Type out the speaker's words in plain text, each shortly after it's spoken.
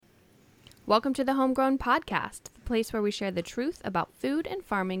Welcome to the Homegrown Podcast, the place where we share the truth about food and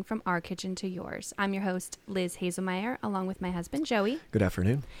farming from our kitchen to yours. I'm your host, Liz Hazelmeyer, along with my husband, Joey. Good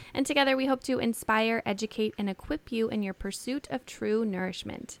afternoon. And together we hope to inspire, educate, and equip you in your pursuit of true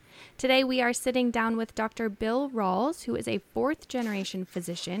nourishment. Today we are sitting down with Dr. Bill Rawls, who is a fourth-generation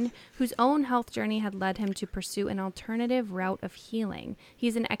physician whose own health journey had led him to pursue an alternative route of healing.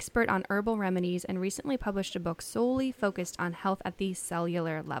 He's an expert on herbal remedies and recently published a book solely focused on health at the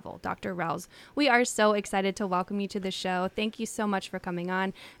cellular level. Dr. Rawls, we are so excited to welcome you to the show. Thank you so much for coming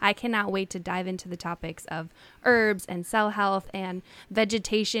on. I cannot wait to dive into the topics of herbs and cell health and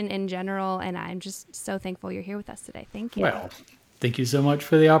vegetation in general, and I'm just so thankful you're here with us today. Thank you. Well, thank you so much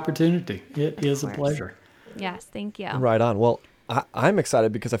for the opportunity. It is a pleasure. Yes, thank you. Right on. Well, I'm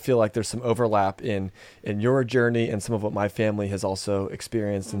excited because I feel like there's some overlap in your journey and some of what my family has also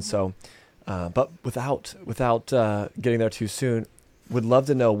experienced. Mm-hmm. And so, but without getting there too soon, would love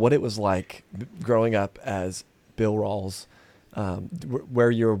to know what it was like growing up as Bill Rawls, where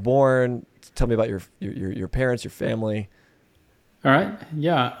you were born. Tell me about your parents, your family. All right.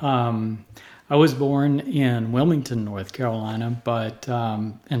 Yeah. I was born in Wilmington, North Carolina, but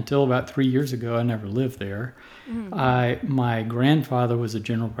until about 3 years ago, I never lived there. Mm-hmm. My grandfather was a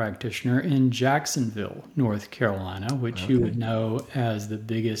general practitioner in Jacksonville, North Carolina, which you would know as the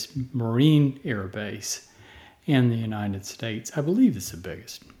biggest Marine air base in the United States. I believe it's the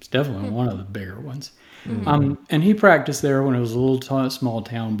biggest. It's definitely one of the bigger ones. Mm-hmm. And he practiced there when it was a little small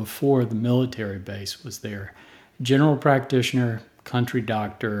town before the military base was there. General practitioner, country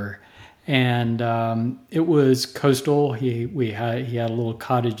doctor, and it was coastal. He had a little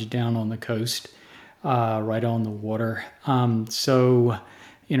cottage down on the coast, right on the water. So,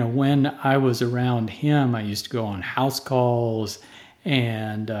 when I was around him, I used to go on house calls.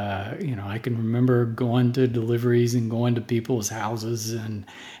 And, I can remember going to deliveries and going to people's houses and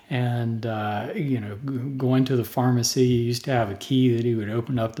going to the pharmacy. He used to have a key that he would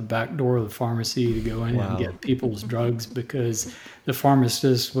open up the back door of the pharmacy to go in and get people's drugs because the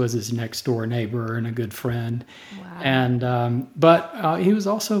pharmacist was his next door neighbor and a good friend. Wow. And, but he was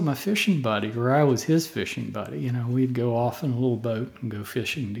also my fishing buddy, or I was his fishing buddy. We'd go off in a little boat and go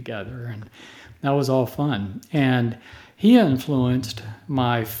fishing together, and that was all fun. And he influenced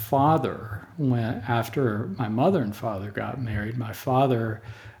my father after my mother and father got married. My father,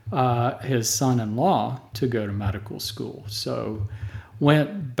 his son-in-law, to go to medical school. So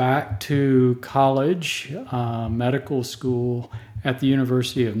went back to college, medical school at the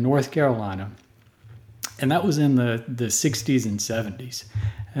University of North Carolina. And that was in the 60s and 70s.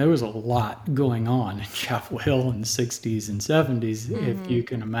 And there was a lot going on in Chapel Hill in the 60s and 70s, if you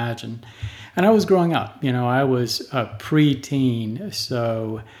can imagine. And I was growing up, I was a preteen,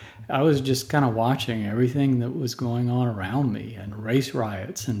 so I was just kind of watching everything that was going on around me, and race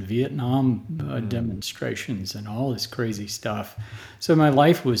riots and Vietnam demonstrations and all this crazy stuff. So my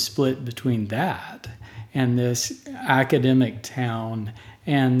life was split between that and this academic town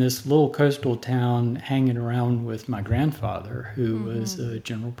and this little coastal town hanging around with my grandfather, who was a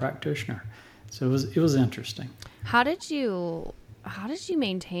general practitioner. So it was interesting. How did you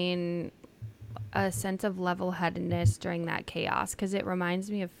maintain a sense of level-headedness during that chaos? Because it reminds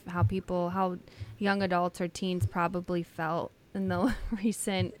me of how young adults or teens probably felt in the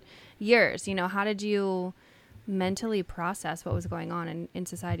recent years. How did you mentally process what was going on in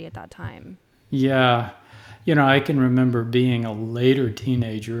society at that time? Yeah. I can remember being a later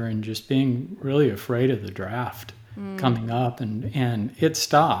teenager and just being really afraid of the draft coming up. And it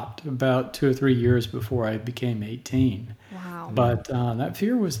stopped about 2 or 3 years before I became 18. Wow. But that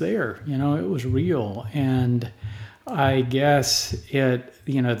fear was there. It was real. And I guess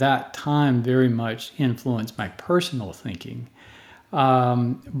that time very much influenced my personal thinking.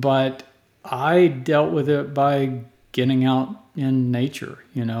 But I dealt with it by getting out in nature.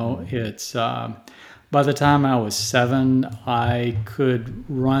 It's... By the time I was 7, I could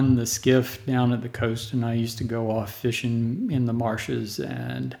run the skiff down at the coast, and I used to go off fishing in the marshes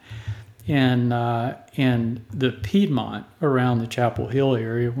and in the Piedmont around the Chapel Hill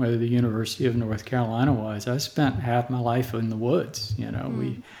area where the University of North Carolina was. I spent half my life in the woods.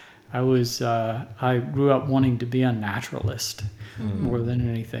 I grew up wanting to be a naturalist more than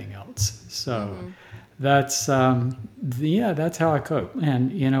anything else. So that's how I cope.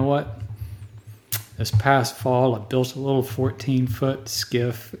 And you know what? This past fall, I built a little 14-foot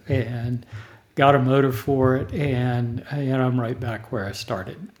skiff and got a motor for it, and I'm right back where I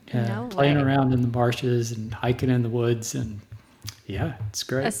started. Playing around in the marshes and hiking in the woods, and yeah, it's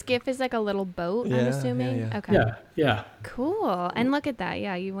great. A skiff is like a little boat, I'm assuming? Yeah. Okay. Yeah. Cool. And look at that.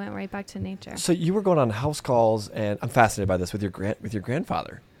 Yeah, you went right back to nature. So you were going on house calls, and I'm fascinated by this with your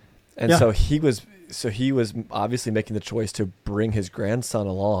grandfather. And so he was obviously making the choice to bring his grandson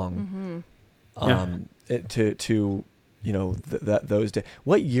along, to those days.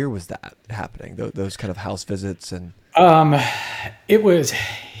 What year was that happening? Those kind of house visits and.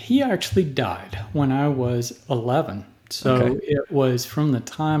 He actually died when I was 11. So It was from the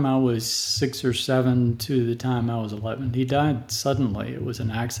time I was 6 or 7 to the time I was 11. He died suddenly. It was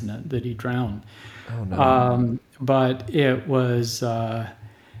an accident that he drowned. Oh no. But it was,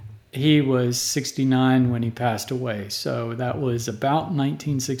 he was 69 when he passed away. So that was about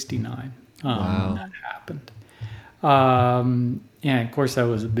 1969 wow. that happened. And of course that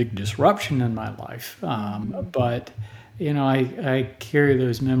was a big disruption in my life. But I carry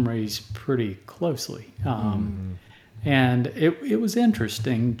those memories pretty closely. And it was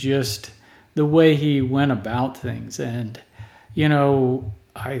interesting, just the way he went about things. And,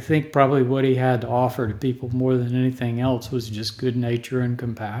 I think probably what he had to offer to people more than anything else was just good nature and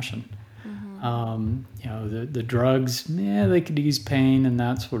compassion. The drugs, they could ease pain and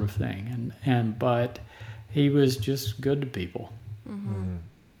that sort of thing. But he was just good to people.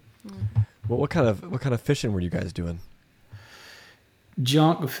 Well, what kind of fishing were you guys doing?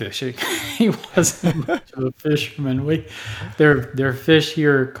 Junk fishing. He wasn't much of a fisherman. There fish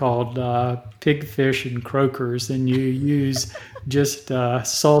here called pigfish and croakers, and you use just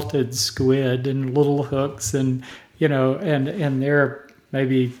salted squid and little hooks, and and they're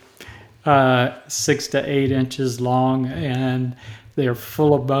maybe 6 to 8 inches long, and they're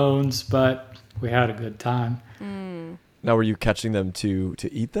full of bones. But we had a good time. Now, were you catching them to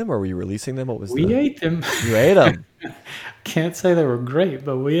eat them, or were you releasing them? What was we ate them? You ate them. Can't say they were great,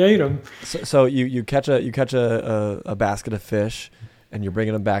 but we ate them. So you catch a basket of fish, and you're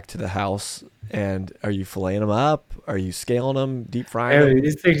bringing them back to the house. And are you filleting them up? Are you scaling them, deep frying them?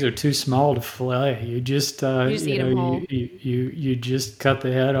 These things are too small to fillet. You just eat them whole. You just cut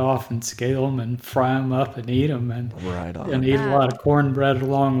the head off and scale them and fry them up and eat them, and right on. And eat a lot of cornbread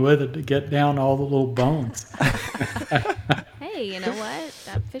along with it to get down all the little bones. Hey, you know what?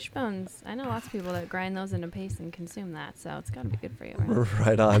 That fish bones. I know lots of people that grind those into paste and consume that, so it's got to be good for you.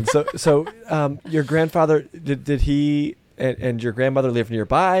 Right on. So your grandfather did he? And your grandmother lived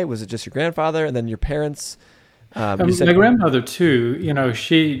nearby? Was it just your grandfather and then your parents? My grandmother too.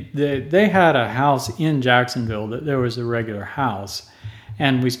 They had a house in Jacksonville that there was a regular house,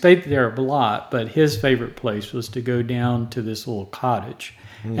 and we stayed there a lot. But his favorite place was to go down to this little cottage.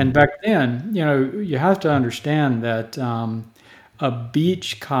 And back then, you have to understand that a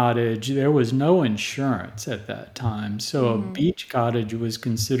beach cottage, there was no insurance at that time, so a beach cottage was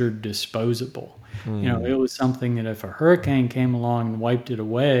considered disposable. It was something that if a hurricane came along and wiped it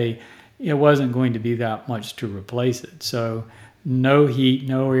away, it wasn't going to be that much to replace it. So no heat,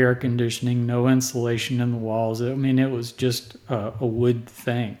 no air conditioning, no insulation in the walls. I mean, it was just a wood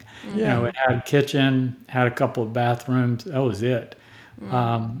thing. Yeah. It had a kitchen, had a couple of bathrooms. That was it.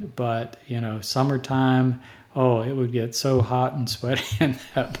 But, summertime, it would get so hot and sweaty in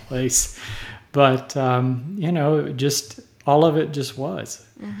that place. But, just all of it just was.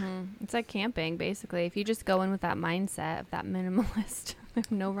 It's like camping, basically. If you just go in with that mindset of that minimalist,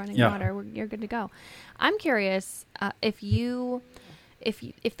 no running water, you're good to go. I'm curious if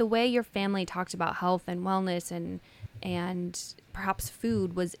the way your family talked about health and wellness and perhaps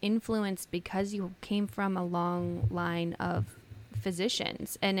food was influenced because you came from a long line of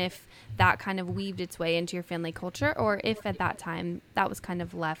physicians, and if that kind of weaved its way into your family culture, or if at that time that was kind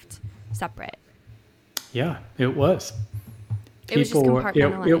of left separate. Yeah, it was. It was just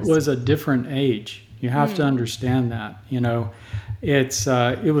compartmentalized. It was a different age. You have to understand that.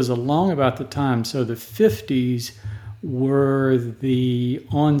 It was along about the time. So the 50s were the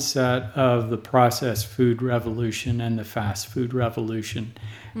onset of the processed food revolution and the fast food revolution.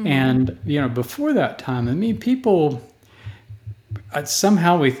 And, before that time, people,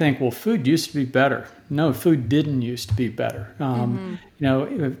 somehow we think, well, food used to be better. No, food didn't used to be better. From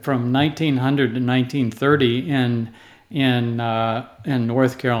 1900 to 1930 in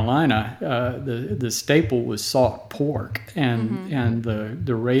North Carolina, the staple was salt pork, and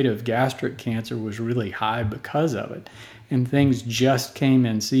the rate of gastric cancer was really high because of it. And things just came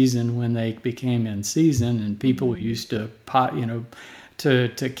in season when they became in season, and people used to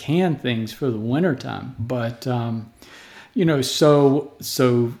to can things for the wintertime. But so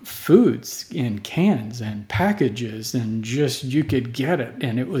foods in cans and packages, and just you could get it,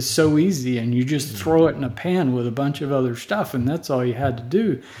 and it was so easy, and you just throw it in a pan with a bunch of other stuff, and that's all you had to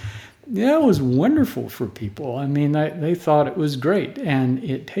do. that was wonderful for people. I mean, they thought it was great, and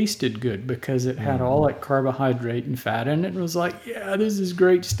it tasted good because it had all that carbohydrate and fat in it. It was like, yeah, this is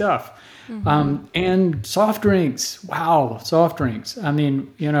great stuff. And soft drinks, wow, soft drinks. I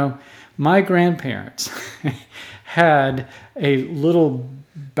mean, my grandparents had a little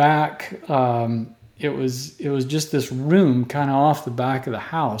back. It was just this room kind of off the back of the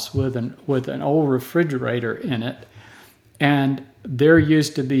house with an old refrigerator in it, and there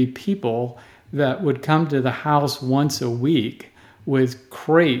used to be people that would come to the house once a week with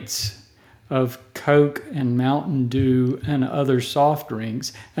crates of Coke and Mountain Dew and other soft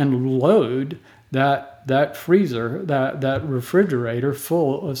drinks and load that freezer, that refrigerator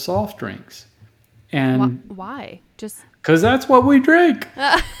full of soft drinks. And why? Just because that's what we drink.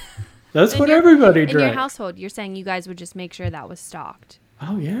 That's what everybody drank. In your household, you're saying you guys would just make sure that was stocked.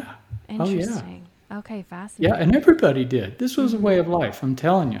 Oh, yeah. Interesting. Okay, fascinating. Yeah, and everybody did. This was a way of life, I'm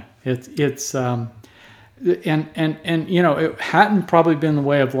telling you. It hadn't probably been the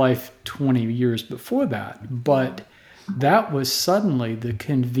way of life 20 years before that, but that was suddenly the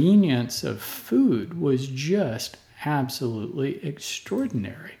convenience of food was just absolutely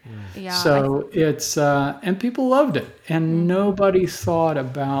extraordinary. Yeah. So it's and people loved it, and nobody thought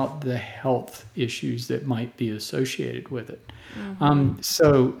about the health issues that might be associated with it.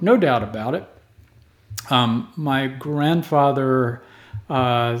 So no doubt about it. My grandfather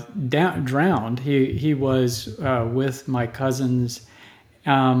drowned. He was with my cousins,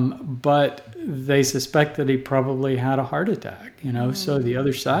 but they suspect that he probably had a heart attack. So the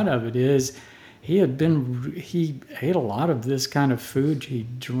other side of it is he ate a lot of this kind of food. He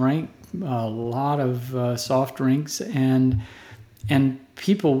drank a lot of soft drinks, and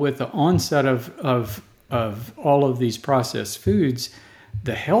people with the onset of all of these processed foods,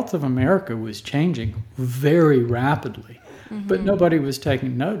 the health of America was changing very rapidly, but nobody was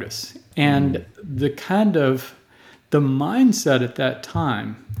taking notice. And the mindset at that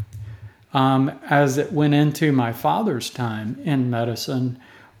time, as it went into my father's time in medicine,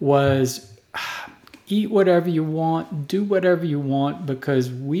 was eat whatever you want, do whatever you want, because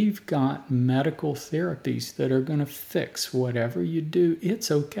we've got medical therapies that are going to fix whatever you do.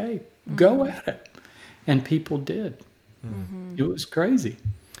 It's okay. Go at it. And people did. It was crazy.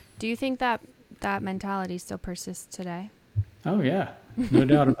 Do you think that mentality still persists today? Oh, yeah. No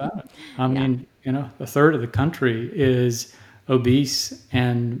doubt about it. I mean, a third of the country is obese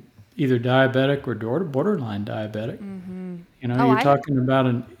and either diabetic or borderline diabetic. You're talking about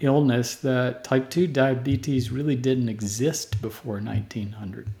an illness that type 2 diabetes really didn't exist before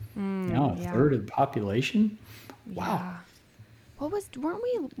 1900. Now a third of the population? Wow.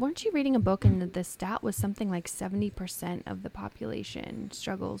 Weren't you reading a book and the stat was something like 70% of the population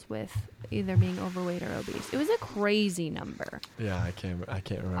struggles with either being overweight or obese? It was a crazy number. Yeah, I can't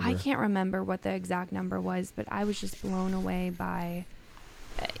remember. I can't remember what the exact number was, but I was just blown away by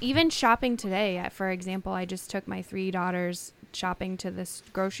even shopping today. For example, I just took my 3 daughters shopping to this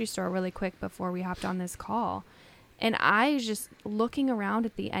grocery store really quick before we hopped on this call. And I was just looking around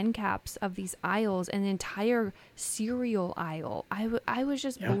at the end caps of these aisles and the entire cereal aisle. I was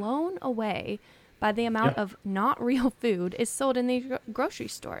just blown away by the amount of not real food is sold in these grocery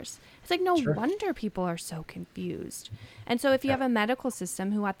stores. It's like, no wonder people are so confused. And so if you have a medical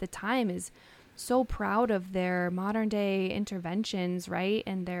system who at the time is so proud of their modern day interventions, right,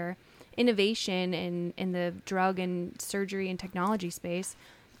 and their innovation in the drug and surgery and technology space,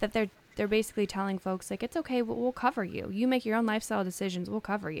 that they're basically telling folks, like, it's okay, we'll cover you. You make your own lifestyle decisions, we'll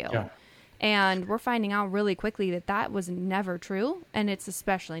cover you. Yeah. And we're finding out really quickly that was never true, and it's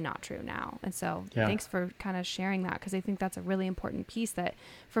especially not true now. And so thanks for kind of sharing that, because I think that's a really important piece that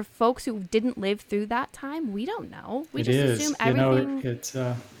for folks who didn't live through that time, we don't know. We assume everything is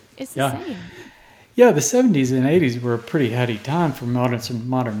the same. Yeah, the 70s and 80s were a pretty heady time for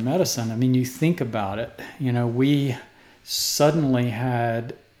modern medicine. I mean, you think about it, we suddenly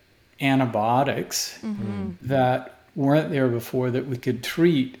had antibiotics that weren't there before, that we could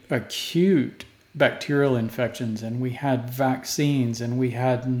treat acute bacterial infections, and we had vaccines, and we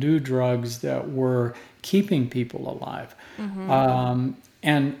had new drugs that were keeping people alive. And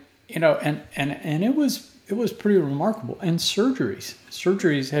it was pretty remarkable. And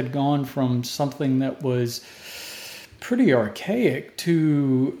surgeries had gone from something that was pretty archaic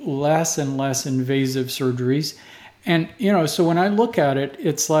to less and less invasive surgeries. And, so when I look at it,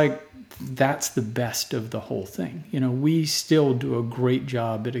 it's like, that's the best of the whole thing. We still do a great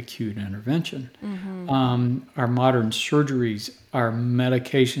job at acute intervention. Our modern surgeries, our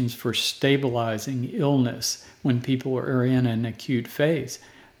medications for stabilizing illness when people are in an acute phase,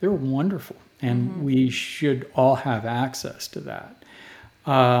 they're wonderful. And we should all have access to that.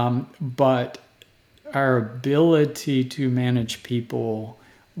 But our ability to manage people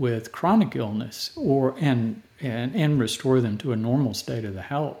with chronic illness and restore them to a normal state of the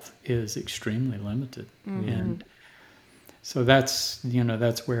health is extremely limited. And so that's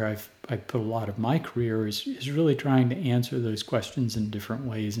where I put a lot of my career is really trying to answer those questions in different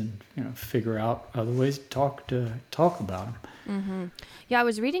ways and figure out other ways to talk about them. Mm-hmm. Yeah, I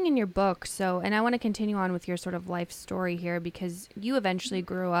was reading in your book, and I want to continue on with your sort of life story here, because you eventually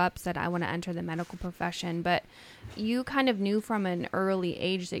grew up, said, I want to enter the medical profession, but you kind of knew from an early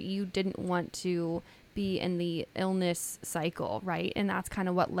age that you didn't want to be in the illness cycle, right? And that's kind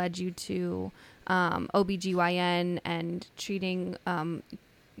of what led you to OBGYN and treating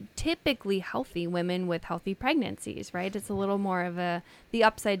typically healthy women with healthy pregnancies, right? It's a little more of the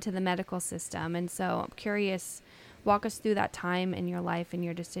upside to the medical system. And so I'm curious, walk us through that time in your life and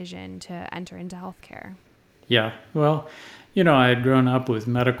your decision to enter into healthcare. Yeah, well, I had grown up with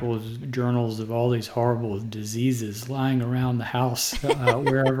medical journals of all these horrible diseases lying around the house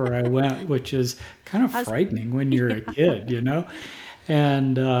wherever I went, which is kind of frightening when you're a kid,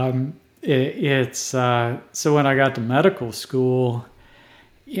 And it's so when I got to medical school,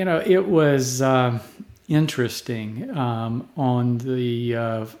 it was interesting on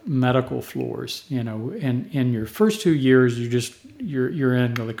the medical floors. In your first 2 years, you're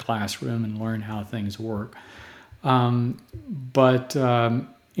into the classroom and learn how things work. But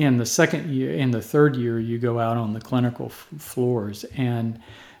in the third year, you go out on the clinical floors, and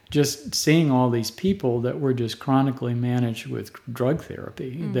just seeing all these people that were just chronically managed with drug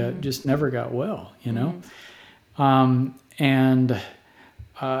therapy that just never got well,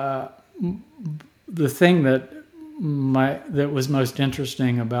 the thing that was most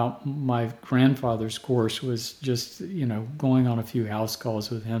interesting about my grandfather's course was just going on a few house calls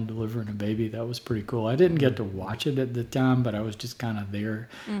with him delivering a baby. That was pretty cool. I didn't get to watch it at the time, but I was just kind of there.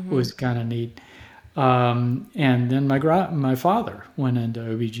 It was kind of neat. And then my father went into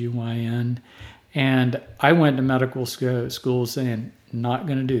OBGYN, and I went to medical school saying, not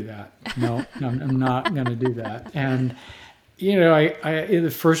going to do that. No, I'm not going to do that. And I in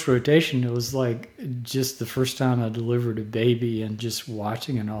the first rotation, it was like just the first time I delivered a baby, and just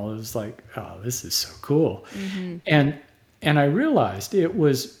watching and all, it was like, oh, this is so cool. And I realized it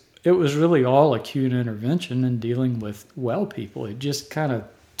was really all acute intervention and dealing with well people. It just kind of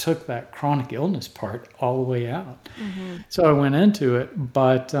took that chronic illness part all the way out. So I went into it,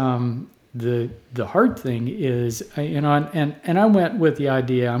 but the hard thing is, and I went with the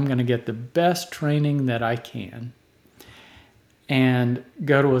idea I'm going to get the best training that I can and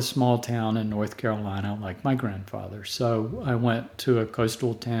go to a small town in North Carolina like my grandfather. So I went to a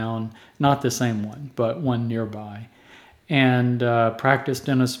coastal town, not the same one, but one nearby, and practiced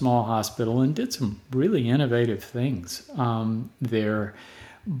in a small hospital and did some really innovative things there.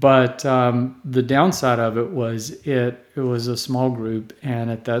 But the downside of it was it was a small group,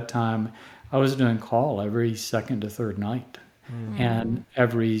 and at that time I was doing call every second to third night and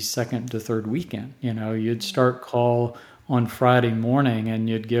every second to third weekend. You'd start call on Friday morning and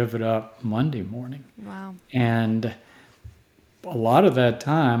you'd give it up Monday morning. Wow. And a lot of that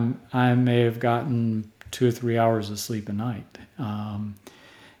time I may have gotten 2 or 3 hours of sleep a night.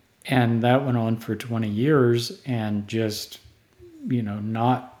 And that went on for 20 years, and just,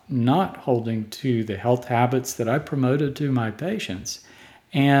 not holding to the health habits that I promoted to my patients,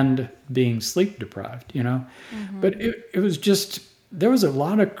 and being sleep deprived, But it was just, there was a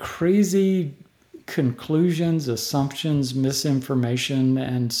lot of crazy conclusions, assumptions, misinformation.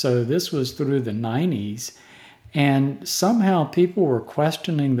 And so this was through the 90s, and somehow people were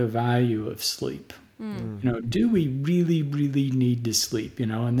questioning the value of sleep. Do we really, really need to sleep?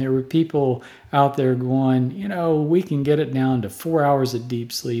 And there were people out there going, we can get it down to 4 hours of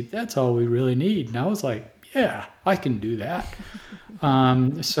deep sleep. That's all we really need. And I was like, yeah, I can do that.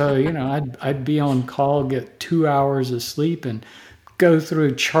 So, I'd be on call, get 2 hours of sleep, and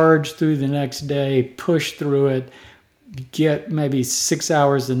charge through the next day, push through it, get maybe 6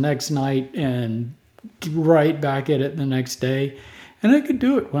 hours the next night, and right back at it the next day. And I could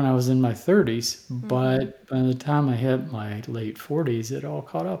do it when I was in my 30s, but by the time I hit my late 40s, it all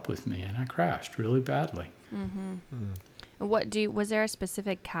caught up with me, and I crashed really badly. Was there a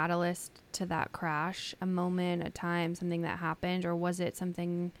specific catalyst to that crash? A moment, a time, something that happened, or was it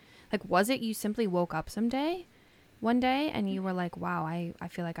something was it you simply woke up one day and you were like, wow, I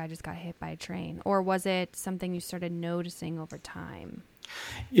feel like I just got hit by a train? Or was it something you started noticing over time?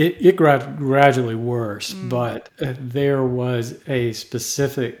 It got gradually worse, but there was a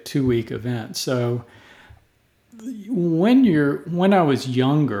specific 2-week event. So when I was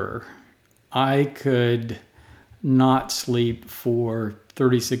younger, I could not sleep for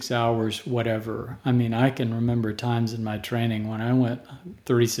 36 hours, whatever. I mean, I can remember times in my training when I went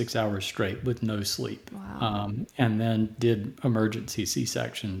 36 hours straight with no sleep. Wow. And then did emergency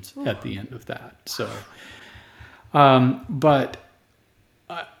C-sections at the end of that. So, but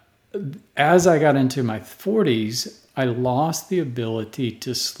as I got into my 40s, I lost the ability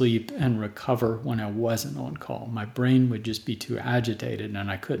to sleep and recover when I wasn't on call. My brain would just be too agitated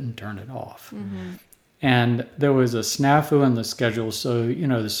and I couldn't turn it off. Mm-hmm. And there was a snafu in the schedule. So,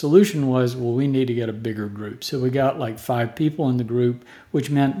 the solution was, well, we need to get a bigger group. So we got like 5 people in the group,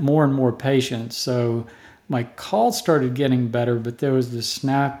 which meant more and more patients. So my call started getting better, but there was this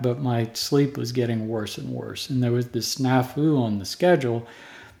snap, but my sleep was getting worse and worse. And there was this snafu on the schedule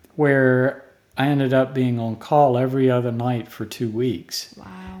where I ended up being on call every other night for 2 weeks.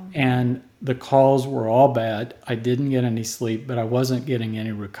 Wow. And the calls were all bad. I didn't get any sleep, but I wasn't getting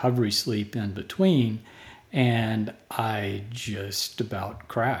any recovery sleep in between. And I just about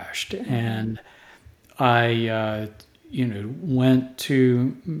crashed. And I, went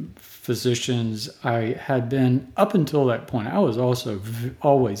to physicians. I had been, up until that point, I was also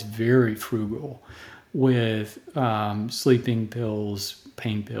always very frugal with sleeping pills,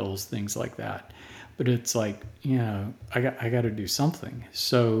 pain pills, things like that. But it's like, I got to do something.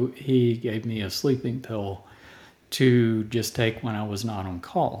 So he gave me a sleeping pill to just take when I was not on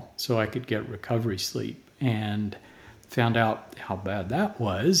call so I could get recovery sleep, and found out how bad that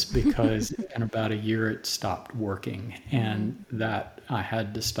was because in about a year it stopped working, and that I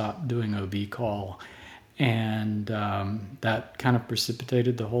had to stop doing OB call, and that kind of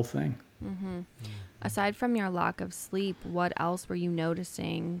precipitated the whole thing. Mm-hmm. Aside from your lack of sleep, what else were you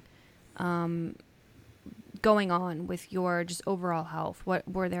noticing going on with your just overall health? What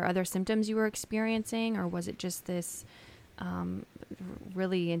were there other symptoms you were experiencing, or was it just this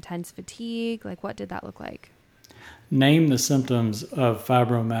really intense fatigue? Like, what did that look like? Name the symptoms of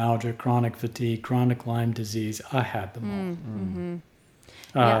fibromyalgia, chronic fatigue, chronic Lyme disease. I had them all.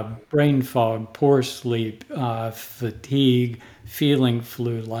 Mm-hmm. Brain fog, poor sleep, fatigue, feeling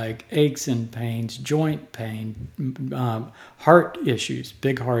flu-like, aches and pains, joint pain, heart issues,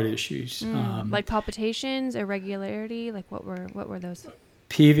 big heart issues. Like palpitations, irregularity, like what were those?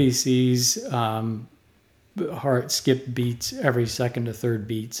 PVCs, heart skipped beats every second to third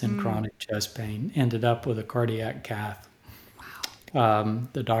beats, and chronic chest pain. Ended up with a cardiac cath. Wow.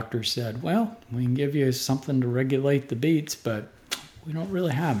 The doctor said, well, we can give you something to regulate the beats, but we don't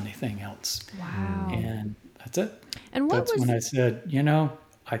really have anything else. Wow. And that's it. And that's when I said,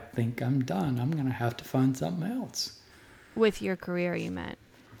 I think I'm done. I'm going to have to find something else. With your career, you meant?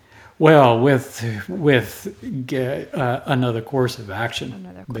 Well, with another course of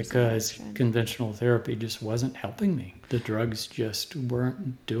action, because conventional therapy just wasn't helping me. The drugs just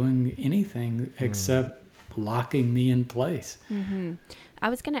weren't doing anything except locking me in place. Mm-hmm. I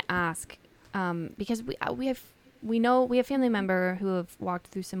was going to ask, because we have family member who have walked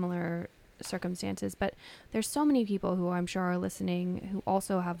through similar circumstances, but there's so many people who I'm sure are listening who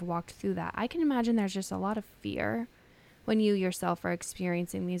also have walked through that. I can imagine there's just a lot of fear when you yourself are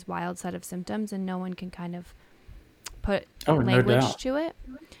experiencing these wild set of symptoms and no one can kind of put language to it.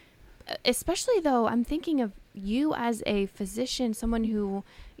 Especially though, I'm thinking of you as a physician, someone who,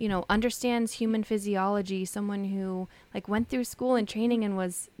 understands human physiology, someone who went through school and training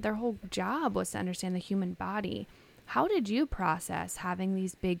and their whole job was to understand the human body. How did you process having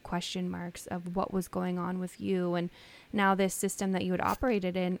these big question marks of what was going on with you, and now this system that you had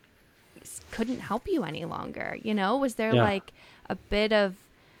operated in couldn't help you any longer? Was there a bit of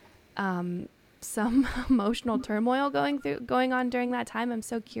some emotional turmoil going on during that time? I'm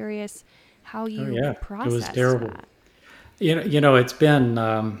so curious how you processed it was terrible. That. It's been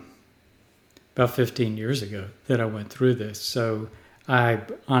about 15 years ago that I went through this, so I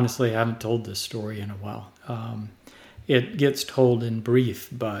honestly haven't told this story in a while. It gets told in brief,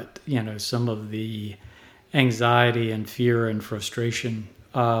 but some of the anxiety and fear and frustration,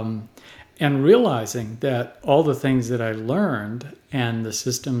 and realizing that all the things that I learned and the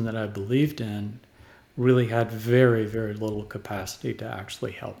system that I believed in really had very, very little capacity to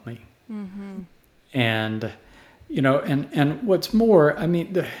actually help me. Mm-hmm. And and what's more, I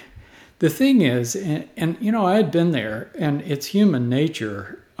mean, the thing is, and I had been there, and it's human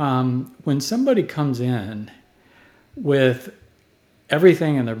nature. When somebody comes in with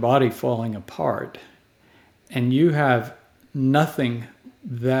everything in their body falling apart, and you have nothing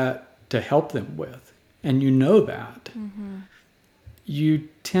to help them with, and that, you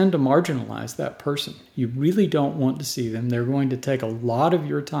tend to marginalize that person. You really don't want to see them. They're going to take a lot of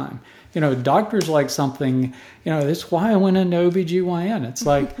your time. Doctors like something, that's why I went into OBGYN. It's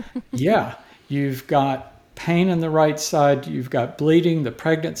like, yeah, you've got pain in the right side, you've got bleeding, the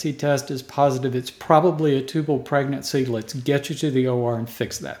pregnancy test is positive, it's probably a tubal pregnancy, let's get you to the OR and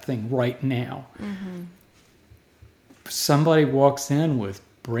fix that thing right now. Mm-hmm. Somebody walks in with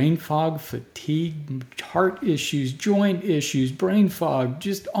brain fog, fatigue, heart issues, joint issues, brain fog,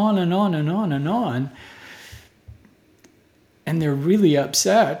 just on and on and on and on, and they're really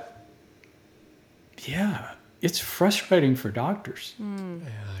upset. Yeah, it's frustrating for doctors. Yeah,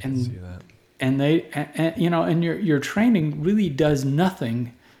 I can see that. And and your training really does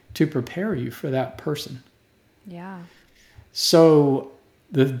nothing to prepare you for that person. Yeah. So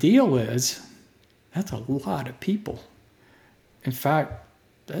the deal is, that's a lot of people. In fact,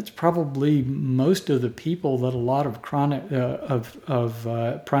 that's probably most of the people that a lot of chronic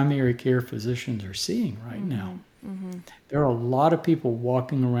primary care physicians are seeing right now. Mm-hmm. There are a lot of people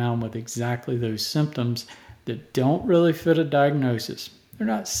walking around with exactly those symptoms that don't really fit a diagnosis. They're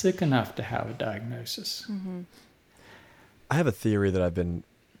not sick enough to have a diagnosis. Mm-hmm. I have a theory that I've been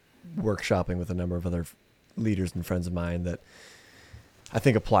workshopping with a number of other leaders and friends of mine that I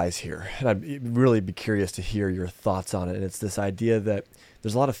think applies here. And I'd really be curious to hear your thoughts on it. And it's this idea that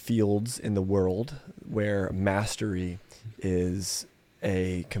there's a lot of fields in the world where mastery is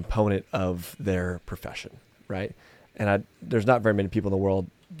a component of their profession, right? And there's not very many people in the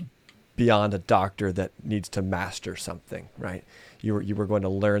world beyond a doctor that needs to master something, right? You were going to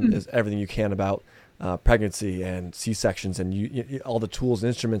learn everything you can about pregnancy and C-sections and you all the tools and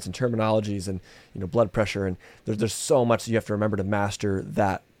instruments and terminologies and blood pressure, and there's so much that you have to remember to master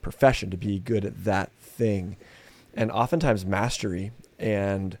that profession, to be good at that thing. And oftentimes mastery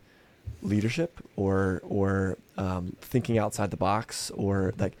and leadership or thinking outside the box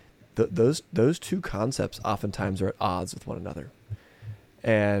or like those two concepts oftentimes are at odds with one another.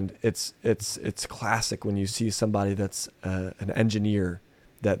 And it's classic when you see somebody that's an engineer,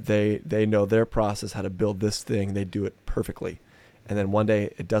 that they know their process, how to build this thing, they do it perfectly, and then one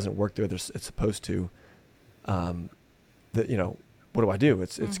day it doesn't work the way it's supposed to. What do I do?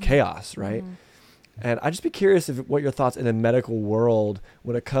 It's chaos, right? Mm-hmm. And I'd just be curious what your thoughts in the medical world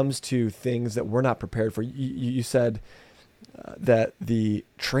when it comes to things that we're not prepared for. You said that the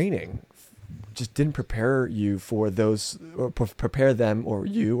training just didn't prepare you for those, or prepare them or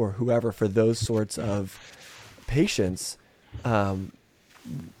you or whoever for those sorts of patients.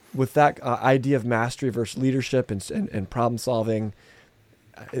 With that idea of mastery versus leadership and problem solving,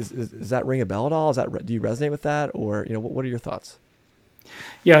 does that ring a bell at all? Do you resonate with that, or what are your thoughts?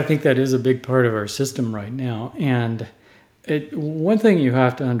 Yeah, I think that is a big part of our system right now. And one thing you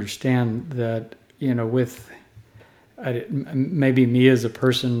have to understand that with maybe me as a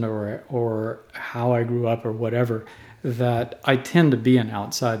person or how I grew up or whatever, that I tend to be an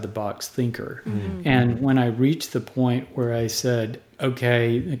outside the box thinker. Mm-hmm. And when I reached the point where I said,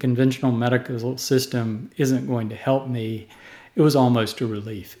 okay, the conventional medical system isn't going to help me, it was almost a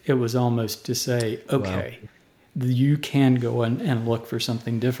relief. It was almost to say, okay, wow, you can go and look for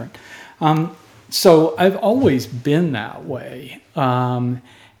something different. So I've always been that way.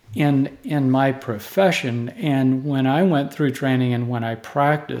 In my profession, and when I went through training and when I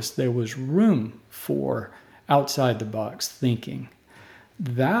practiced, there was room for outside the box thinking.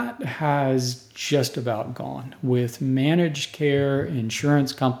 That has just about gone with managed care,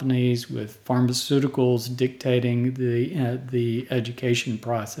 insurance companies, with pharmaceuticals dictating the education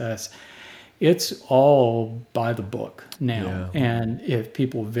process. It's all by the book now. Yeah. And if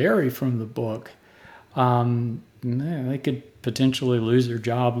people vary from the book, they could potentially lose their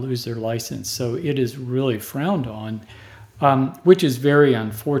job, lose their license. So it is really frowned on, which is very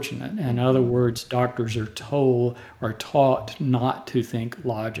unfortunate. In other words, doctors are taught not to think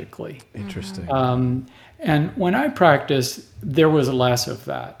logically. Interesting. And when I practiced, there was less of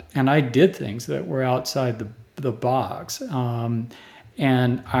that. And I did things that were outside the box.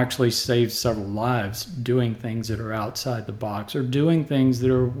 And actually saved several lives doing things that are outside the box or doing things that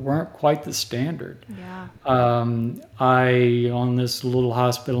weren't quite the standard. Yeah. I, on this little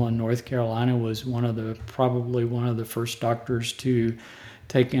hospital in North Carolina, was probably one of the first doctors to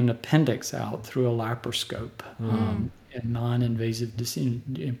take an appendix out through a laparoscope, a non-invasive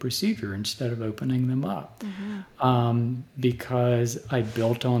procedure instead of opening them up. Mm-hmm. Because I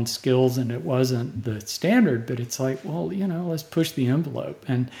built on skills and it wasn't the standard, but it's like, well, let's push the envelope.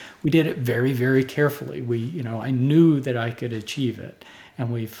 And we did it very, very carefully. I knew that I could achieve it,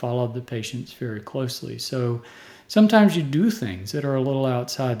 and we followed the patients very closely. So sometimes you do things that are a little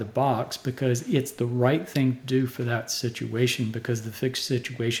outside the box because it's the right thing to do for that situation, because the fixed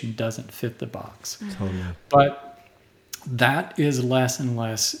situation doesn't fit the box. Totally. But that is less and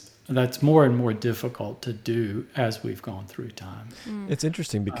less, that's more and more difficult to do as we've gone through time. It's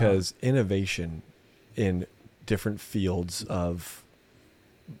interesting because innovation in different fields of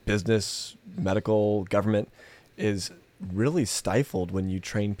business, medical, government is really stifled when you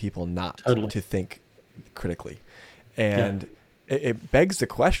train people not to think critically. And it begs the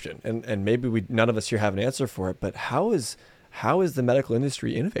question, and maybe none of us here have an answer for it, but how is the medical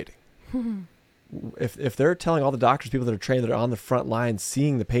industry innovating? If they're telling all the doctors, people that are trained, that are on the front line,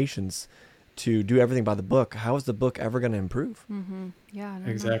 seeing the patients, to do everything by the book, how is the book ever going to improve? Yeah,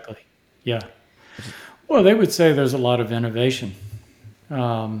 exactly. Yeah. Well, they would say there's a lot of innovation,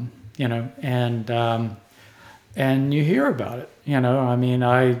 and you hear about it. I mean,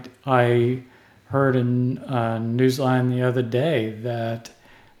 I heard in Newsline the other day that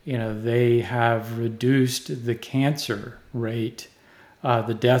they have reduced the cancer rate,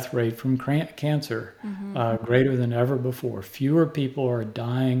 the death rate from cancer, greater than ever before. Fewer people are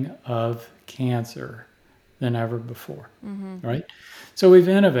dying of cancer than ever before, right? So we've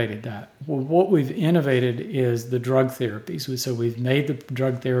innovated that. Well, what we've innovated is the drug therapies. So we've made the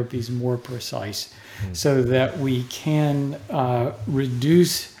drug therapies more precise so that we can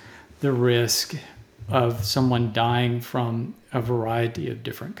reduce the risk of someone dying from a variety of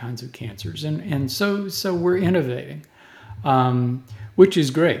different kinds of cancers. And so we're innovating, which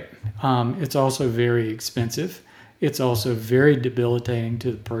is great. It's also very expensive. It's also very debilitating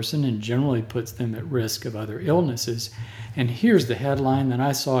to the person and generally puts them at risk of other illnesses. And here's the headline that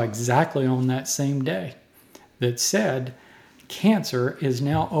I saw exactly on that same day that said, cancer is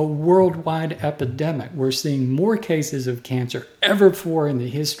now a worldwide epidemic. We're seeing more cases of cancer ever before in the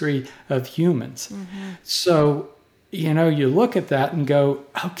history of humans. So, you look at that and go,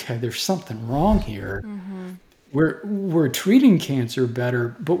 okay, there's something wrong here. We're treating cancer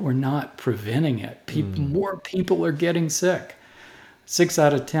better, but we're not preventing it. More people are getting sick. 6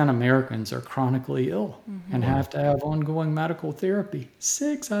 out of 10 Americans are chronically ill and have to have ongoing medical therapy.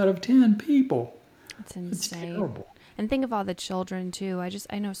 6 out of 10 people. That's insane. It's terrible. And think of all the children too.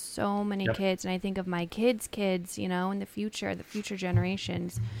 I know so many kids, and I think of my kids' kids, in the future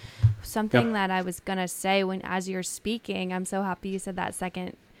generations. Something that I was gonna say as you're speaking, I'm so happy you said that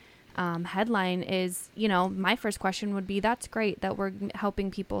second headline is, my first question would be, that's great that we're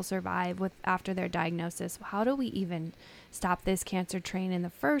helping people survive after their diagnosis. How do we even stop this cancer train in the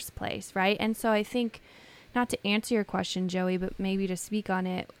first place, right? And so I think, not to answer your question, Joey, but maybe to speak on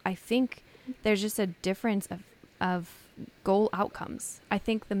it, I think there's just a difference of goal outcomes. I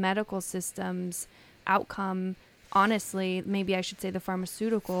think the medical system's outcome, honestly, maybe I should say the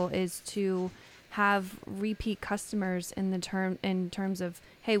pharmaceutical, is to have repeat customers in terms of,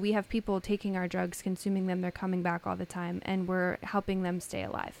 hey, we have people taking our drugs, consuming them, they're coming back all the time, and we're helping them stay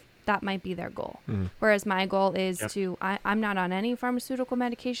alive. That might be their goal. Whereas my goal is I'm not on any pharmaceutical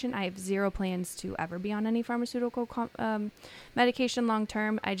medication. I have zero plans to ever be on any pharmaceutical medication long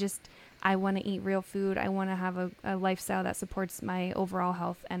term. I want to eat real food. I want to have a lifestyle that supports my overall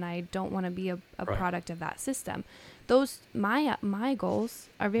health, and I don't want to be a product of that system. My goals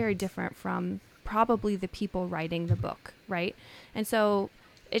are very different from probably the people writing the book, right? And so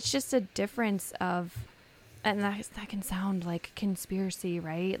it's just a difference of, and that can sound like conspiracy,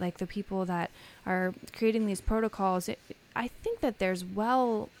 right? Like the people that are creating these protocols. I think that there's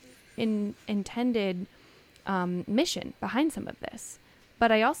intended mission behind some of this.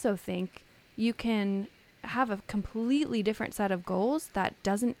 But I also think you can have a completely different set of goals that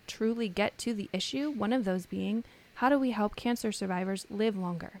doesn't truly get to the issue. One of those being, how do we help cancer survivors live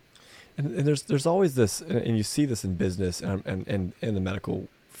longer? And there's always this, and you see this in business and in the medical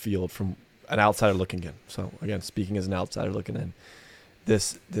field from an outsider looking in. So again, speaking as an outsider looking in,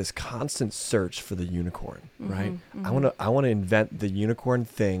 this constant search for the unicorn, right? I want to invent the unicorn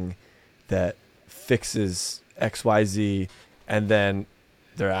thing that fixes XYZ, and then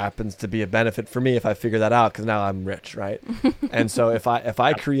there happens to be a benefit for me if I figure that out, because now I'm rich, right? And so if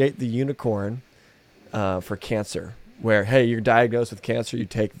I create the unicorn for cancer, where, hey, you're diagnosed with cancer, you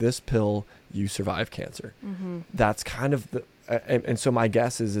take this pill, you survive cancer. That's kind of and so my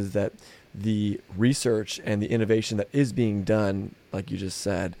guess is that the research and the innovation that is being done, like you just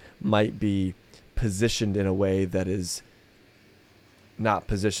said, might be positioned in a way that is not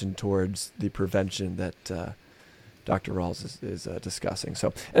positioned towards the prevention that Dr. Rawls is discussing.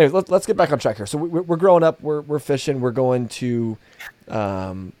 So anyways, let's get back on track here. So we're growing up, we're fishing, we're going to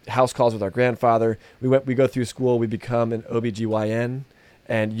house calls with our grandfather. We go through school, we become an OBGYN,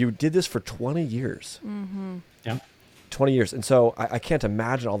 and you did this for 20 years. Yeah. 20 years. And so I can't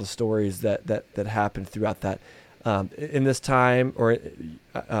imagine all the stories that happened throughout that. In this time, or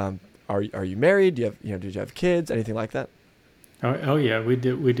are you married? Do you have, did you have kids? Anything like that? Oh yeah, we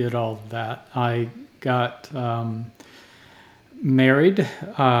did all of that. I got married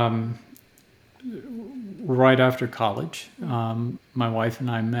right after college. My wife and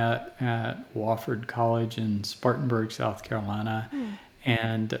I met at Wofford College in Spartanburg, South Carolina.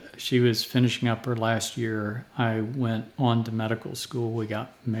 And she was finishing up her last year. I went on to medical school. We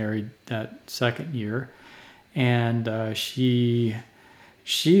got married that second year. And she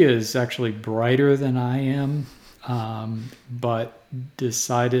is actually brighter than I am, but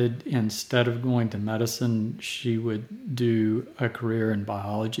decided instead of going to medicine, she would do a career in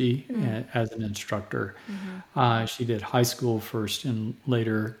biology as an instructor. She did high school first and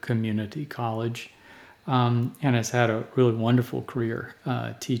later community college, and has had a really wonderful career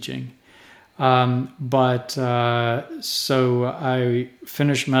teaching. So I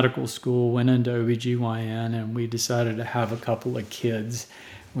finished medical school, went into OBGYN, and we decided to have a couple of kids.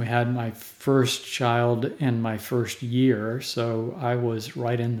 We had my first child in my first year, so I was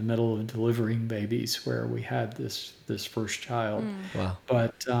right in the middle of delivering babies where we had this first child. Wow.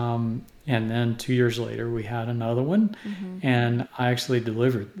 But and then 2 years later we had another one, and I actually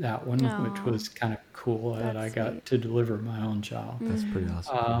delivered that one, which was kind of cool that I got to deliver my own child. That's pretty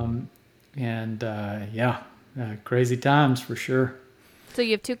awesome. Crazy times for sure. So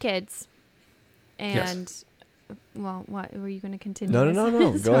you have 2 kids, and Yes. well, what were you going to continue?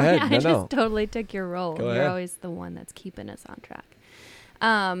 No. Go ahead. I just totally took your role. Go You're ahead. always the one that's keeping us on track.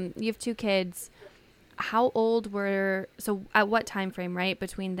 You have 2 kids. How old so at what time frame, right,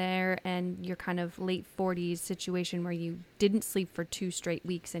 between there and your kind of late 40s situation where you didn't sleep for 2 straight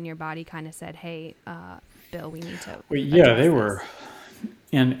weeks and your body kind of said, hey, Bill, we need to address They this. were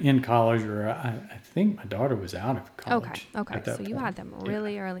in college, or I think my daughter was out of college. Okay. at that So you point. had them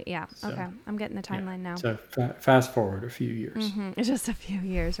really early. Yeah. So, okay. I'm getting the timeline now. So fast forward a few years. It's just a few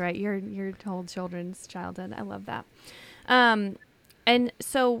years, right? Your whole children's childhood. I love that. And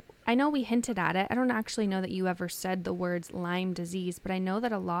so I know we hinted at it. I don't actually know that you ever said the words Lyme disease, but I know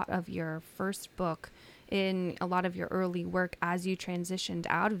that a lot of your first book, in a lot of your early work as you transitioned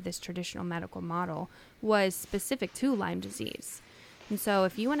out of this traditional medical model, was specific to Lyme disease. And so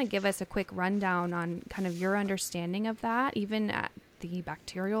if you want to give us a quick rundown on kind of your understanding of that, even at the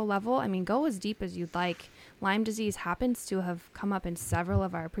bacterial level, I mean, go as deep as you'd like. Lyme disease happens to have come up in several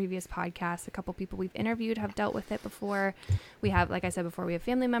of our previous podcasts. A couple people we've interviewed have dealt with it before. We have, like I said before, we have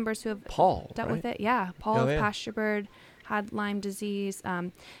family members who have dealt with it. Yeah. Paul of Pasture Bird had Lyme disease.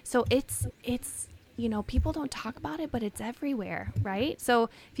 So it's, people don't talk about it, but it's everywhere, right? So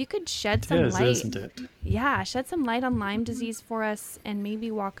if you could shed some light, isn't it? Yeah, shed some light on Lyme disease for us and maybe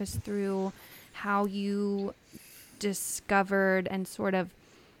walk us through how you discovered and sort of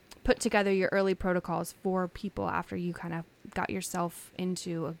put together your early protocols for people after you kind of got yourself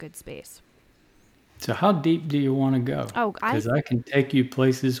into a good space. So how deep do you want to go? Oh, because I can take you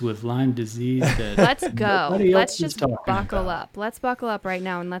places with Lyme disease that let's go. nobody else Let's is just talking buckle about. up. Let's buckle up right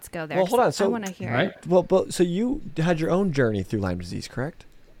now and let's go there. Well, hold on. So I want to hear it. Right? So you had your own journey through Lyme disease, correct?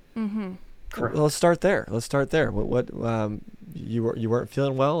 Mm-hmm. Correct. Well, let's start there. What you weren't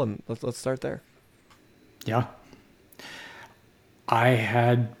feeling well, and let's start there. Yeah. I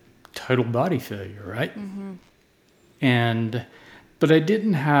had total body failure, right? But I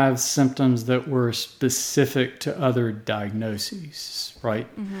didn't have symptoms that were specific to other diagnoses, right?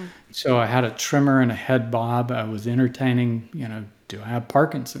 So I had a tremor and a head bob. I was entertaining, do I have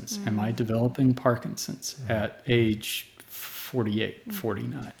Parkinson's? Am I developing Parkinson's at age 48,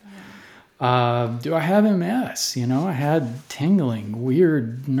 49? Do I have MS? I had tingling,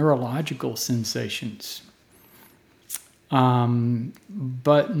 weird neurological sensations.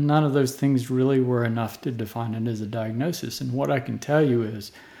 But none of those things really were enough to define it as a diagnosis. And what I can tell you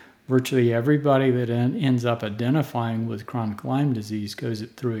is virtually everybody that ends up identifying with chronic Lyme disease goes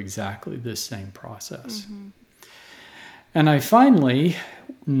through exactly this same process. And I finally,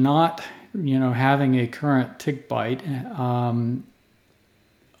 not, having a current tick bite, the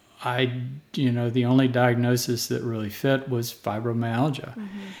only diagnosis that really fit was fibromyalgia.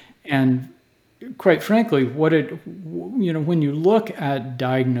 And quite frankly, when you look at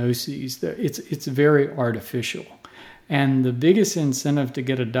diagnoses, it's very artificial. And the biggest incentive to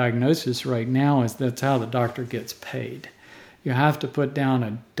get a diagnosis right now is that's how the doctor gets paid. You have to put down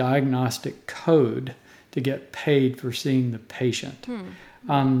a diagnostic code to get paid for seeing the patient.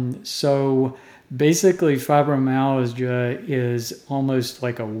 So basically, fibromyalgia is almost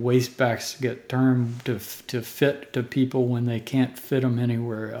like a wastebasket term to fit to people when they can't fit them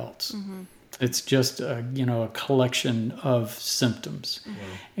anywhere else. It's just a collection of symptoms.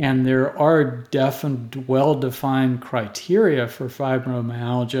 And there are definite, well-defined criteria for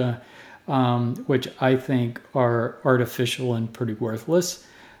fibromyalgia, which I think are artificial and pretty worthless.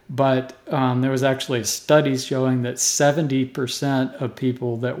 But there was actually a study showing that 70% of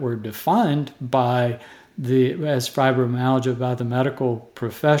people that were defined as fibromyalgia by the medical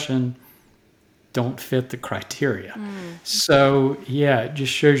profession don't fit the criteria. So yeah, it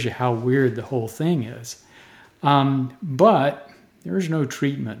just shows you how weird the whole thing is. But there's no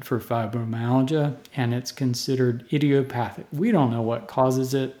treatment for fibromyalgia, and it's considered idiopathic. We don't know what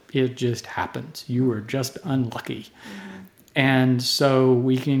causes it. It just happens. You were just unlucky. And so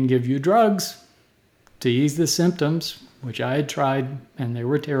we can give you drugs to ease the symptoms, which I had tried, and they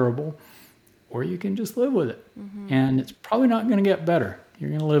were terrible, or you can just live with it. And it's probably not going to get better. You're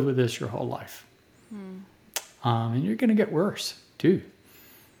going to live with this your whole life. And you're going to get worse, too.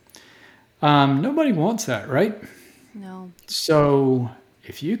 Nobody wants that, right? No. So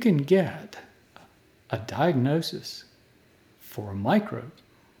if you can get a diagnosis for a microbe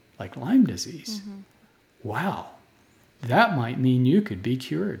like Lyme disease, wow, that might mean you could be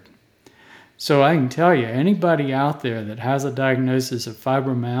cured. So I can tell you, anybody out there that has a diagnosis of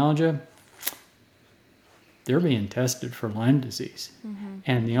fibromyalgia, they're being tested for Lyme disease.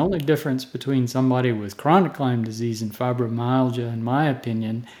 And the only difference between somebody with chronic Lyme disease and fibromyalgia, in my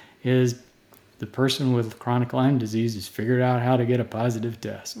opinion, is the person with chronic Lyme disease has figured out how to get a positive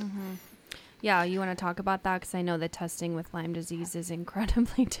test. Yeah, you want to talk about that? Because I know the testing with Lyme disease is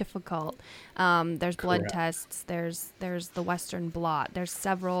incredibly difficult. There's blood tests. There's the Western blot. There's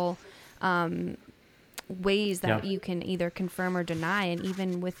several ways that you can either confirm or deny. And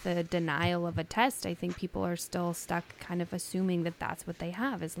even with the denial of a test, I think people are still stuck kind of assuming that that's what they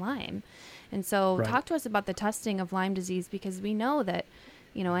have is Lyme. And so talk to us about the testing of Lyme disease, because we know that,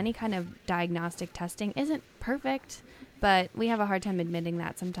 you know, any kind of diagnostic testing isn't perfect, but we have a hard time admitting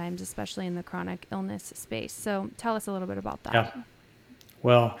that sometimes, especially in the chronic illness space. So tell us a little bit about that. Yeah.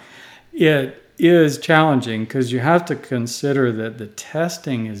 Well, it is challenging because you have to consider that the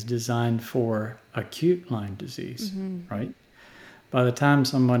testing is designed for acute Lyme disease, right? By the time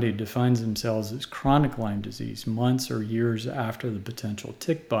somebody defines themselves as chronic Lyme disease, months or years after the potential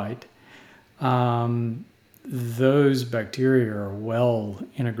tick bite, those bacteria are well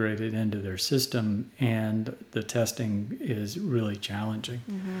integrated into their system, and the testing is really challenging.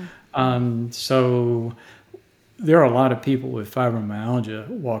 So there are a lot of people with fibromyalgia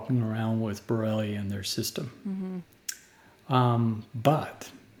walking around with Borrelia in their system.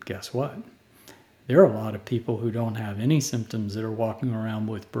 But guess what? There are a lot of people who don't have any symptoms that are walking around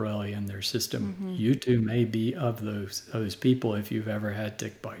with Borrelia in their system. You too may be of those people if you've ever had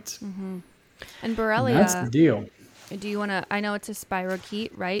tick bites. And Borrelia, And that's the deal. do you want to, I know it's a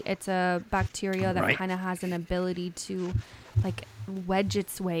spirochete, right? It's a bacteria that kind of has an ability to like wedge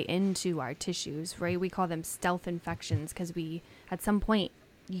its way into our tissues, right? We call them stealth infections because at some point,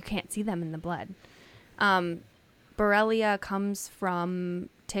 you can't see them in the blood. Borrelia comes from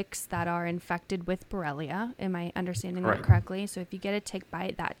ticks that are infected with Borrelia. Am I understanding that correctly? So if you get a tick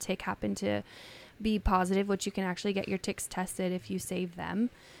bite, that tick happened to be positive, which you can actually get your ticks tested if you save them.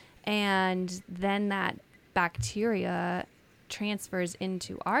 And then that bacteria transfers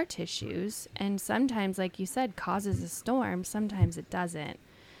into our tissues and sometimes, like you said, causes a storm. Sometimes it doesn't.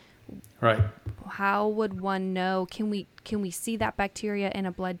 Right. How would one know? Can we see that bacteria in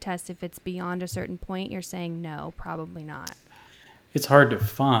a blood test if it's beyond a certain point? You're saying no, probably not. It's hard to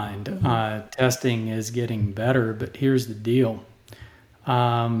find. Testing is getting better, but here's the deal.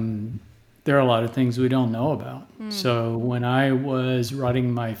 There are a lot of things we don't know about. So when I was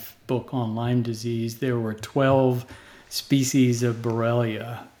writing my book on Lyme disease, there were 12 species of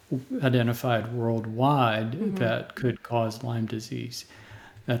Borrelia identified worldwide that could cause Lyme disease.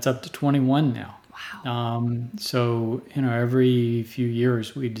 That's up to 21 now. Wow. So, every few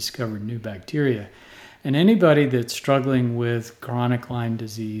years we discovered new bacteria. And anybody that's struggling with chronic Lyme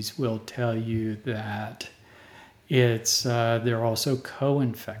disease will tell you that there are also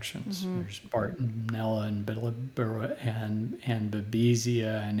co-infections. There's Bartonella and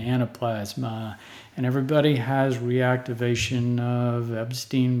Babesia and Anaplasma, and everybody has reactivation of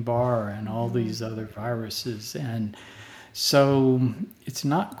Epstein-Barr and all these other viruses. And so it's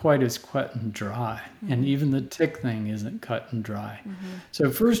not quite as cut and dry, and even the tick thing isn't cut and dry.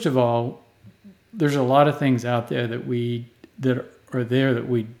 So first of all, there's a lot of things out there that we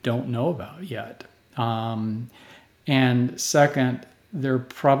don't know about yet. And second, there are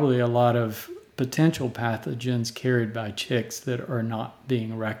probably a lot of potential pathogens carried by ticks that are not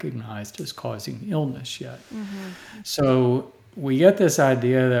being recognized as causing illness yet. So we get this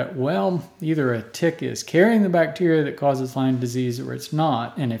idea that, well, either a tick is carrying the bacteria that causes Lyme disease or it's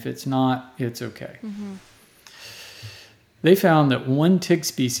not, and if it's not, it's okay. They found that one tick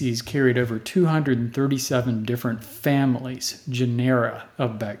species carried over 237 different families, genera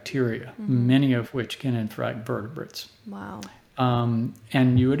of bacteria, many of which can infect vertebrates. Wow.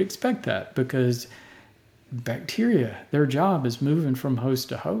 And you would expect that because bacteria, their job is moving from host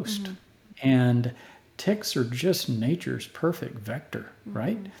to host. And ticks are just nature's perfect vector,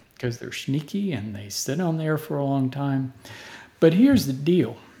 right? Because they're sneaky and they sit on there for a long time. But here's the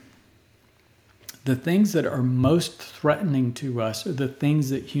deal. The things that are most threatening to us are the things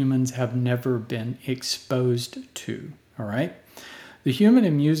that humans have never been exposed to, all right? The human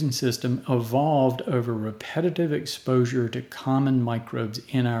immune system evolved over repetitive exposure to common microbes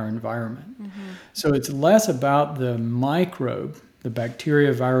in our environment. So it's less about the microbe, the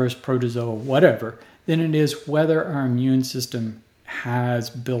bacteria, virus, protozoa, whatever, than it is whether our immune system has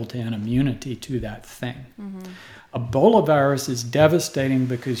built-in immunity to that thing. Ebola virus is devastating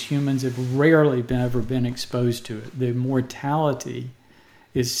because humans have rarely ever been exposed to it. The mortality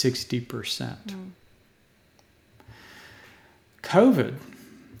is 60%. COVID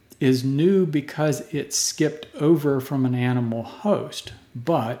is new because it skipped over from an animal host,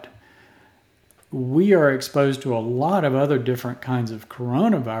 but we are exposed to a lot of other different kinds of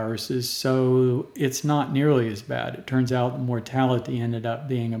coronaviruses, so it's not nearly as bad. It turns out the mortality ended up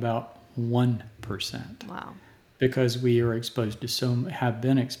being about 1%. Wow. Because we are exposed to have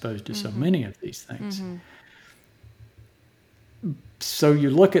been exposed to so many of these things. So you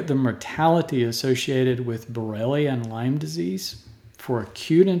look at the mortality associated with Borrelia and Lyme disease for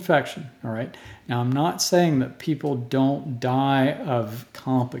acute infection, all right? Now, I'm not saying that people don't die of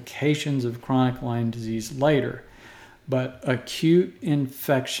complications of chronic Lyme disease later, but acute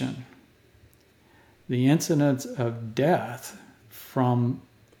infection, the incidence of death from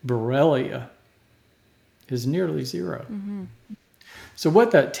Borrelia is nearly zero. So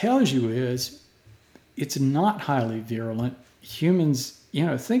what that tells you is it's not highly virulent. Humans,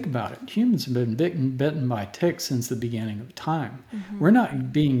 think about it. Humans have been bitten by ticks since the beginning of time. We're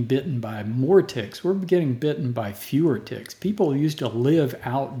not being bitten by more ticks. We're getting bitten by fewer ticks. People used to live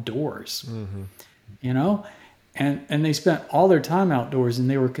outdoors, and they spent all their time outdoors, and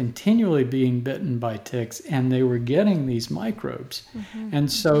they were continually being bitten by ticks, and they were getting these microbes.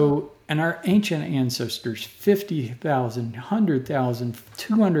 And our ancient ancestors, 50,000, 100,000,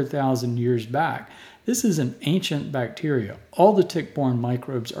 200,000 years back, this is an ancient bacteria. All the tick-borne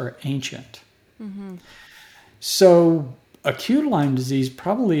microbes are ancient. So acute Lyme disease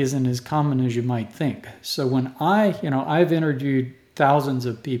probably isn't as common as you might think. So when I've interviewed thousands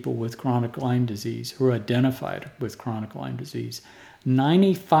of people with chronic Lyme disease who are identified with chronic Lyme disease.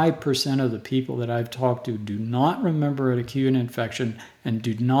 95% of the people that I've talked to do not remember an acute infection and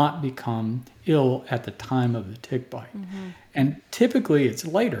do not become ill at the time of the tick bite. And typically it's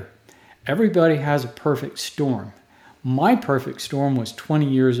later. Everybody has a perfect storm. My perfect storm was 20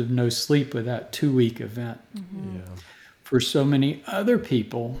 years of no sleep with that 2-week event. For so many other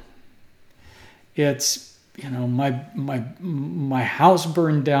people, it's my house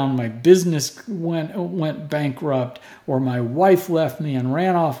burned down, my business went bankrupt, or my wife left me and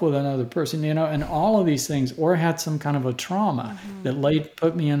ran off with another person, and all of these things, or had some kind of a trauma that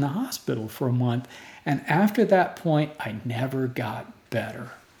put me in the hospital for a month. And after that point, I never got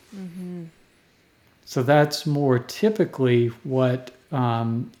better. So that's more typically what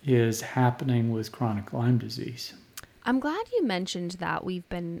is happening with chronic Lyme disease. I'm glad you mentioned that we've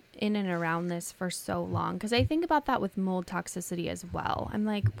been in and around this for so long, because I think about that with mold toxicity as well. I'm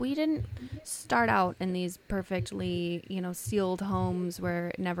like, we didn't start out in these perfectly, sealed homes where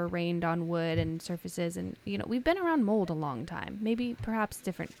it never rained on wood and surfaces. And, we've been around mold a long time, maybe perhaps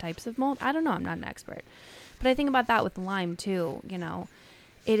different types of mold. I don't know. I'm not an expert. But I think about that with Lyme too.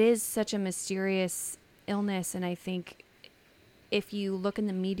 It is such a mysterious illness. And I think if you look in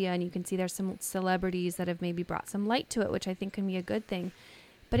the media and you can see there's some celebrities that have maybe brought some light to it, which I think can be a good thing.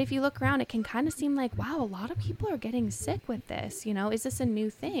 But if you look around, it can kind of seem like, wow, a lot of people are getting sick with this. Is this a new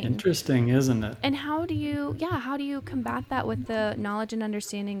thing? Interesting, isn't it? And how do you combat that with the knowledge and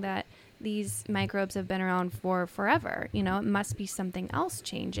understanding that these microbes have been around for forever? It must be something else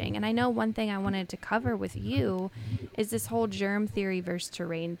changing. And I know one thing I wanted to cover with you is this whole germ theory versus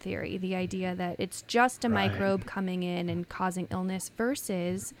terrain theory, the idea that it's just a microbe coming in and causing illness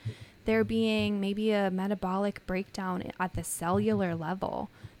versus there being maybe a metabolic breakdown at the cellular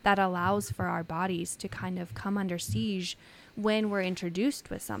level that allows for our bodies to kind of come under siege when we're introduced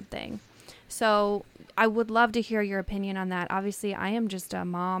with something. So I would love to hear your opinion on that. Obviously, I am just a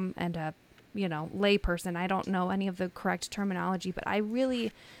mom and a, lay person. I don't know any of the correct terminology, but I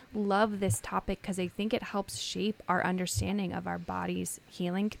really love this topic because I think it helps shape our understanding of our body's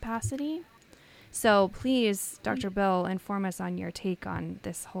healing capacity. So please, Dr. Bill, inform us on your take on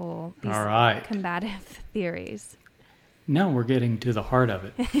these All right. combative theories. Now we're getting to the heart of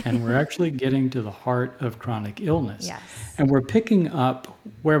it, and we're actually getting to the heart of chronic illness. Yes. And we're picking up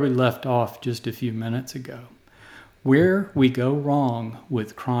where we left off just a few minutes ago. Where we go wrong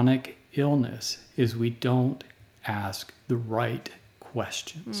with chronic illness is we don't ask the right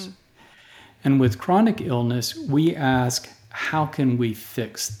questions. And with chronic illness, we ask, how can we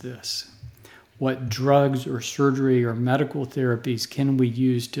fix this? What drugs or surgery or medical therapies can we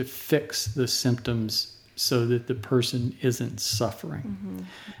use to fix the symptoms so that the person isn't suffering?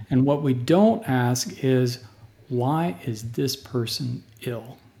 And what we don't ask is, why is this person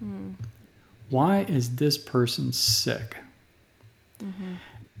ill? Why is this person sick?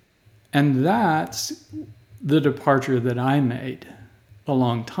 And that's the departure that I made a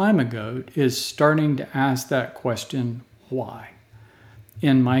long time ago, is starting to ask that question, why?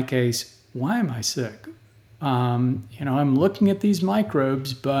 In my case, why am I sick? I'm looking at these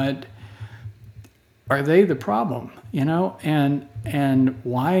microbes, but are they the problem? And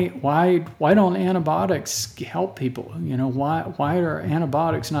why don't antibiotics help people? Why are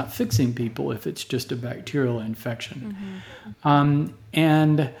antibiotics not fixing people if it's just a bacterial infection?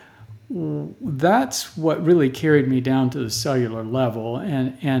 And that's what really carried me down to the cellular level.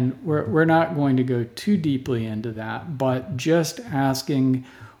 And we're not going to go too deeply into that, but just asking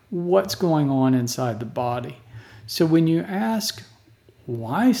what's going on inside the body. So when you ask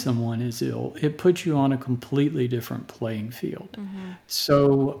why someone is ill, it puts you on a completely different playing field.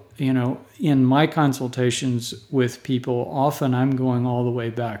 So, in my consultations with people, often I'm going all the way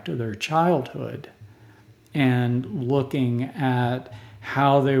back to their childhood and looking at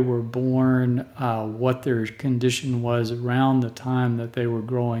how they were born, what their condition was around the time that they were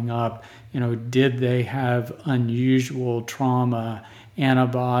growing up. Did they have unusual trauma,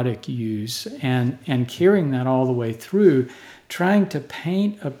 antibiotic use, and carrying that all the way through, trying to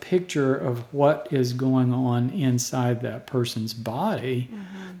paint a picture of what is going on inside that person's body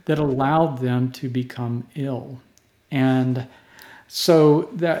that allowed them to become ill. And so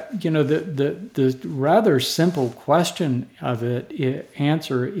that, the rather simple question of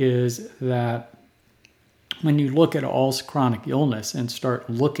answer is that when you look at all chronic illness and start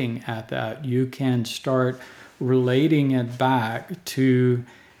looking at that, you can start relating it back to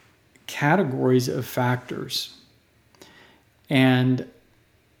categories of factors. And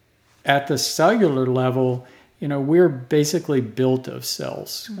at the cellular level, we're basically built of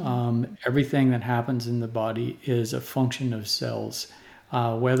cells. Everything that happens in the body is a function of cells,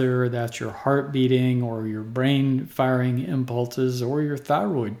 whether that's your heart beating or your brain firing impulses or your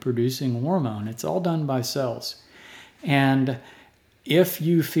thyroid producing hormone. It's all done by cells. And if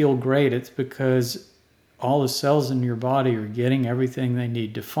you feel great, it's because all the cells in your body are getting everything they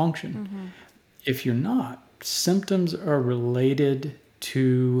need to function. If you're not, symptoms are related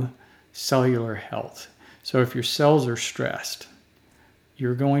to cellular health. So if your cells are stressed,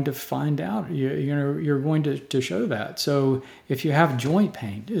 you're going to find out, you're going to show that. So if you have joint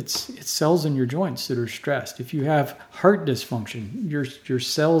pain, it's cells in your joints that are stressed. If you have heart dysfunction, your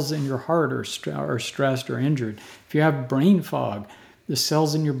cells in your heart are stressed or injured. If you have brain fog, the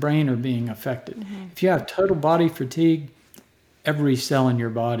cells in your brain are being affected. If you have total body fatigue, every cell in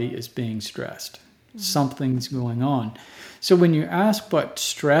your body is being stressed. Something's going on. So when you ask what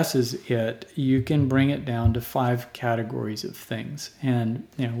stresses it, you can bring it down to 5 categories of things. And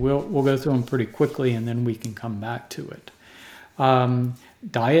we'll go through them pretty quickly, and then we can come back to it.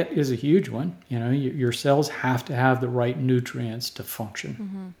 Diet is a huge one. Your cells have to have the right nutrients to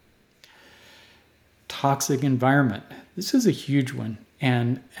function. Toxic environment. This is a huge one.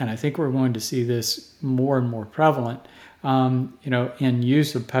 And I think we're going to see this more and more prevalent. In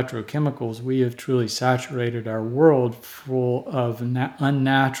use of petrochemicals, we have truly saturated our world full of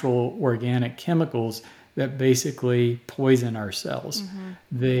unnatural organic chemicals that basically poison our cells.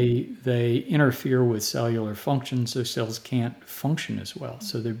 They interfere with cellular function, so cells can't function as well,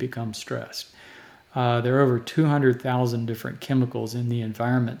 so they become stressed. There are over 200,000 different chemicals in the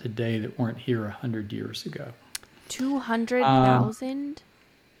environment today that weren't here 100 years ago. 200,000?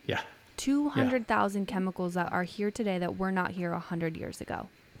 Yeah. 200,000 chemicals that are here today that were not here 100 years ago.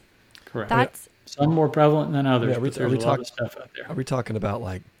 Correct. That's some more prevalent than others. But there's a lot of stuff out there. Are we talking about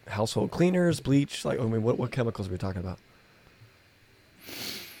like household cleaners, bleach? What chemicals are we talking about?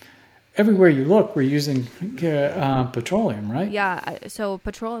 Everywhere you look, we're using petroleum, right? Yeah. So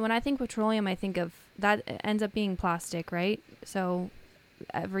petroleum. When I think petroleum, I think of that ends up being plastic, right? So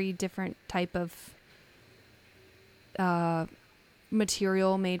every different type of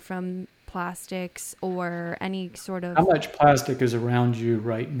material made from plastics or any sort of... How much plastic is around you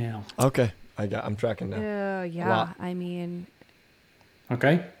right now? Okay. I'm tracking now. Yeah. I mean,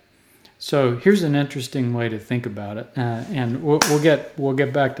 Okay. So here's an interesting way to think about it, and we'll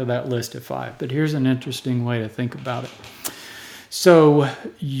get back to that list at 5. But here's an interesting way to think about it. So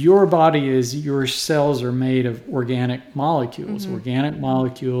your cells are made of organic molecules. Mm-hmm. Organic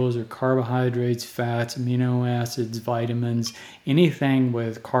molecules are carbohydrates, fats, amino acids, vitamins, anything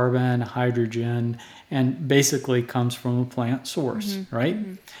with carbon, hydrogen, and basically comes from a plant source, Mm-hmm. right?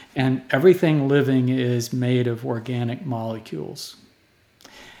 Mm-hmm. And everything living is made of organic molecules.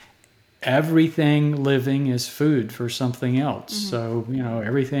 Everything living is food for something else. Mm-hmm. So,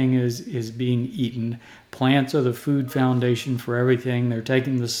 everything is being eaten. Plants are the food foundation for everything. They're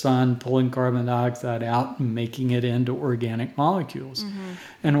taking the sun, pulling carbon dioxide out, and making it into organic molecules. Mm-hmm.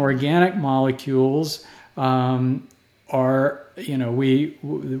 And organic molecules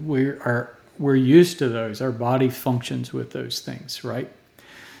we're used to those. Our body functions with those things, right?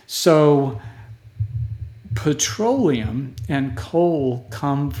 So petroleum and coal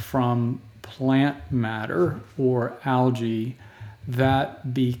come from plant matter or algae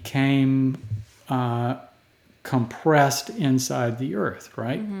that became compressed inside the earth,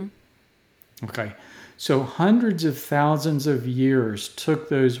 right? Mm-hmm. Okay. So hundreds of thousands of years took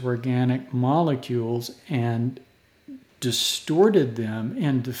those organic molecules and distorted them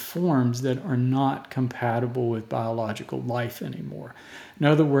into forms that are not compatible with biological life anymore. In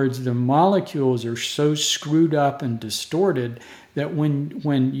other words, the molecules are so screwed up and distorted that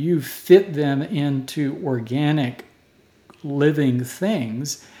when you fit them into organic living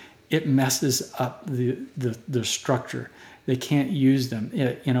things, it messes up the structure. They can't use them.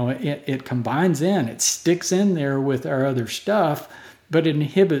 It combines in, it sticks in there with our other stuff, but it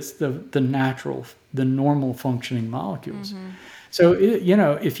inhibits the normal functioning molecules. Mm-hmm. So,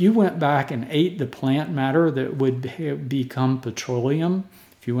 if you went back and ate the plant matter that would become petroleum,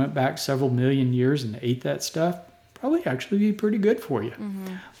 if you went back several million years and ate that stuff, probably actually be pretty good for you.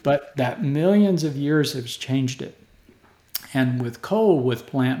 Mm-hmm. But that millions of years has changed it. And with coal, with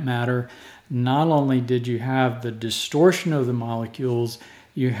plant matter, not only did you have the distortion of the molecules,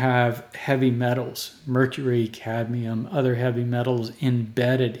 you have heavy metals, mercury, cadmium, other heavy metals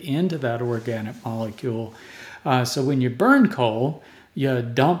embedded into that organic molecule. So when you burn coal, you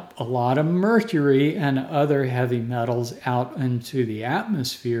dump a lot of mercury and other heavy metals out into the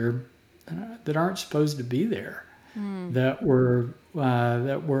atmosphere that aren't supposed to be there, that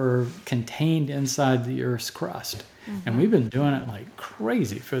were contained inside the Earth's crust. Mm-hmm. And we've been doing it like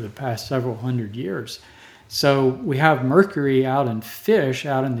crazy for the past several hundred years. So we have mercury out in fish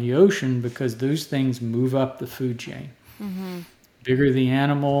out in the ocean because those things move up the food chain. Mm-hmm. Bigger the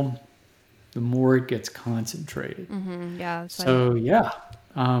animal, the more it gets concentrated. Mm-hmm. Yeah. So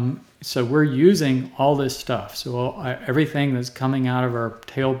we're using all this stuff. So everything that's coming out of our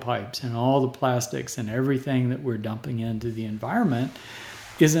tailpipes and all the plastics and everything that we're dumping into the environment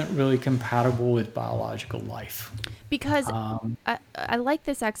isn't really compatible with biological life. Because I like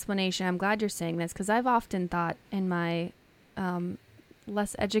this explanation. I'm glad you're saying this because I've often thought in my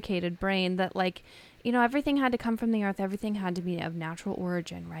less educated brain that everything had to come from the earth. Everything had to be of natural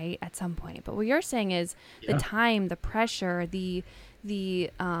origin, right? At some point. But what you're saying is the time, the pressure, the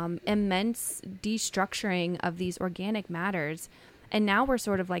immense destructuring of these organic matters. And now we're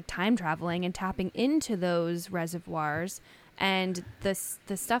sort of like time traveling and tapping into those reservoirs. And the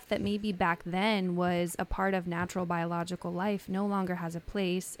stuff that maybe back then was a part of natural biological life no longer has a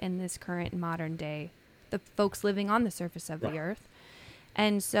place in this current modern day, the folks living on the surface of the earth.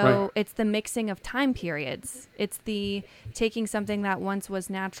 And so it's the mixing of time periods. It's the taking something that once was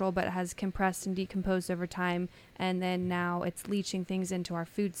natural but has compressed and decomposed over time, and then now it's leaching things into our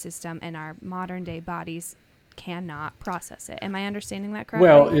food system, and our modern day bodies cannot process it. Am I understanding that correctly?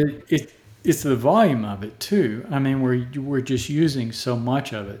 Well, it's the volume of it too. I mean, we're just using so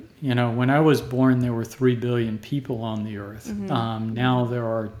much of it. When I was born, there were 3 billion people on the earth. Mm-hmm. Now there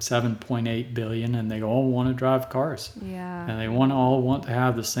are 7.8 billion, and they all want to drive cars. Yeah. And they all want to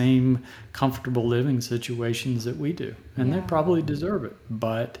have the same comfortable living situations that we do, and they probably deserve it.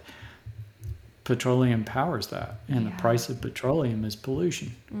 But petroleum powers that, and the price of petroleum is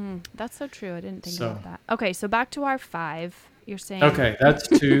pollution. That's so true. I didn't think about that. Okay, so back to our 5. You're saying okay, that's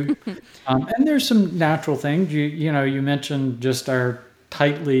 2. And there's some natural things. You mentioned just our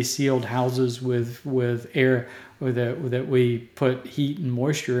tightly sealed houses with air that we put heat and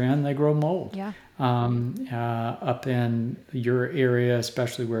moisture in. They grow mold. Yeah. Up in your area,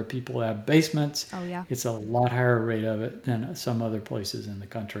 especially where people have basements, it's a lot higher rate of it than some other places in the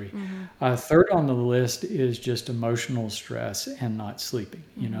country. Mm-hmm. Third on the list is just emotional stress and not sleeping.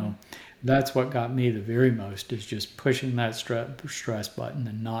 That's what got me the very most, is just pushing that stress button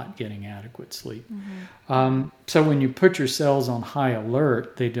and not getting adequate sleep. So when you put your cells on high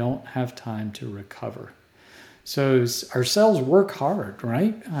alert, they don't have time to recover. So our cells work hard,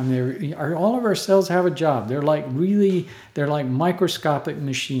 right? I mean, all of our cells have a job. They're like microscopic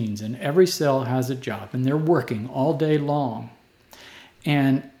machines, and every cell has a job, and they're working all day long.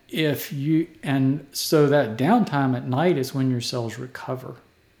 And so that downtime at night is when your cells recover.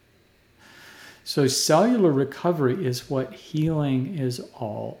 So cellular recovery is what healing is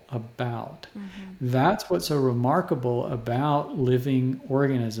all about. That's what's so remarkable about living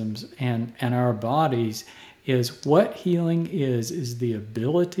organisms and our bodies, is what healing is the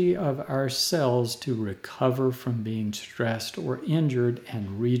ability of our cells to recover from being stressed or injured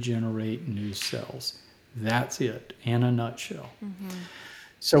and regenerate new cells. That's it in a nutshell.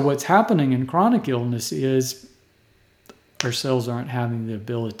 So what's happening in chronic illness is our cells aren't having the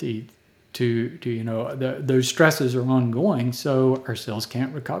ability to those stresses are ongoing, so our cells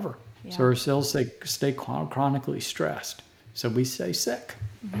can't recover. Yeah. So our cells stay chronically stressed. So we stay sick.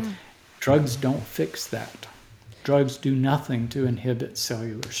 Drugs don't fix that. Drugs do nothing to inhibit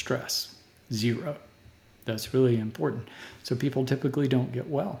cellular stress. Zero. That's really important. So people typically don't get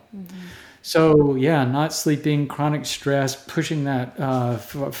well. So yeah, not sleeping, chronic stress, pushing that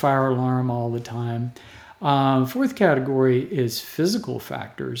fire alarm all the time. Fourth category is physical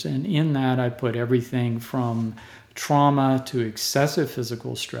factors, and in that I put everything from trauma to excessive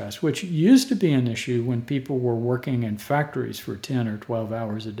physical stress, which used to be an issue when people were working in factories for 10 or 12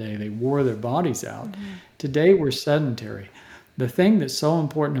 hours a day. They wore their bodies out. Today we're sedentary. The thing that's so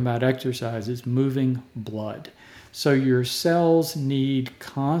important about exercise is moving blood. So your cells need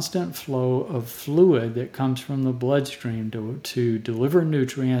constant flow of fluid that comes from the bloodstream to deliver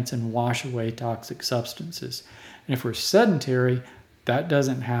nutrients and wash away toxic substances. And if we're sedentary, that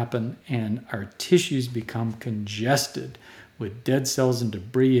doesn't happen, and our tissues become congested with dead cells and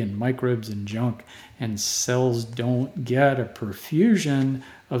debris and microbes and junk, and cells don't get a perfusion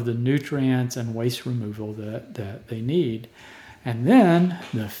of the nutrients and waste removal that they need. And then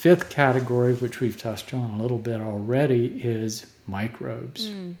the fifth category, which we've touched on a little bit already, is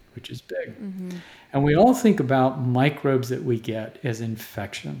microbes, which is big. And we all think about microbes that we get as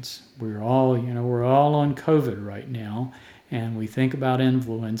infections. We're all on COVID right now, and we think about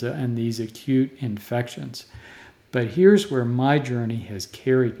influenza and these acute infections. But here's where my journey has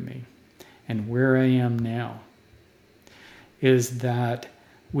carried me, and where I am now, is that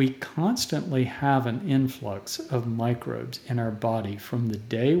we constantly have an influx of microbes in our body from the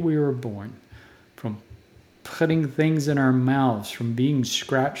day we were born, from putting things in our mouths, from being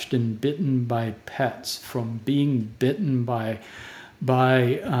scratched and bitten by pets, from being bitten by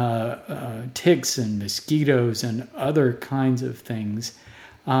ticks and mosquitoes and other kinds of things.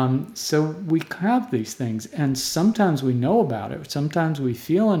 So we have these things, and sometimes we know about it. Sometimes we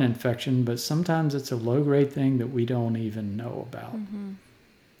feel an infection, but sometimes it's a low-grade thing that we don't even know about.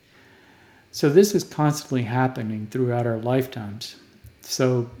 So this is constantly happening throughout our lifetimes.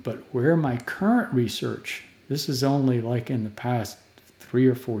 But where my current research, this is only like in the past 3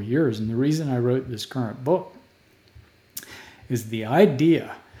 or 4 years, and the reason I wrote this current book is the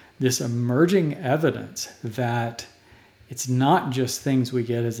idea, this emerging evidence that it's not just things we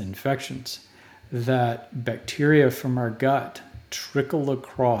get as infections, that bacteria from our gut trickle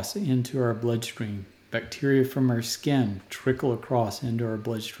across into our bloodstream, bacteria from our skin trickle across into our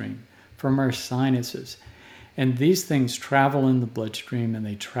bloodstream, from our sinuses. And these things travel in the bloodstream, and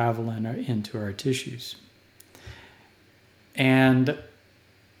they travel into our tissues. And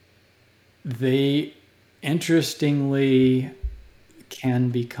they, interestingly, can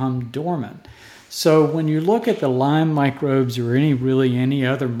become dormant. So when you look at the Lyme microbes or any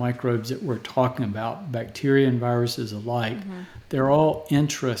other microbes that we're talking about, bacteria and viruses alike, they're all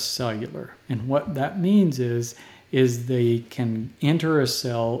intracellular. And what that means is they can enter a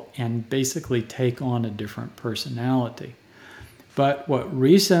cell and basically take on a different personality. But what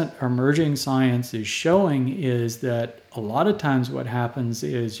recent emerging science is showing is that a lot of times what happens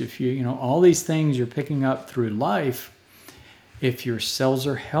is if all these things you're picking up through life, if your cells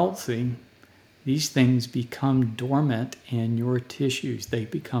are healthy, these things become dormant in your tissues. They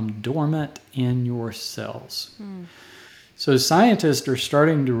become dormant in your cells. So scientists are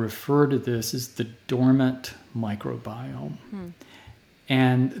starting to refer to this as the dormant microbiome.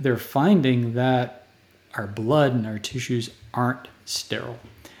 And they're finding that our blood and our tissues aren't sterile,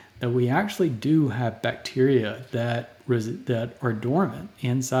 that we actually do have bacteria that are dormant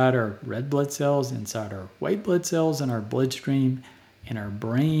inside our red blood cells, inside our white blood cells, in our bloodstream, in our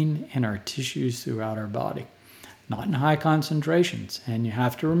brain, in our tissues throughout our body. not in high concentrations. And you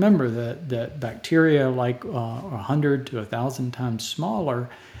have to remember that bacteria like 100 to 1,000 times smaller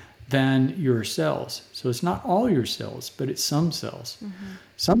than your cells. So it's not all your cells, but it's some cells.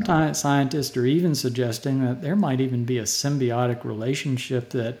 Sometimes scientists are even suggesting that there might even be a symbiotic relationship,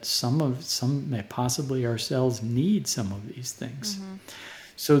 that some possibly our cells need some of these things.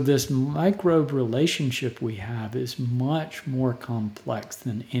 So this microbe relationship we have is much more complex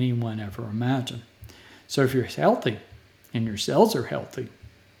than anyone ever imagined. So if you're healthy and your cells are healthy,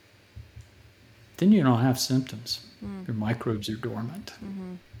 then you don't have symptoms. Your microbes are dormant.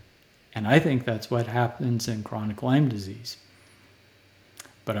 And I think that's what happens in chronic Lyme disease.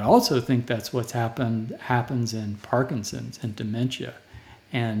 But I also think that's what happens in Parkinson's and dementia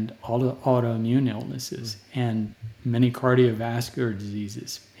and autoimmune illnesses and many cardiovascular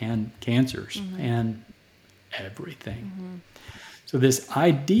diseases and cancers and everything. So this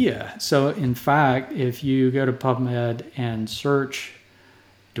idea, so in fact, if you go to PubMed and search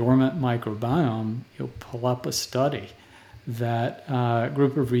dormant microbiome, you'll pull up a study that a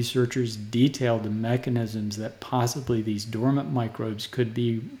group of researchers detailed the mechanisms that possibly these dormant microbes could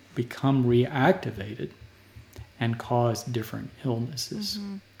become reactivated and cause different illnesses,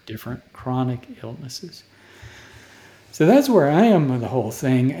 different chronic illnesses. So that's where I am with the whole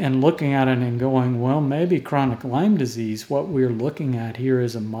thing, and looking at it and going, well, maybe chronic Lyme disease, what we're looking at here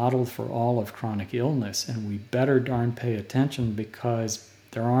is a model for all of chronic illness, and we better darn pay attention because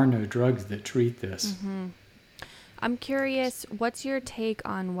there are no drugs that treat this. I'm curious, what's your take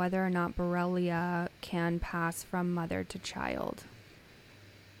on whether or not Borrelia can pass from mother to child?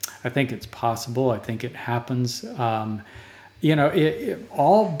 I think it's possible. I think it happens. All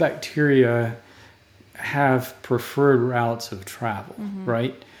bacteria have preferred routes of travel,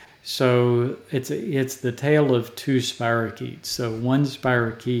 right? So it's the tale of two spirochetes. So one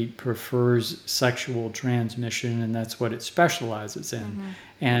spirochete prefers sexual transmission, and that's what it specializes in.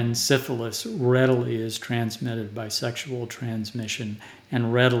 And syphilis readily is transmitted by sexual transmission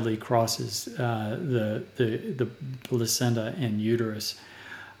and readily crosses the placenta and uterus.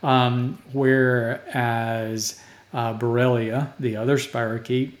 Whereas Borrelia, the other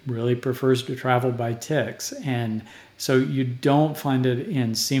spirochete, really prefers to travel by ticks. And so you don't find it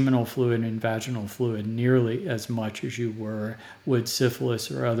in seminal fluid and vaginal fluid nearly as much as you were with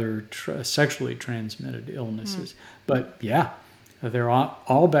syphilis or other sexually transmitted illnesses. But yeah, they're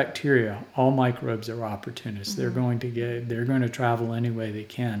all bacteria, all microbes are opportunists. They're going to travel any way they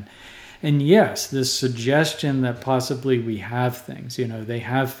can. And yes, this suggestion that possibly we have things, they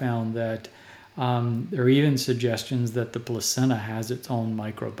have found that there are even suggestions that the placenta has its own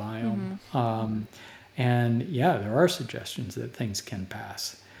microbiome. And yeah, there are suggestions that things can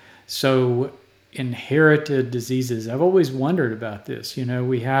pass. So inherited diseases, I've always wondered about this.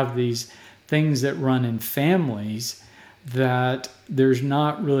 We have these things that run in families that there's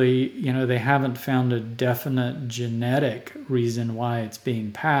not really, they haven't found a definite genetic reason why it's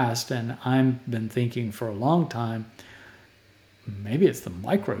being passed. And I've been thinking for a long time, maybe it's the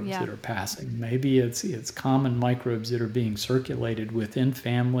microbes that are passing. Maybe it's common microbes that are being circulated within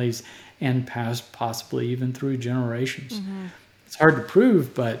families and passed possibly even through generations. It's hard to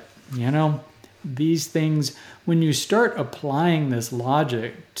prove, but these things, when you start applying this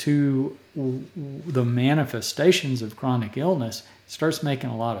logic to the manifestations of chronic illness, it starts making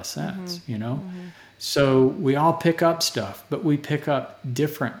a lot of sense, So we all pick up stuff, but we pick up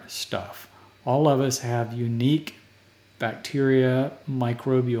different stuff. All of us have unique bacteria,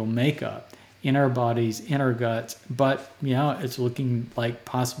 microbial makeup in our bodies, in our guts, but it's looking like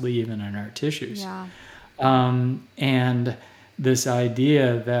possibly even in our tissues. And this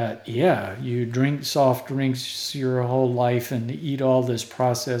idea that, you drink soft drinks your whole life and eat all this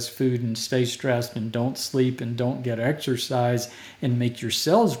processed food and stay stressed and don't sleep and don't get exercise and make your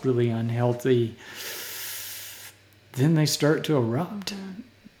cells really unhealthy, then they start to erupt.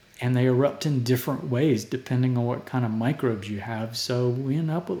 And they erupt in different ways depending on what kind of microbes you have. So we end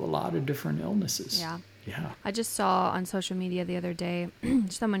up with a lot of different illnesses. Yeah. I just saw on social media the other day,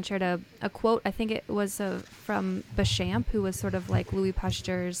 someone shared a quote. I think it was from Béchamp, who was sort of like Louis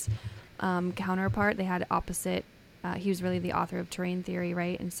Pasteur's counterpart. They had opposite. He was really the author of terrain theory,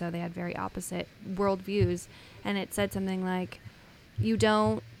 right? And so they had very opposite worldviews. And it said something like, you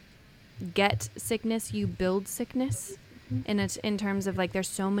don't get sickness, you build sickness. And it's in terms of like, there's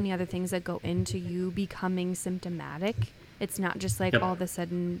so many other things that go into you becoming symptomatic. It's not just like all of a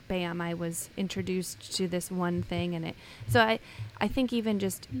sudden, bam, I was introduced to this one thing. And I think even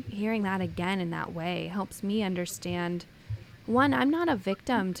just hearing that again in that way helps me understand, one, I'm not a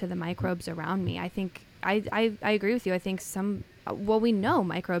victim to the microbes around me. I think I agree with you. I think we know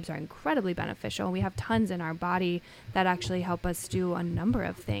microbes are incredibly beneficial. We have tons in our body that actually help us do a number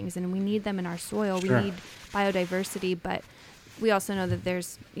of things, and we need them in our soil. Sure. We need biodiversity, but we also know that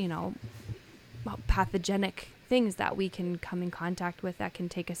there's, pathogenic things that we can come in contact with that can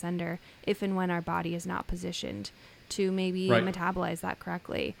take us under if and when our body is not positioned to maybe metabolize that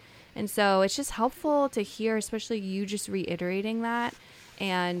correctly. And so it's just helpful to hear, especially you just reiterating that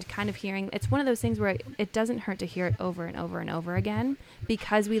and kind of hearing. It's one of those things where it doesn't hurt to hear it over and over and over again,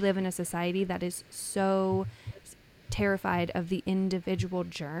 because we live in a society that is so terrified of the individual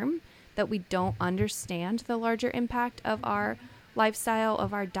germ that we don't understand the larger impact of our lifestyle,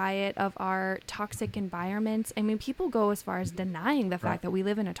 of our diet, of our toxic environments. I mean, people go as far as denying the fact that we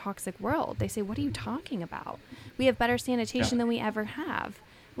live in a toxic world. They say, what are you talking about? We have better sanitation than we ever have.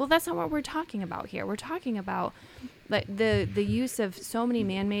 Well, that's not what we're talking about here. We're talking about the use of so many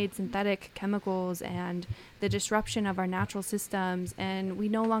man-made synthetic chemicals and the disruption of our natural systems, and we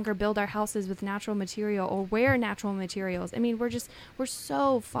no longer build our houses with natural material or wear natural materials. I mean, we're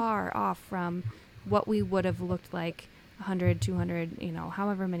so far off from what we would have looked like 100, 200,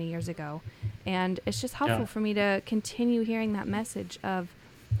 however many years ago. And it's just helpful for me to continue hearing that message of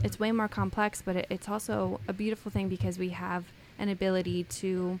it's way more complex, but it's also a beautiful thing because we have an ability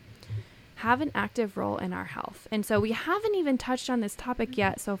to have an active role in our health. And so we haven't even touched on this topic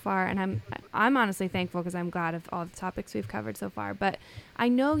yet so far, and I'm honestly thankful because I'm glad of all the topics we've covered so far. But I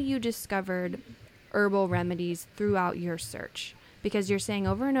know you discovered herbal remedies throughout your search, because you're saying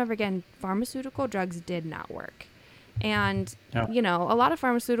over and over again, pharmaceutical drugs did not work. And, a lot of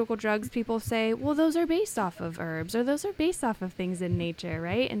pharmaceutical drugs, people say, well, those are based off of herbs, or those are based off of things in nature,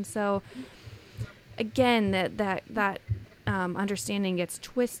 right? And so, again, that understanding gets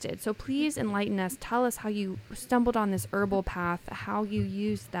twisted. So please enlighten us. Tell us how you stumbled on this herbal path, how you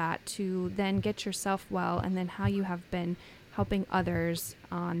used that to then get yourself well, and then how you have been helping others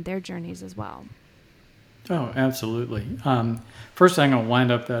on their journeys as well. Oh, absolutely. First thing, I'll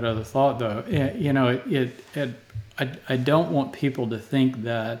wind up that other thought, though. I don't want people to think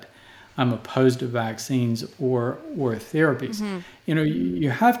that I'm opposed to vaccines or therapies. Mm-hmm. You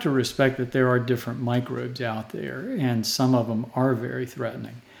have to respect that there are different microbes out there, and some of them are very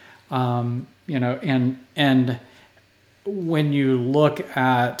threatening. And when you look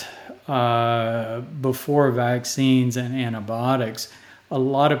at before vaccines and antibiotics, a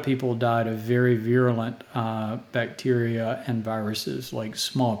lot of people died of very virulent bacteria and viruses like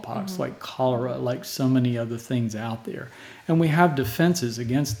smallpox, like cholera, like so many other things out there. And we have defenses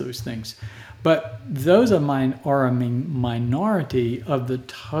against those things. But those are a minority of the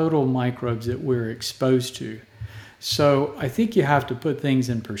total microbes that we're exposed to. So I think you have to put things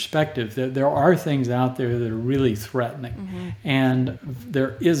in perspective, that there are things out there that are really threatening. Mm-hmm. And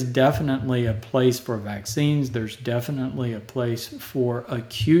there is definitely a place for vaccines. There's definitely a place for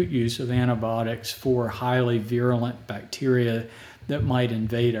acute use of antibiotics for highly virulent bacteria that might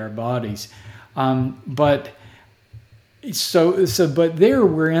invade our bodies. But there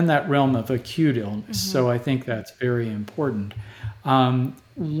we're in that realm of acute illness. Mm-hmm. So I think that's very important.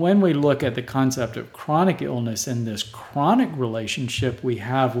 When we look at the concept of chronic illness and this chronic relationship we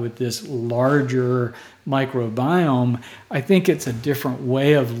have with this larger microbiome, I think it's a different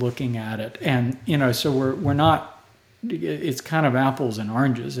way of looking at it. And, so we're not, it's kind of apples and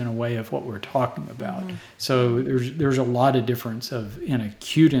oranges in a way of what we're talking about. Mm-hmm. So there's a lot of difference in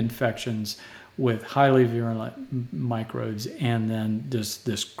acute infections with highly virulent microbes, and then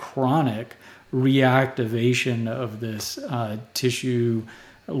this chronic reactivation of this tissue.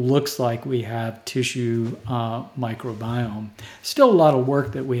 Looks like we have tissue microbiome. Still a lot of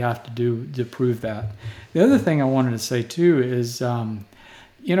work that we have to do to prove that. The other thing I wanted to say too is,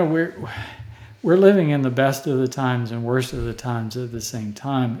 we're living in the best of the times and worst of the times at the same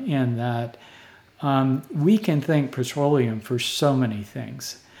time, in that we can thank petroleum for so many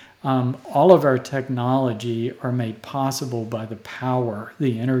things. All of our technology are made possible by the power,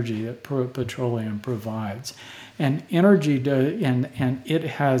 the energy that petroleum provides. And energy, and it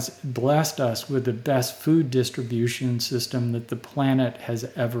has blessed us with the best food distribution system that the planet has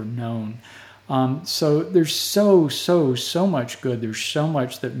ever known. So there's so much good. There's so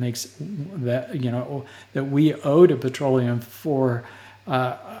much that makes that, that we owe to petroleum for,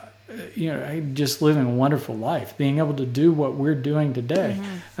 just living a wonderful life, being able to do what we're doing today.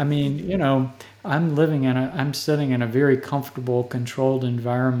 Mm-hmm. I mean, I'm sitting in a very comfortable, controlled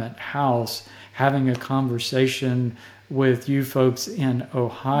environment house, having a conversation with you folks in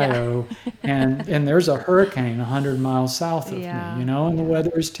Ohio, and there's a hurricane 100 miles south of me, and the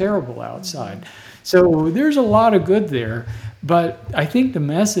weather is terrible outside. Mm-hmm. So there's a lot of good there. But I think the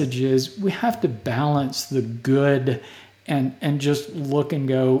message is we have to balance the good and just look and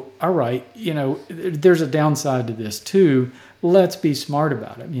go, all right, there's a downside to this too. Let's be smart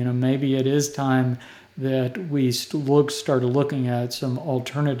about it. Maybe it is time that we started looking at some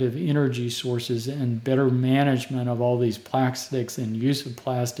alternative energy sources and better management of all these plastics and use of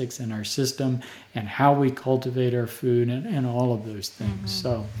plastics in our system and how we cultivate our food and all of those things.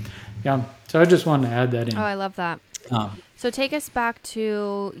 So, yeah. So I just wanted to add that in. Oh, I love that. So take us back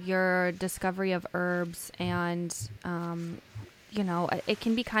to your discovery of herbs and, it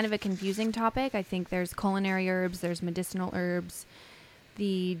can be kind of a confusing topic. I think there's culinary herbs, there's medicinal herbs,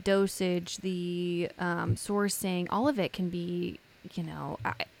 the dosage, the sourcing, all of it can be,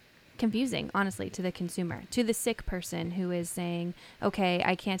 confusing, honestly, to the consumer, to the sick person who is saying, okay,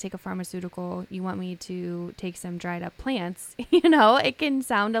 I can't take a pharmaceutical. You want me to take some dried up plants? It can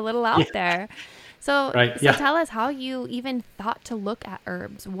sound a little out there. So tell us how you even thought to look at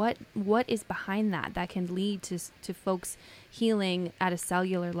herbs. What is behind that can lead to folks healing at a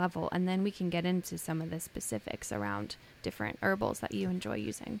cellular level? And then we can get into some of the specifics around different herbals that you enjoy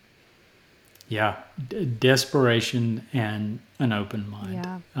using. Yeah, desperation and an open mind.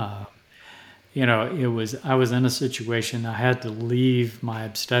 Yeah. I was in a situation, I had to leave my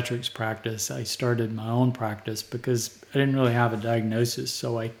obstetrics practice. I started my own practice because I didn't really have a diagnosis,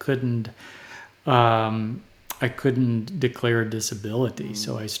 so I couldn't declare a disability.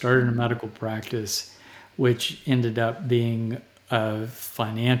 So I started a medical practice, which ended up being a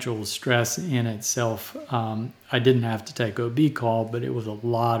financial stress in itself. I didn't have to take OB call, but it was a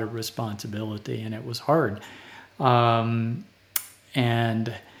lot of responsibility and it was hard. And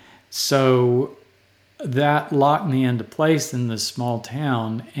so that locked me into place in this small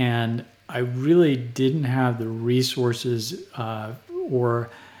town, and I really didn't have the resources or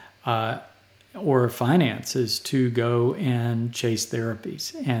finances to go and chase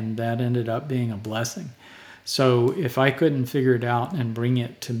therapies, and that ended up being a blessing. So if I couldn't figure it out and bring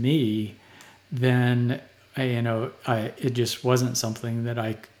it to me, then it just wasn't something that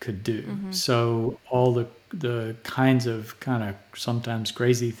I could do. Mm-hmm. So all the kinds of kind of sometimes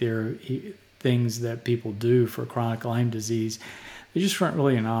crazy things that people do for chronic Lyme disease, they just weren't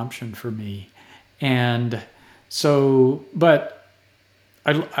really an option for me. And so, but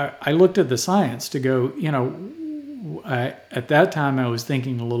I looked at the science to go, at that time I was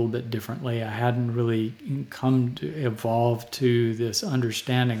thinking a little bit differently. I hadn't really come to evolve to this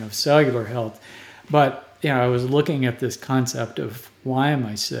understanding of cellular health, but I was looking at this concept of why am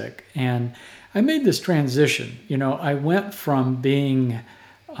I sick? And I made this transition. I went from being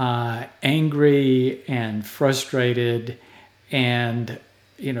angry and frustrated and,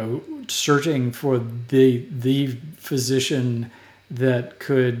 searching for the physician that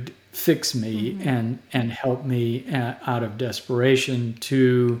could fix me and help me out of desperation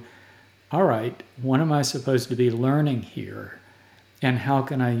to, all right, what am I supposed to be learning here? And how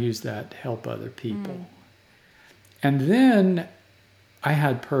can I use that to help other people? And then I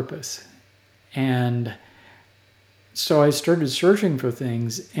had purpose. And so I started searching for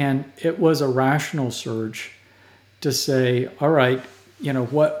things, and it was a rational search to say, all right,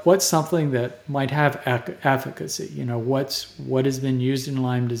 what's something that might have efficacy? What has been used in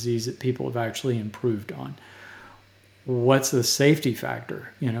Lyme disease that people have actually improved on? What's the safety factor?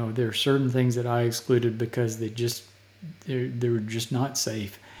 There are certain things that I excluded because they were just not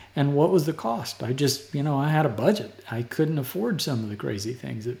safe. And what was the cost? I just, I had a budget. I couldn't afford some of the crazy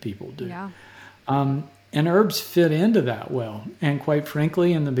things that people do. Yeah. And herbs fit into that well. And quite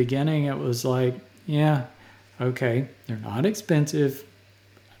frankly, in the beginning, it was like, yeah, okay, they're not expensive.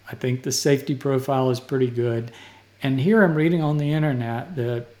 I think the safety profile is pretty good. And here I'm reading on the internet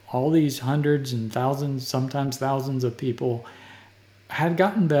that all these hundreds and thousands, sometimes thousands of people had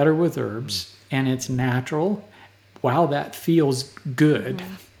gotten better with herbs, and it's natural. Wow, that feels good.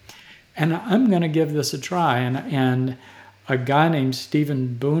 Mm-hmm. And I'm going to give this a try. And a guy named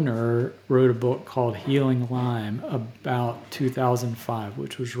Stephen Booner wrote a book called Healing Lyme about 2005,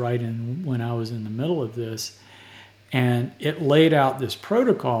 which was right when I was in the middle of this. And it laid out this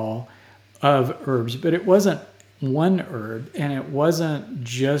protocol of herbs, but it wasn't one herb, and it wasn't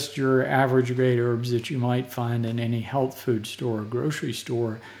just your average grade herbs that you might find in any health food store or grocery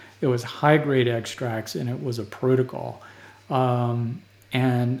store. It was high grade extracts, and it was a protocol.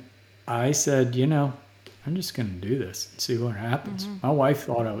 And I said, I'm just going to do this and see what happens. Mm-hmm. My wife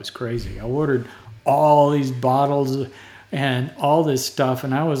thought I was crazy. I ordered all these bottles and all this stuff,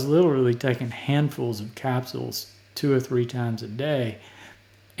 and I was literally taking handfuls of capsules 2 or 3 times a day.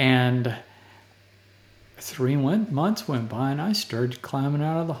 And months went by, and I started climbing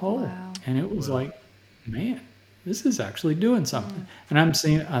out of the hole. Wow. And it was like, man, this is actually doing something. And I'm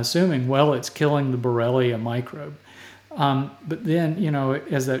assuming, well, it's killing the Borrelia microbe. But then,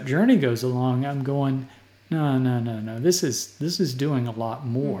 as that journey goes along, I'm going, no. This is doing a lot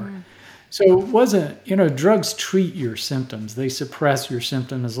more. So it wasn't, drugs treat your symptoms. They suppress your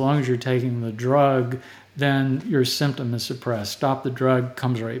symptom. As long as you're taking the drug, then your symptom is suppressed. Stop the drug,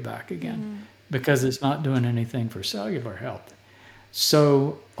 comes right back again because it's not doing anything for cellular health.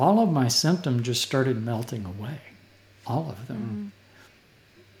 So all of my symptoms just started melting away. All of them.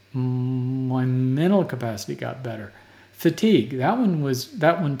 My mental capacity got better. Fatigue, that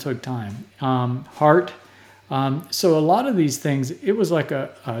one took time. Heart. So a lot of these things, it was like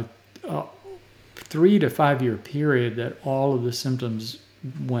a 3 to 5 year period that all of the symptoms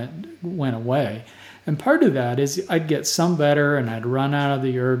went away. And part of that is I'd get some better and I'd run out of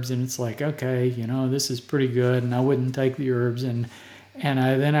the herbs, and it's like, okay, this is pretty good, and I wouldn't take the herbs, and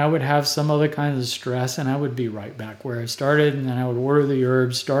then I would have some other kinds of stress, and I would be right back where I started, and then I would order the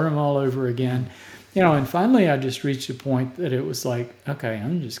herbs, start them all over again. And finally I just reached a point that it was like, okay,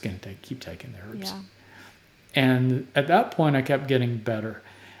 I'm just going to keep taking the herbs. Yeah. And at that point I kept getting better.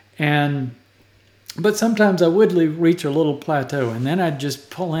 But sometimes I would reach a little plateau, and then I'd just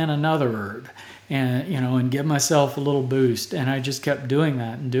pull in another herb and give myself a little boost. And I just kept doing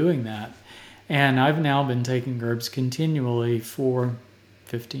that. And I've now been taking herbs continually for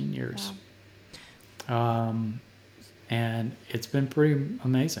 15 years. Wow. And it's been pretty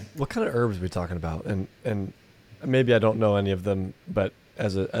amazing. What kind of herbs are we talking about? And maybe I don't know any of them, but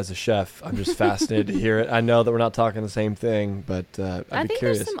as a chef, I'm just fascinated to hear it. I know that we're not talking the same thing, but I'd be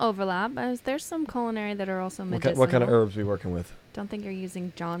curious. There's some overlap. There's some culinary that are also medicinal. What kind of herbs are we working with? Don't think you're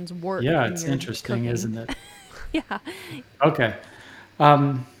using John's wort. Yeah, it's interesting, cooking. Isn't it? Yeah. Okay.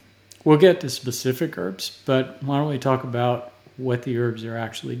 We'll get to specific herbs, but why don't we talk about what the herbs are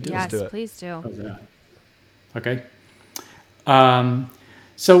actually doing? Yes, please do. How's that? Okay.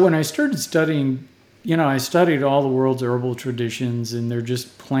 So when I started studying, I studied all the world's herbal traditions, and they're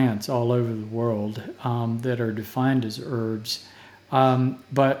just plants all over the world that are defined as herbs.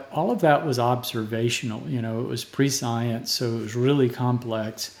 But all of that was observational. It was pre-science, so it was really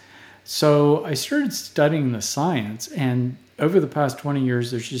complex. So I started studying the science, and over the past 20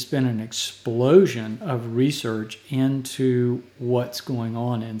 years, there's just been an explosion of research into what's going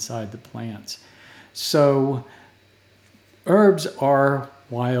on inside the plants. So herbs are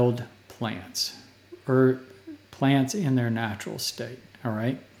wild plants, or plants in their natural state, all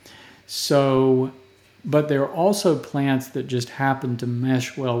right? So, but they're also plants that just happen to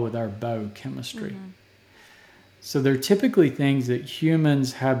mesh well with our biochemistry. So they're typically things that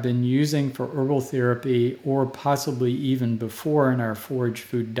humans have been using for herbal therapy, or possibly even before in our forage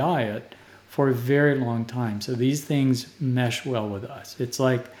food diet, for a very long time. So these things mesh well with us. It's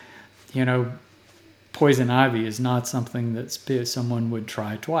like, poison ivy is not something that someone would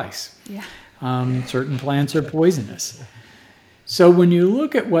try twice. Yeah. Certain plants are poisonous. So when you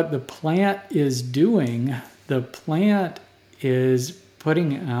look at what the plant is doing, the plant is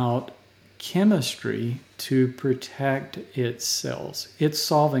putting out chemistry to protect its cells. It's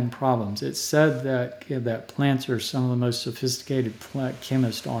solving problems. It's said that plants are some of the most sophisticated plant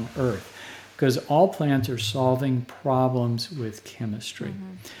chemists on earth, because all plants are solving problems with chemistry.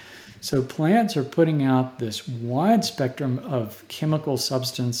 So plants are putting out this wide spectrum of chemical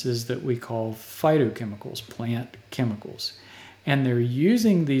substances that we call phytochemicals, plant chemicals. And they're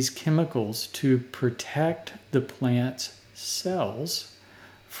using these chemicals to protect the plant's cells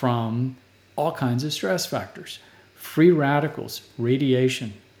from all kinds of stress factors: free radicals,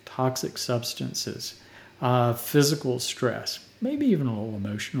 radiation, toxic substances, physical stress, maybe even a little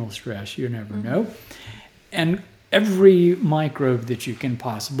emotional stress, you never know. And every microbe that you can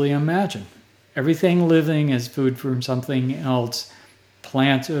possibly imagine. Everything living is food from something else.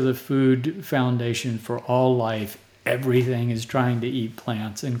 Plants are the food foundation for all life. Everything is trying to eat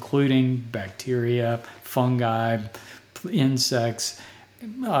plants, including bacteria, fungi, insects,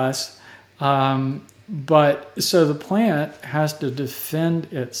 us. But so the plant has to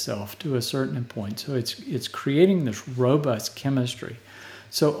defend itself to a certain point. So it's creating this robust chemistry.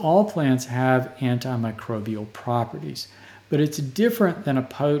 So all plants have antimicrobial properties, but it's different than a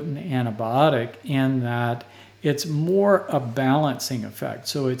potent antibiotic in that it's more a balancing effect.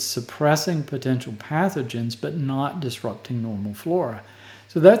 So it's suppressing potential pathogens, but not disrupting normal flora.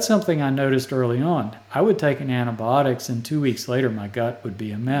 So that's something I noticed early on. I would take an antibiotics, and 2 weeks later, my gut would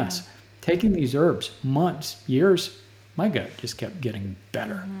be a mess. Taking these herbs, months, years, my gut just kept getting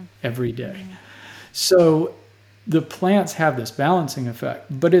better every day. So the plants have this balancing effect,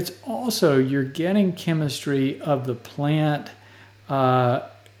 but it's also you're getting chemistry of the plant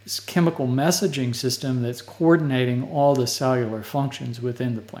chemical messaging system that's coordinating all the cellular functions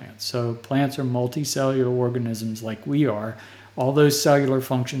within the plant. So plants are multicellular organisms like we are. All those cellular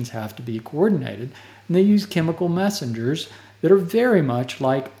functions have to be coordinated, and they use chemical messengers that are very much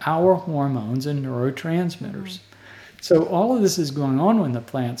like our hormones and neurotransmitters. So all of this is going on in the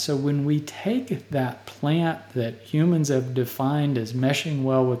plant. So when we take that plant that humans have defined as meshing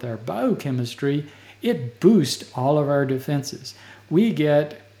well with our biochemistry, it boosts all of our defenses. We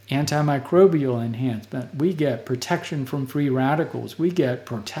get antimicrobial enhancement. We get protection from free radicals. We get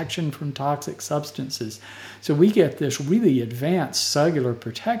protection from toxic substances. So we get this really advanced cellular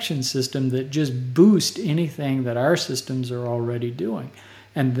protection system that just boosts anything that our systems are already doing.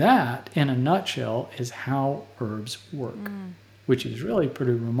 And that, in a nutshell, is how herbs work, which is really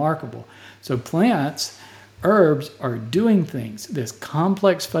pretty remarkable. So plants, herbs are doing things. This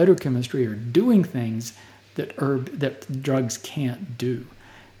complex phytochemistry are doing things that drugs can't do.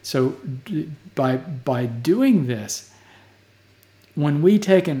 So by doing this, when we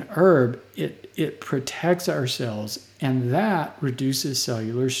take an herb, it protects our cells, and that reduces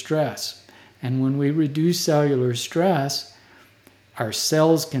cellular stress. And when we reduce cellular stress, our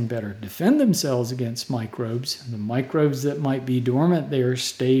cells can better defend themselves against microbes. The microbes that might be dormant there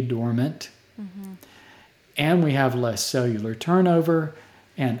stay dormant. And we have less cellular turnover.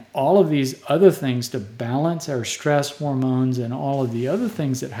 And all of these other things to balance our stress hormones and all of the other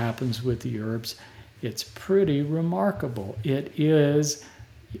things that happens with the herbs, it's pretty remarkable. It is,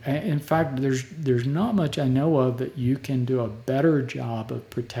 in fact, there's not much I know of that you can do a better job of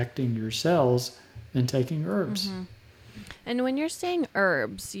protecting your cells than taking herbs. And when you're saying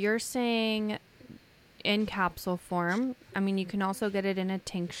herbs, you're saying in capsule form. I mean, you can also get it in a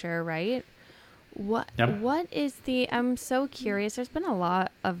tincture, right? What is I'm so curious. There's been a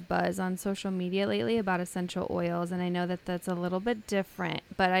lot of buzz on social media lately about essential oils, and I know that that's a little bit different,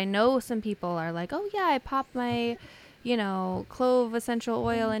 but I know some people are like, oh yeah, I pop my, clove essential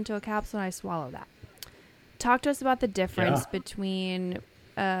oil into a capsule and I swallow that. Talk to us about the difference between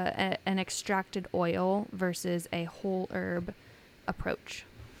an extracted oil versus a whole herb approach.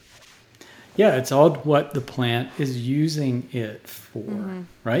 Yeah, it's all what the plant is using it for,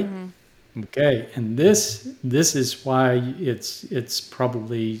 right? Okay, and this is why it's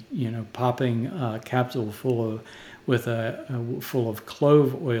probably popping a capsule full of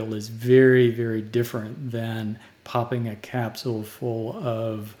clove oil is very, very different than popping a capsule full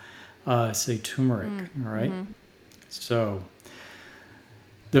of say turmeric. All right, so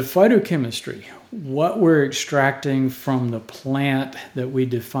the phytochemistry, what we're extracting from the plant that we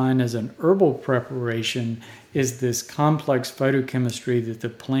define as an herbal preparation, is this complex phytochemistry that the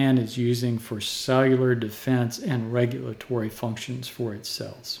plant is using for cellular defense and regulatory functions for its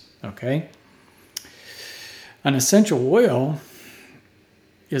cells. Okay? An essential oil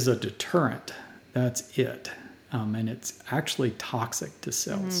is a deterrent. That's it. And it's actually toxic to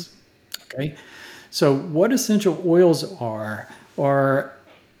cells. Okay? So what essential oils are the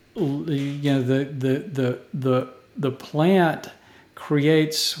plant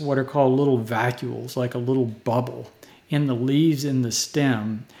creates what are called little vacuoles, like a little bubble in the leaves in the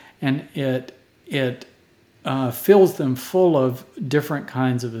stem, and it fills them full of different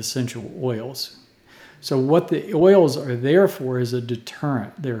kinds of essential oils. So what the oils are there for is a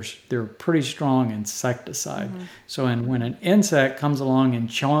deterrent. They're pretty strong insecticide. So when an insect comes along and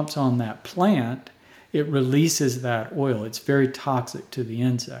chomps on that plant, it releases that oil. It's very toxic to the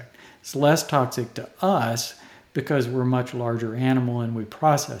insect. It's less toxic to us because we're a much larger animal and we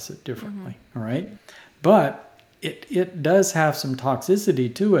process it differently, all right? But it does have some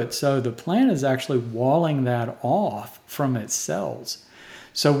toxicity to it, so the plant is actually walling that off from its cells.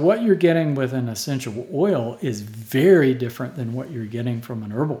 So what you're getting with an essential oil is very different than what you're getting from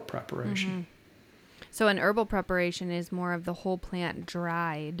an herbal preparation. So an herbal preparation is more of the whole plant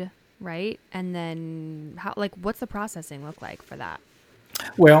dried, right? And then what's the processing look like for that?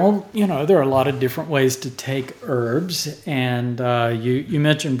 Well, there are a lot of different ways to take herbs, and you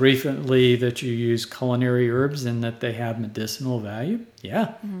mentioned briefly that you use culinary herbs and that they have medicinal value.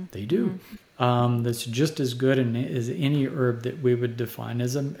 Yeah, they do. That's just as good as any herb that we would define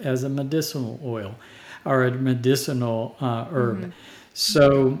as a medicinal oil or a medicinal herb.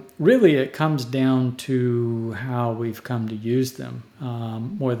 So really it comes down to how we've come to use them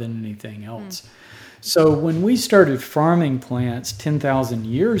more than anything else. So when we started farming plants 10,000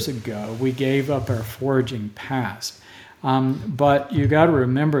 years ago, we gave up our foraging past. But you got to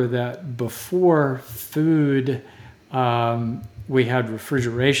remember that before food, we had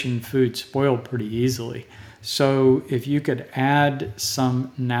refrigeration. Food spoiled pretty easily. So if you could add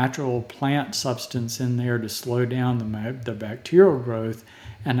some natural plant substance in there to slow down the bacterial growth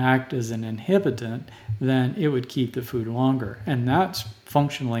and act as an inhibitant, then it would keep the food longer. And that's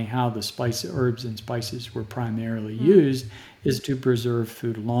functionally how the herbs and spices were primarily used, is to preserve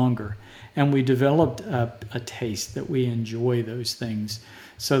food longer. And we developed a taste that we enjoy those things.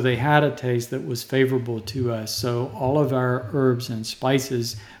 So they had a taste that was favorable to us. So all of our herbs and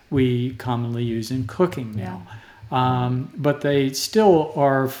spices we commonly use in cooking now. But they still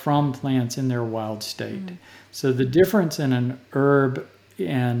are from plants in their wild state. So the difference in an herb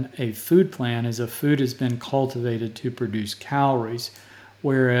and a food plant is a food has been cultivated to produce calories,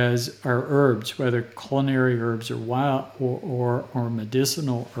 whereas our herbs, whether culinary herbs or wild or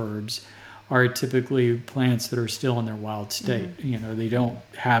medicinal herbs, are typically plants that are still in their wild state. You know, they don't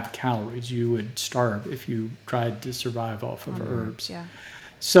have calories. You would starve if you tried to survive off of herbs.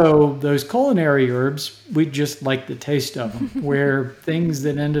 So those culinary herbs, we just like the taste of them, where things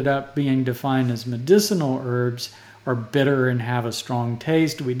that ended up being defined as medicinal herbs are bitter and have a strong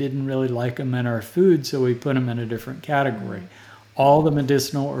taste. We didn't really like them in our food, so we put them in a different category. All the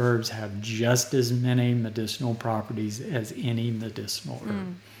medicinal herbs have just as many medicinal properties as any medicinal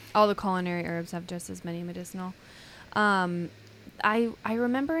herb. All the culinary herbs have just as many medicinal. I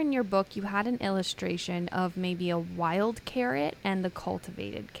remember in your book you had an illustration of maybe a wild carrot and the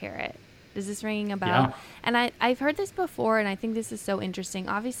cultivated carrot. Does this ring a bell? Yeah. And I've heard this before, and I think this is so interesting.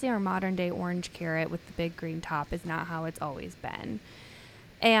 Obviously, our modern day orange carrot with the big green top is not how it's always been.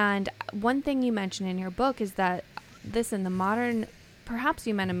 And one thing you mentioned in your book is that this in the modern, perhaps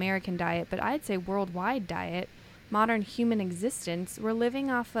you meant American diet, but I'd say worldwide diet, modern human existence, we're living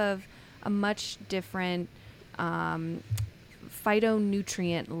off of a much different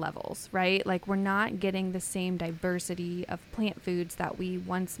phytonutrient levels, right? Like we're not getting the same diversity of plant foods that we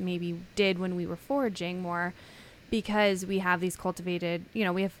once maybe did when we were foraging more, because we have these cultivated, you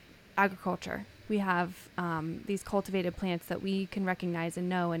know, we have agriculture. We have these cultivated plants that we can recognize and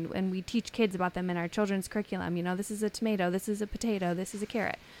know, and we teach kids about them in our children's curriculum. You know, this is a tomato, this is a potato, this is a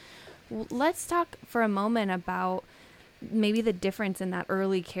carrot. Let's talk for a moment about maybe the difference in that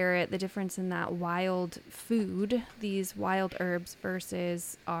early carrot, the difference in that wild food, these wild herbs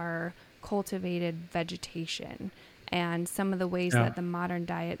versus our cultivated vegetation, and some of the ways that the modern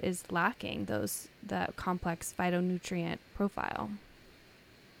diet is lacking the complex phytonutrient profile.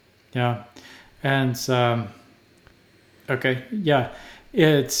 Yeah. And it's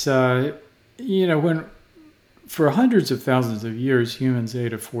when for hundreds of thousands of years humans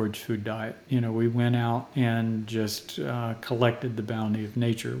ate a foraged food diet. You know, we went out and just collected the bounty of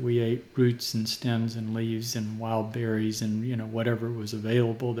nature. We ate roots and stems and leaves and wild berries and, you know, whatever was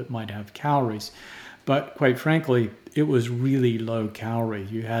available that might have calories. But quite frankly, it was really low calorie.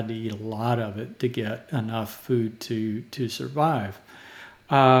 You had to eat a lot of it to get enough food to survive.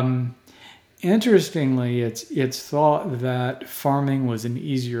 Interestingly, it's thought that farming was an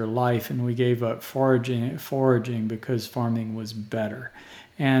easier life, and we gave up foraging because farming was better.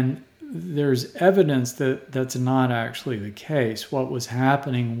 And there's evidence that that's not actually the case. What was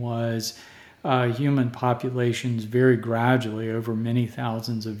happening was human populations very gradually over many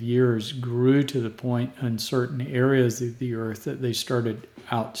thousands of years grew to the point in certain areas of the earth that they started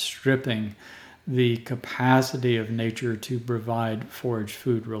outstripping the capacity of nature to provide foraged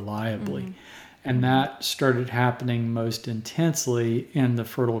food reliably. And that started happening most intensely in the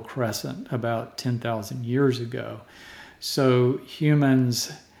Fertile Crescent about 10,000 years ago. So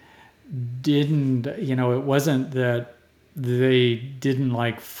humans didn't, it wasn't that they didn't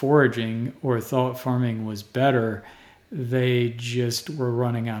like foraging or thought farming was better. They just were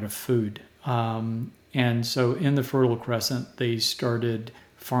running out of food. And so in the Fertile Crescent, they started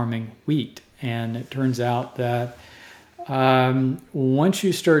farming wheat. And it turns out that once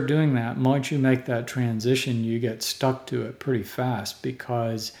you start doing that, once you make that transition, you get stuck to it pretty fast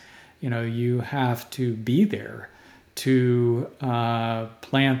because, you have to be there to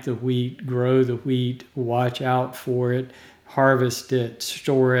plant the wheat, grow the wheat, watch out for it, harvest it,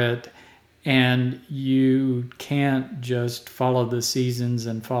 store it, and you can't just follow the seasons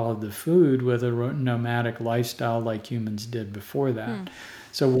and follow the food with a nomadic lifestyle like humans did before that.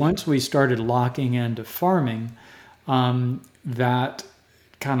 So once we started locking into farming, that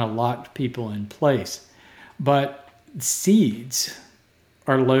kind of locked people in place. But seeds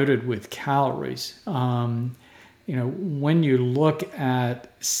are loaded with calories. When you look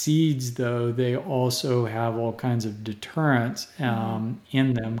at seeds, though, they also have all kinds of deterrents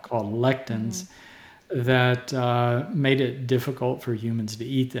in them called lectins that made it difficult for humans to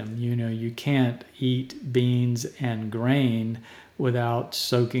eat them. You can't eat beans and grain without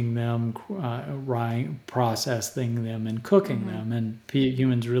soaking them, processing them, and cooking them. And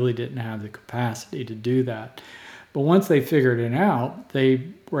humans really didn't have the capacity to do that. But once they figured it out, they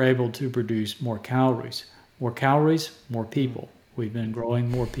were able to produce more calories. More calories, more people. We've been growing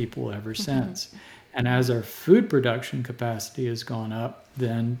more people ever since. And as our food production capacity has gone up,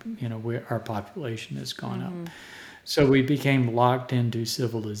 then our population has gone up. So we became locked into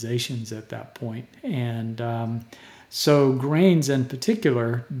civilizations at that point. And so grains in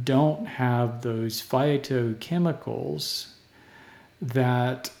particular don't have those phytochemicals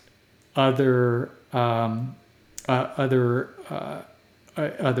that other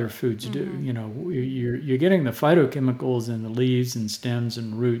foods do. You're getting the phytochemicals in the leaves and stems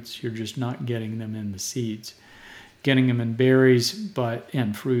and roots. You're just not getting them in the seeds. Getting them in berries,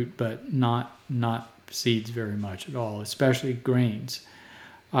 and fruit, but not seeds very much at all, especially grains.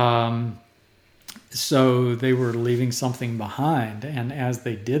 So they were leaving something behind, and as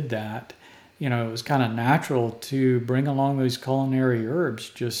they did that, it was kind of natural to bring along those culinary herbs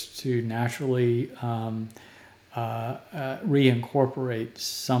just to naturally reincorporate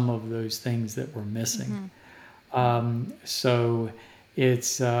some of those things that were missing.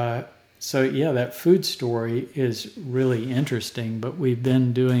 That food story is really interesting, but we've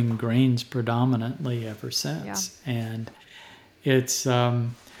been doing grains predominantly ever since. Yeah. And it's,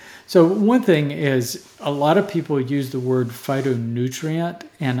 so one thing is a lot of people use the word phytonutrient,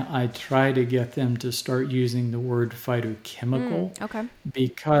 and I try to get them to start using the word phytochemical. Okay.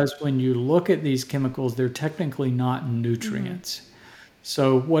 Because when you look at these chemicals, they're technically not nutrients.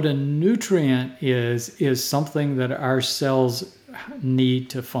 So what a nutrient is something that our cells need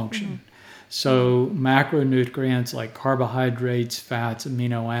to function. So macronutrients like carbohydrates, fats,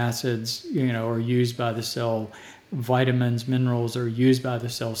 amino acids, are used by the cell. Vitamins, minerals are used by the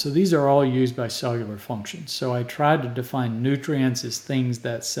cell. So these are all used by cellular functions. So I tried to define nutrients as things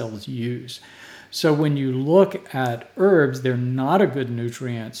that cells use. So when you look at herbs, they're not a good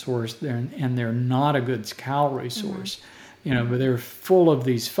nutrient source, and they're not a good calorie source. But they're full of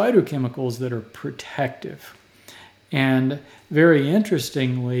these phytochemicals that are protective. And very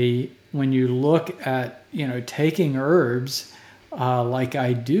interestingly, when you look at, taking herbs like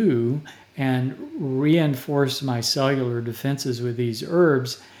I do and reinforce my cellular defenses with these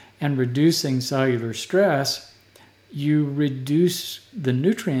herbs and reducing cellular stress, you reduce the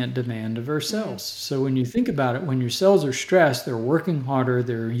nutrient demand of our cells. So when you think about it, when your cells are stressed, they're working harder,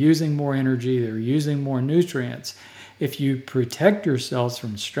 they're using more energy, they're using more nutrients. If you protect your cells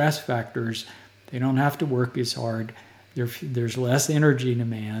from stress factors, they don't have to work as hard. There's less energy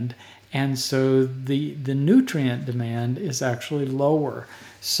demand. And so the nutrient demand is actually lower.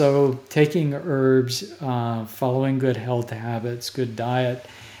 So taking herbs, following good health habits, good diet,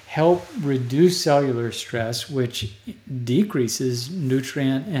 help reduce cellular stress, which decreases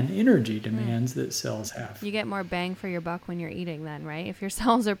nutrient and energy demands that cells have. You get more bang for your buck when you're eating then, right? If your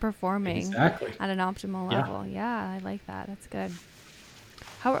cells are performing at an optimal level. Yeah, I like that. That's good.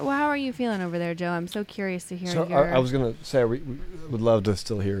 How are you feeling over there, Joe? I'm so curious to hear. So I was going to say we would love to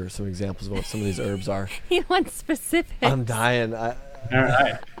still hear some examples of what some of these herbs are. He wants specifics. I'm dying. All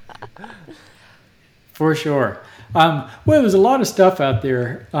right. For sure. Well, there's a lot of stuff out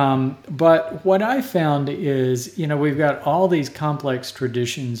there. But what I found is, we've got all these complex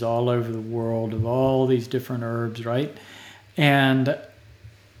traditions all over the world of all these different herbs, right? And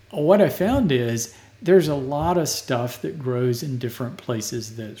what I found is there's a lot of stuff that grows in different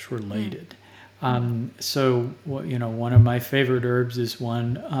places that's related. So, one of my favorite herbs is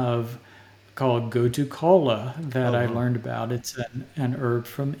one called Gotu-kola that I learned about. It's an herb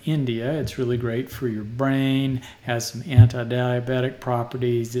from India. It's really great for your brain, has some anti-diabetic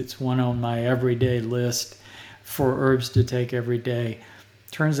properties. It's one on my everyday list for herbs to take every day.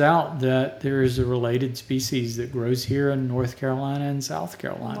 Turns out that there is a related species that grows here in North Carolina and South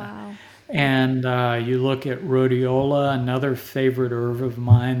Carolina. Wow. And you look at rhodiola, another favorite herb of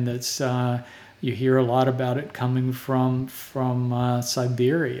mine that's you hear a lot about it coming from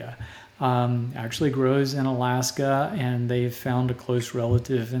Siberia. Actually grows in Alaska, and they've found a close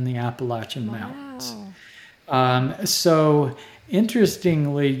relative in the Appalachian Mountains. So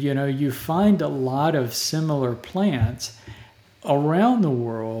interestingly, you find a lot of similar plants around the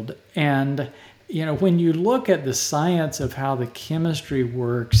world. And, when you look at the science of how the chemistry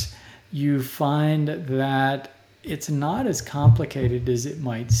works, you find that it's not as complicated as it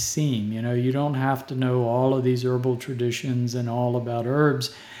might seem. You don't have to know all of these herbal traditions and all about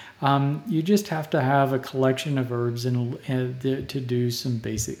herbs. You just have to have a collection of herbs and to do some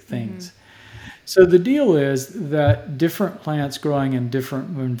basic things. So the deal is that different plants growing in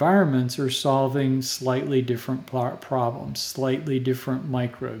different environments are solving slightly different problems, slightly different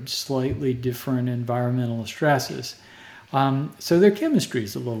microbes, slightly different environmental stresses. So their chemistry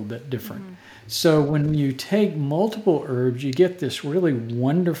is a little bit different. So when you take multiple herbs, you get this really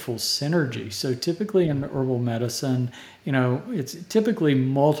wonderful synergy. So typically in herbal medicine, it's typically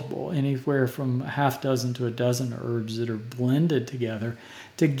multiple, anywhere from a half dozen to a dozen herbs that are blended together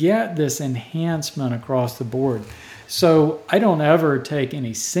to get this enhancement across the board. So I don't ever take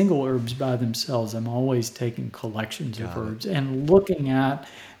any single herbs by themselves. I'm always taking collections of herbs and looking at,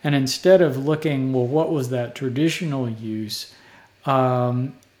 and instead of looking, well, what was that traditional use?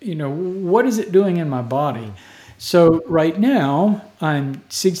 What is it doing in my body? So right now, I'm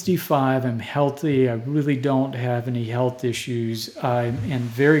 65, I'm healthy, I really don't have any health issues. I'm in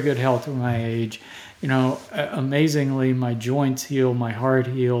very good health for my age. Amazingly, my joints healed, my heart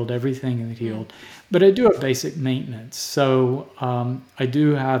healed, everything healed. But I do have basic maintenance. So I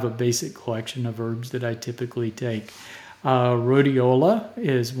do have a basic collection of herbs that I typically take. Rhodiola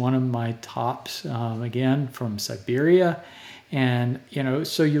is one of my tops, again, from Siberia. And,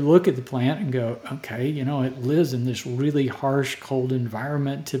 so you look at the plant and go, okay, it lives in this really harsh, cold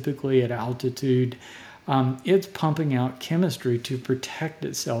environment, typically at altitude. It's pumping out chemistry to protect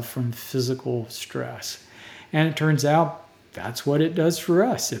itself from physical stress. And it turns out that's what it does for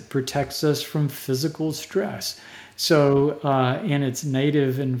us. It protects us from physical stress. So in its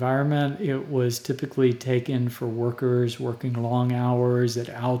native environment, it was typically taken for workers working long hours at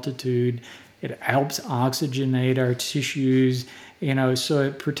altitude. It helps oxygenate our tissues, so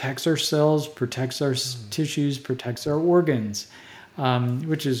it protects our cells, protects our tissues, protects our organs,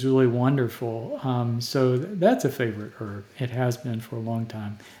 which is really wonderful. So that's a favorite herb. It has been for a long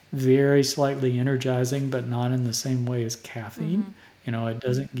time. Very slightly energizing, but not in the same way as caffeine. It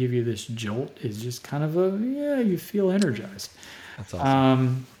doesn't give you this jolt. It's just kind of you feel energized. That's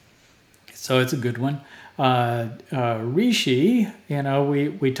awesome. So it's a good one. Reishi,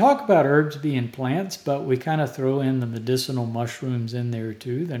 we talk about herbs being plants, but we kind of throw in the medicinal mushrooms in there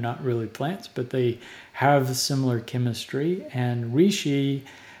too. They're not really plants, but they have similar chemistry. And reishi,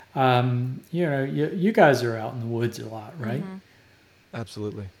 you guys are out in the woods a lot, right?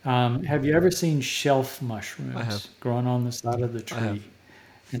 Absolutely. Have you ever seen shelf mushrooms I have. growing on the side of the tree? I have.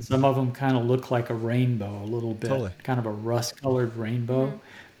 And some of them kind of look like a rainbow a little bit, Totally. kind of a rust-colored rainbow.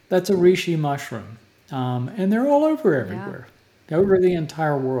 That's a reishi mushroom. And they're all over everywhere, over the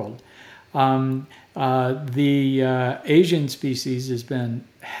entire world. The Asian species has been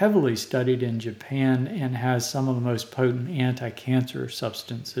heavily studied in Japan and has some of the most potent anti-cancer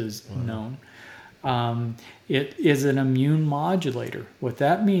substances known. It is an immune modulator. What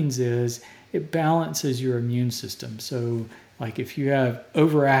that means is it balances your immune system. So like if you have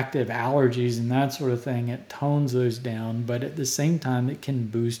overactive allergies and that sort of thing, it tones those down, but at the same time, it can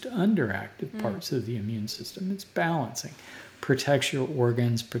boost underactive parts of the immune system. It's balancing, protects your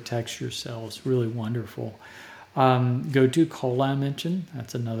organs, protects your cells, really wonderful. Gotu kola I mentioned,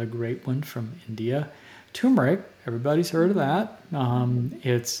 that's another great one from India. Turmeric, everybody's heard of that.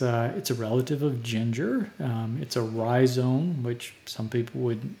 It's a relative of ginger. It's a rhizome, which some people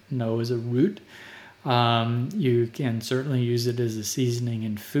would know as a root. You can certainly use it as a seasoning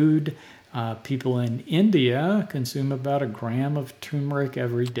in food. People in India consume about 1 gram of turmeric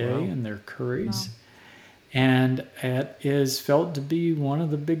every day in their curries. Wow. And it is felt to be one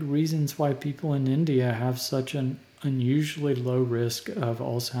of the big reasons why people in India have such an unusually low risk of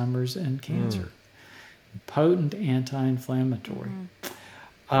Alzheimer's and cancer. Potent anti-inflammatory.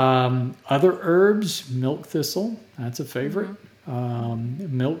 Other herbs, milk thistle, that's a favorite.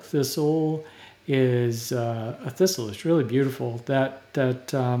 Milk thistle is a thistle. It's really beautiful.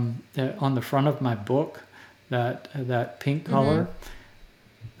 That on the front of my book, that pink color,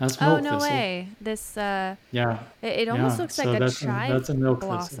 that's milk thistle. Oh, no way. This it almost looks like a chive that's a milk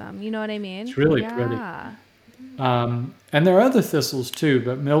blossom. Thistle. You know what I mean? It's really pretty. And there are other thistles too,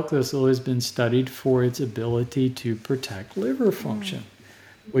 but milk thistle has been studied for its ability to protect liver function,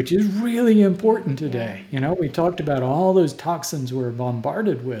 which is really important today. We talked about all those toxins we're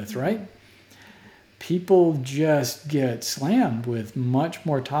bombarded with, right? People just get slammed with much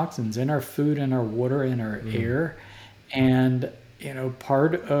more toxins in our food, in our water, in our air. And,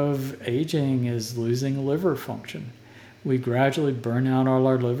 part of aging is losing liver function. We gradually burn out all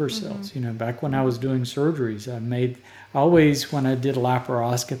our liver cells. Back when I was doing surgeries, when I did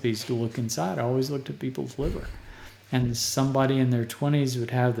laparoscopies to look inside, I always looked at people's liver. And somebody in their 20s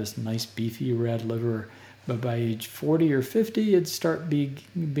would have this nice beefy red liver, but by age 40 or 50, it'd start being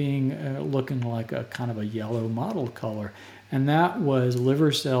looking like a kind of a yellow mottled color. And that was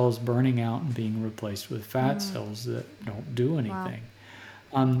liver cells burning out and being replaced with fat cells that don't do anything.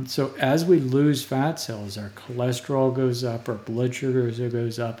 So as we lose fat cells, our cholesterol goes up, our blood sugar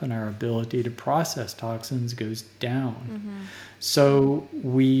goes up, and our ability to process toxins goes down. So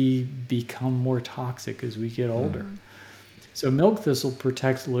we become more toxic as we get older. So milk thistle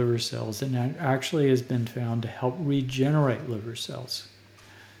protects liver cells, and it actually has been found to help regenerate liver cells.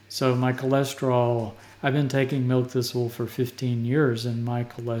 So my cholesterol, I've been taking milk thistle for 15 years, and my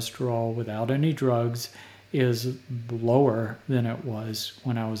cholesterol without any drugs is lower than it was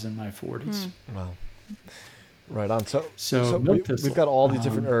when I was in my 40s. Wow. Right on. So milk thistle, we've got all these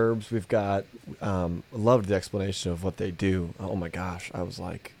different herbs. We've got, loved the explanation of what they do. Oh my gosh. I was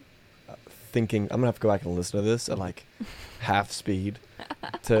like thinking, I'm going to have to go back and listen to this at like half speed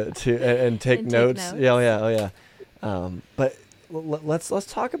and take notes. Yeah. But let's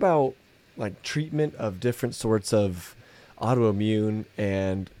talk about like treatment of different sorts of autoimmune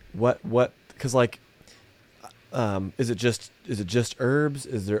and what, cause like, is it just herbs?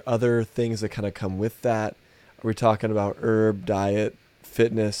 Is there other things that kind of come with that? Are we talking about herb, diet,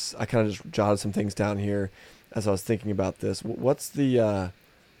 fitness? I kind of just jotted some things down here as I was thinking about this. What's the,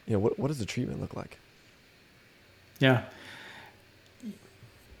 what does the treatment look like? Yeah.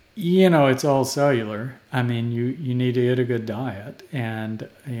 It's all cellular. I mean, you need to eat a good diet, and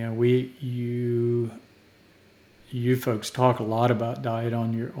you folks talk a lot about diet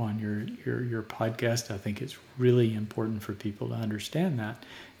on your podcast. I think it's really important for people to understand that.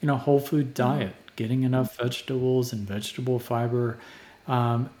 Whole food diet, getting enough vegetables and vegetable fiber.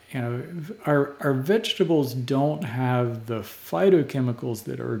 Our vegetables don't have the phytochemicals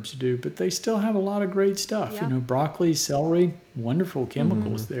that herbs do, but they still have a lot of great stuff. Yeah. Broccoli, celery, wonderful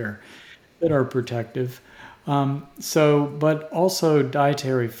chemicals there that are protective. But also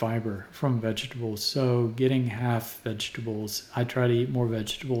dietary fiber from vegetables. So getting half vegetables. I try to eat more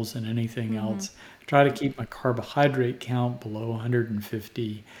vegetables than anything else. I try to keep my carbohydrate count below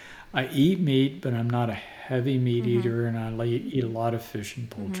 150. I eat meat, but I'm not a heavy meat eater, and I eat a lot of fish and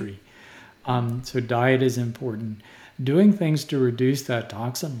poultry. So diet is important. Doing things to reduce that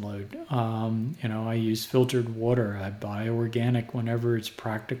toxin load. I use filtered water. I buy organic whenever it's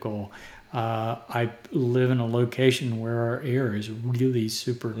practical. I live in a location where our air is really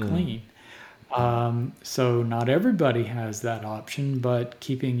super clean. So not everybody has that option, but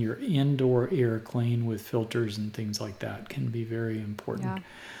keeping your indoor air clean with filters and things like that can be very important.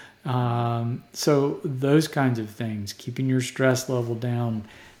 So those kinds of things, keeping your stress level down,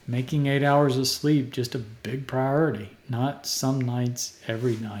 making 8 hours of sleep just a big priority, not some nights,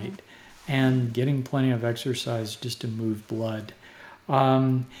 every night, and getting plenty of exercise just to move blood.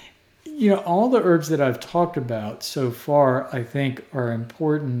 All the herbs that I've talked about so far, I think, are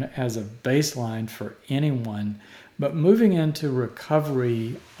important as a baseline for anyone. But moving into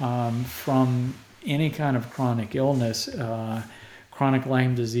recovery from any kind of chronic illness, chronic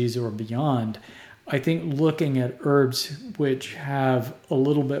Lyme disease or beyond, I think looking at herbs which have a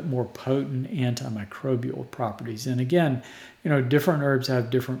little bit more potent antimicrobial properties. And again, different herbs have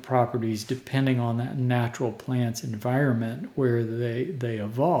different properties depending on that natural plant's environment where they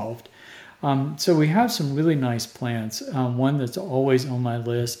evolved. So we have some really nice plants. One that's always on my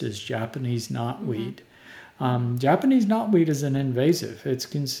list is Japanese knotweed. Japanese knotweed is an invasive. It's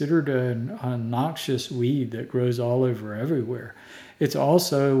considered a noxious weed that grows all over everywhere. It's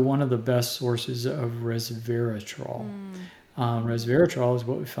also one of the best sources of resveratrol. Resveratrol is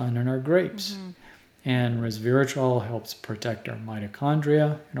what we find in our grapes. And resveratrol helps protect our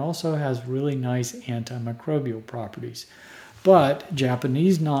mitochondria. It also has really nice antimicrobial properties. But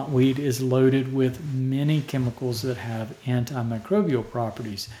Japanese knotweed is loaded with many chemicals that have antimicrobial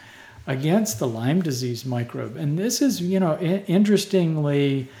properties against the Lyme disease microbe. And this is,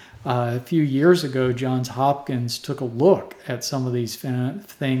 interestingly, a few years ago, Johns Hopkins took a look at some of these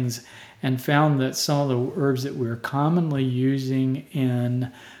things and found that some of the herbs that we're commonly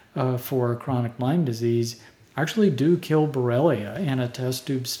using for chronic Lyme disease actually do kill Borrelia in a test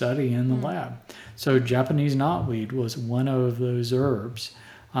tube study in the lab. So Japanese knotweed was one of those herbs.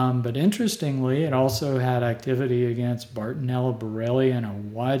 But interestingly, it also had activity against Bartonella, Borrelia, and a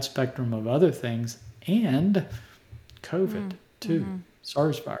wide spectrum of other things, and COVID too,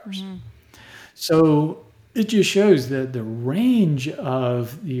 SARS virus. So it just shows that the range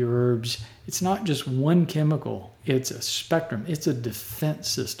of the herbs, it's not just one chemical, it's a spectrum. It's a defense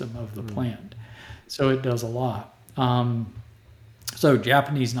system of the plant. So it does a lot. So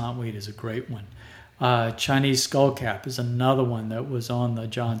Japanese knotweed is a great one. Chinese skullcap is another one that was on the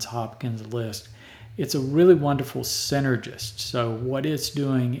Johns Hopkins list. It's a really wonderful synergist. So what it's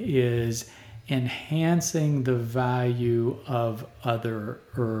doing is enhancing the value of other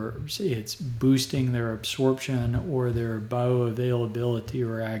herbs. It's boosting their absorption or their bioavailability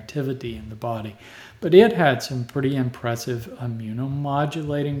or activity in the body. But it had some pretty impressive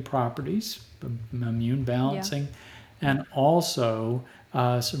immunomodulating properties, immune balancing, and also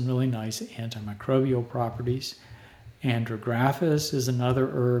some really nice antimicrobial properties. Andrographis is another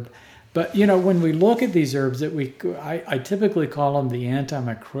herb. But, when we look at these herbs that I typically call them the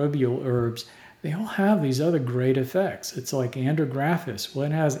antimicrobial herbs, they all have these other great effects. It's like Andrographis. Well,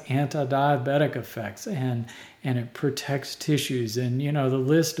 it has anti-diabetic effects and it protects tissues. And, the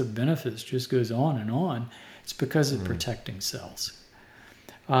list of benefits just goes on and on. It's because it's protecting cells.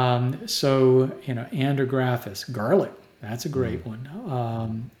 Andrographis, garlic, that's a great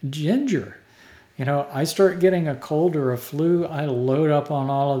one. Ginger. I start getting a cold or a flu, I load up on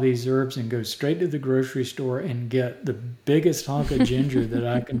all of these herbs and go straight to the grocery store and get the biggest hunk of ginger that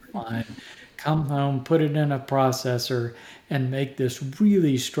I can find, come home, put it in a processor, and make this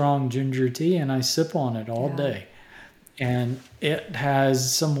really strong ginger tea, and I sip on it all day. And it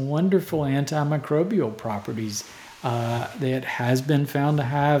has some wonderful antimicrobial properties. That has been found to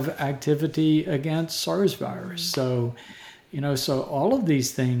have activity against SARS virus. So, so all of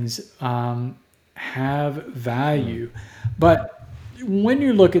these things have value. But when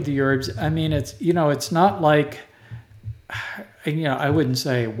you look at the herbs, it's not like, I wouldn't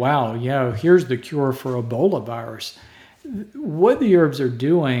say, wow, here's the cure for Ebola virus. What the herbs are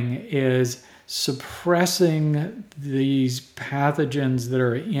doing is suppressing these pathogens that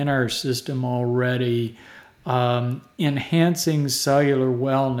are in our system already, enhancing cellular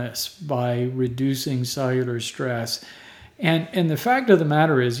wellness by reducing cellular stress. And the fact of the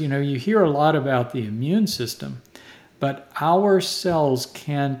matter is, you hear a lot about the immune system, but our cells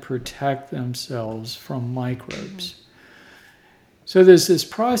can protect themselves from microbes. So there's this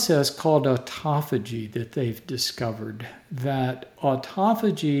process called autophagy that they've discovered, that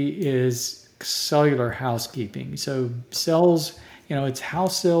autophagy is cellular housekeeping. So cells, it's how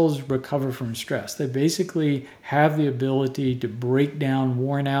cells recover from stress. They basically have the ability to break down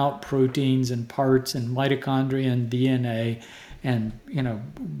worn out proteins and parts and mitochondria and DNA and,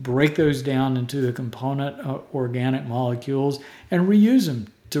 break those down into the component organic molecules and reuse them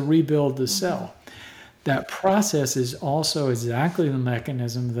to rebuild the cell. That process is also exactly the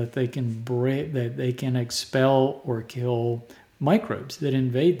mechanism that they can expel or kill microbes that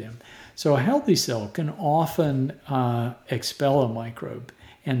invade them. So a healthy cell can often expel a microbe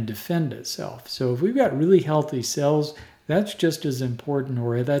and defend itself. So if we've got really healthy cells, that's just as important,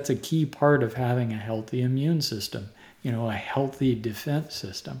 or that's a key part of having a healthy immune system, a healthy defense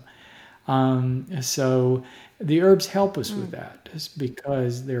system. So the herbs help us with that, just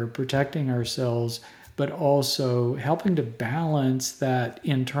because they're protecting our cells, but also helping to balance that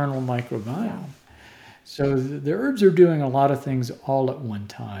internal microbiome. So the herbs are doing a lot of things all at one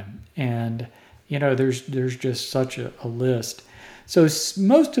time. And, there's just such a list. So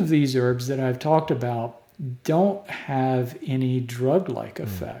most of these herbs that I've talked about don't have any drug-like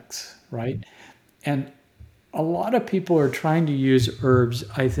effects, right? And a lot of people are trying to use herbs,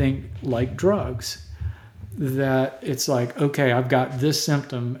 I think, like drugs. That it's like, okay, I've got this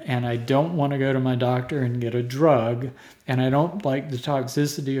symptom and I don't want to go to my doctor and get a drug, and I don't like the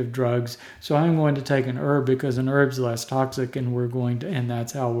toxicity of drugs, so I'm going to take an herb because an herb's less toxic, and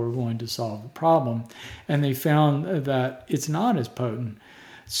that's how we're going to solve the problem. And they found that it's not as potent.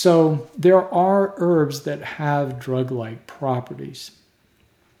 So there are herbs that have drug-like properties.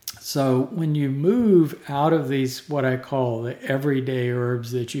 So when you move out of these, what I call the everyday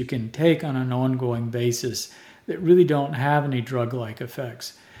herbs that you can take on an ongoing basis that really don't have any drug-like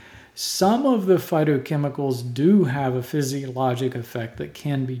effects, some of the phytochemicals do have a physiologic effect that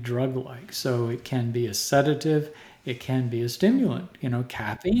can be drug-like. So it can be a sedative, it can be a stimulant.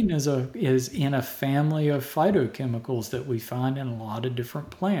 Caffeine is in a family of phytochemicals that we find in a lot of different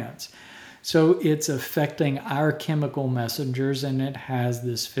plants. So it's affecting our chemical messengers, and it has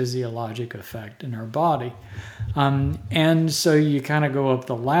this physiologic effect in our body. And so you kind of go up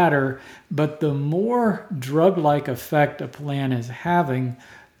the ladder, but the more drug-like effect a plant is having,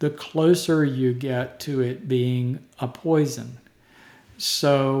 the closer you get to it being a poison.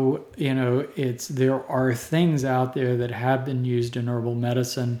 So, there are things out there that have been used in herbal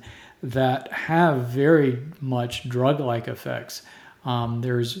medicine that have very much drug-like effects.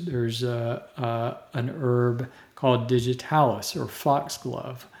 There's an herb called digitalis or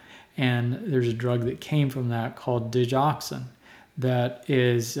foxglove, and there's a drug that came from that called digoxin that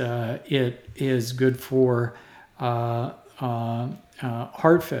is good for heart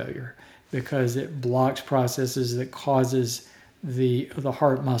failure because it blocks processes that causes the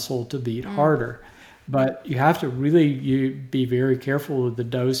heart muscle to beat harder. But you have to really be very careful with the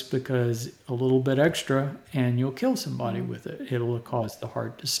dose, because a little bit extra and you'll kill somebody with it. It'll cause the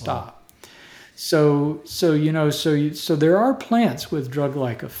heart to stop. So there are plants with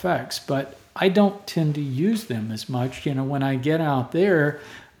drug-like effects, but I don't tend to use them as much. When I get out there,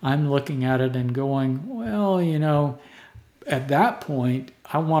 I'm looking at it and going, well, at that point,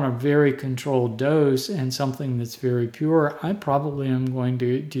 I want a very controlled dose and something that's very pure. I probably am going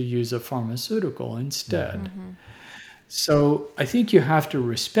to use a pharmaceutical instead. So I think you have to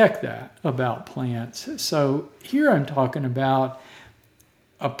respect that about plants. So here I'm talking about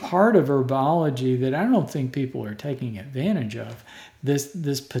a part of herbology that I don't think people are taking advantage of.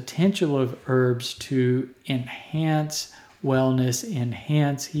 This potential of herbs to enhance wellness,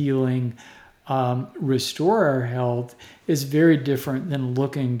 enhance healing, restore our health is very different than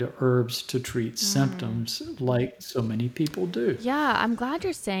looking to herbs to treat symptoms like so many people do. Yeah, I'm glad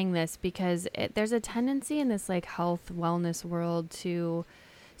you're saying this, because there's a tendency in this like health wellness world to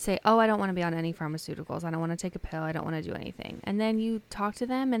say, oh, I don't want to be on any pharmaceuticals. I don't want to take a pill. I don't want to do anything. And then you talk to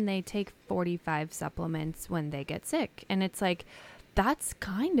them and they take 45 supplements when they get sick. And it's like, that's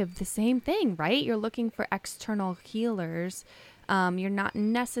kind of the same thing, right? You're looking for external healers. You're not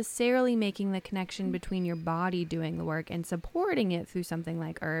necessarily making the connection between your body doing the work and supporting it through something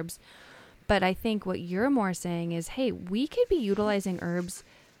like herbs. But I think what you're more saying is, hey, we could be utilizing herbs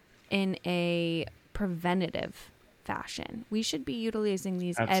in a preventative fashion. We should be utilizing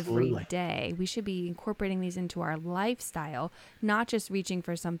these every day. We should be incorporating these into our lifestyle, not just reaching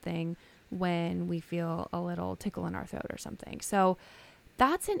for something when we feel a little tickle in our throat or something. So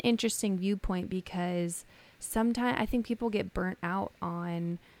that's an interesting viewpoint, because sometimes I think people get burnt out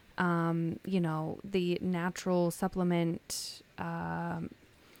on, the natural supplement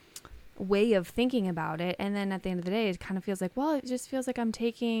way of thinking about it. And then at the end of the day, it kind of feels like, well, it just feels like I'm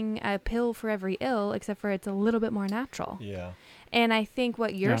taking a pill for every ill, except for it's a little bit more natural. Yeah. And I think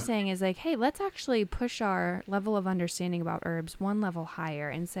what you're saying is like, hey, let's actually push our level of understanding about herbs one level higher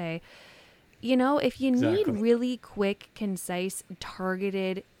and say, if you need really quick, concise,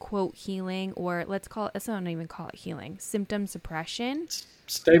 targeted, quote, healing, or let's not even call it healing, symptom suppression,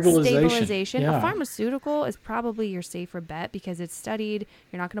 stabilization. Yeah. A pharmaceutical is probably your safer bet, because it's studied.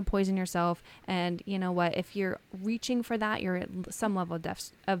 You're not going to poison yourself. And you know what? If you're reaching for that, you're at some level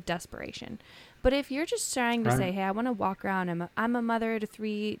of desperation. But if you're just trying to say, hey, I want to walk around. I'm a mother to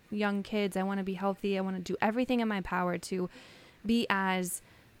 3 young kids. I want to be healthy. I want to do everything in my power to be as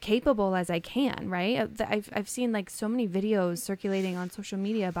capable as I can, right? I've seen like so many videos circulating on social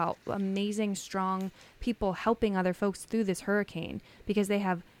media about amazing, strong people helping other folks through this hurricane, because they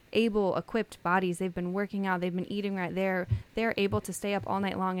have able, equipped bodies. They've been working out. They've been eating right. They're able to stay up all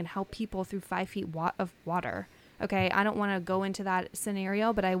night long and help people through 5 feet of water. Okay, I don't want to go into that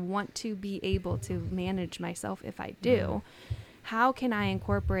scenario, but I want to be able to manage myself if I do. How can I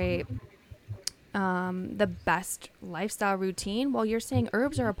incorporate the best lifestyle routine? Well, you're saying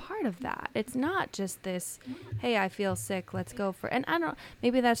herbs are a part of that. It's not just this, hey, I feel sick, let's go for, and I don't,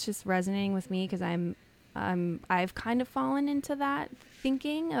 maybe that's just resonating with me, because I've kind of fallen into that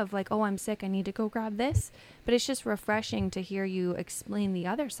thinking of like, oh, I'm sick, I need to go grab this. But it's just refreshing to hear you explain the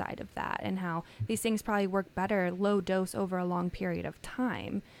other side of that, and how these things probably work better low dose over a long period of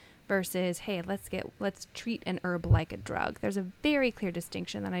time versus, hey, let's treat an herb like a drug. There's a very clear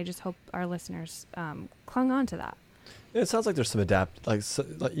distinction that I just hope our listeners clung on to that. It sounds like there's some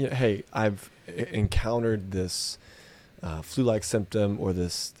hey, I've encountered this flu-like symptom, or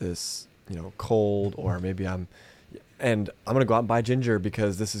this cold, or maybe I'm going to go out and buy ginger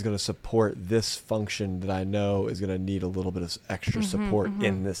because this is going to support this function that I know is going to need a little bit of extra support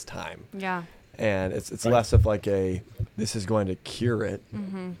in this time. Yeah. And it's less of like this is going to cure it.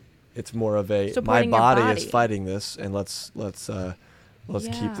 It's more of my body is fighting this, and let's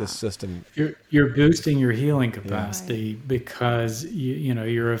keep this system. You're boosting your healing capacity because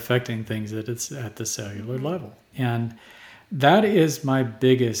you're affecting things at the cellular level, and that is my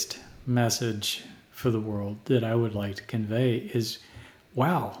biggest message for the world that I would like to convey is,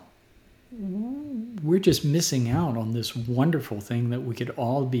 wow, we're just missing out on this wonderful thing that we could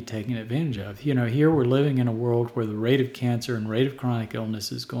all be taking advantage of. Here we're living in a world where the rate of cancer and rate of chronic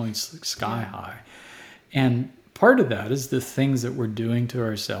illness is going sky high. And part of that is the things that we're doing to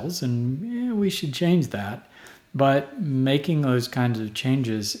ourselves, and we should change that. But making those kinds of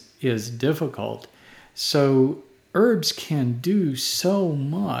changes is difficult. So herbs can do so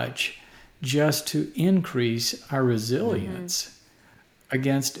much just to increase our resilience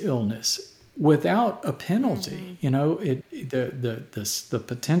against illness. without a penalty. The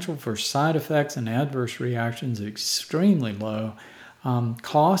potential for side effects and adverse reactions is extremely low.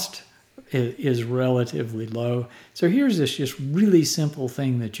 Cost is relatively low. So here's this just really simple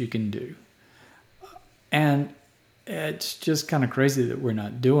thing that you can do. And it's just kind of crazy that we're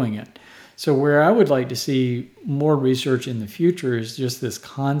not doing it. So where I would like to see more research in the future is just this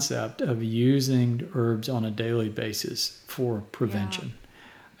concept of using herbs on a daily basis for prevention.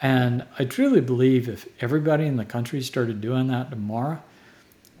 And I truly believe if everybody in the country started doing that tomorrow,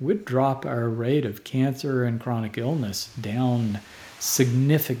 we'd drop our rate of cancer and chronic illness down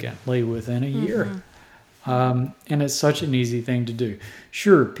significantly within a year. And it's such an easy thing to do.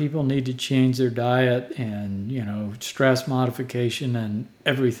 Sure, people need to change their diet and, stress modification and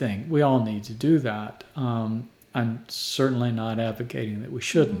everything. We all need to do that. I'm certainly not advocating that we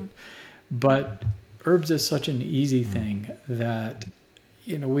shouldn't. But herbs is such an easy thing that,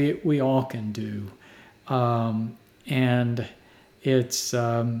 we all can do. And it's,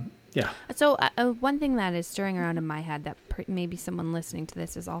 So one thing that is stirring around in my head that maybe someone listening to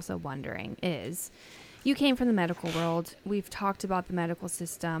this is also wondering is, you came from the medical world. We've talked about the medical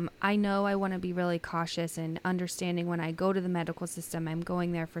system. I know I want to be really cautious and understanding when I go to the medical system, I'm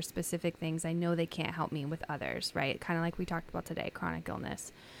going there for specific things. I know they can't help me with others, right? Kind of like we talked about today, chronic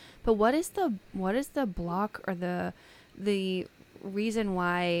illness. But what is the block or the reason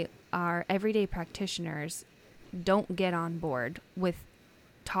why our everyday practitioners don't get on board with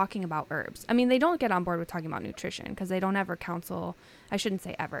talking about herbs? I mean, they don't get on board with talking about nutrition because they don't ever counsel. I shouldn't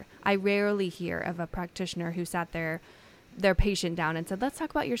say ever. I rarely hear of a practitioner who sat their patient down and said, let's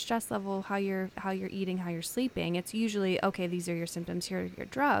talk about your stress level, how you're eating, how you're sleeping. It's usually, okay, these are your symptoms, here are your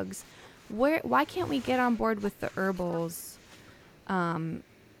drugs. Why can't we get on board with the herbals in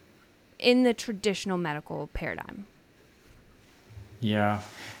the traditional medical paradigm? Yeah,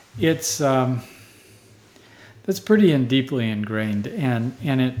 it's that's pretty and deeply ingrained, and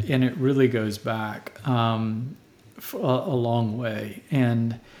it really goes back a long way.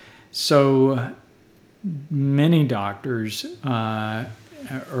 And so many doctors,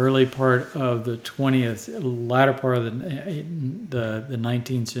 early part of the 20th, latter part of the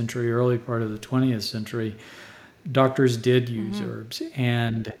 19th century, early part of the 20th century, doctors did use herbs,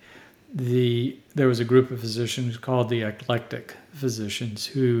 and there was a group of physicians called the eclectic physicians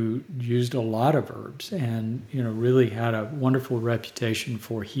who used a lot of herbs and really had a wonderful reputation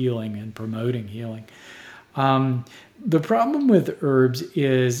for healing and promoting healing. The problem with herbs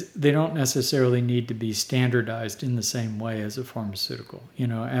is they don't necessarily need to be standardized in the same way as a pharmaceutical.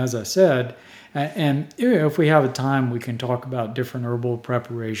 As I said, and if we have a time, we can talk about different herbal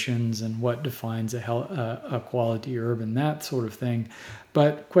preparations and what defines a quality herb and that sort of thing.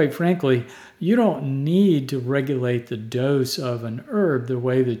 But quite frankly, you don't need to regulate the dose of an herb the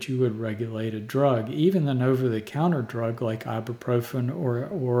way that you would regulate a drug, even an over-the-counter drug like ibuprofen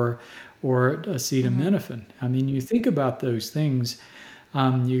or acetaminophen. I mean, you think about those things.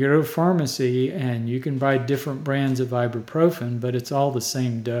 You go to a pharmacy and you can buy different brands of ibuprofen, but it's all the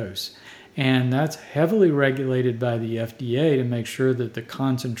same dose. And that's heavily regulated by the FDA to make sure that the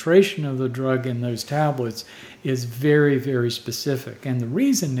concentration of the drug in those tablets is very, very specific. And the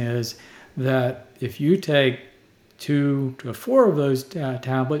reason is that if you take 2 to 4 of those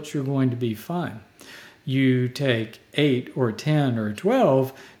tablets, you're going to be fine. You take 8 or 10 or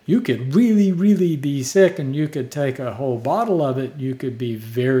 12, you could really, really be sick, and you could take a whole bottle of it. You could be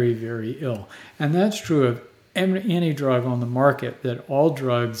very, very ill. And that's true of any drug on the market, that all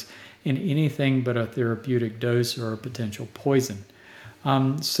drugs in anything but a therapeutic dose are a potential poison.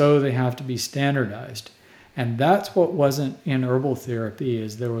 So they have to be standardized. And that's what wasn't in herbal therapy,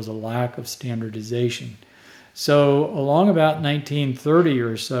 is there was a lack of standardization. So along about 1930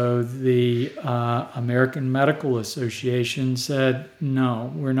 or so, the American Medical Association said,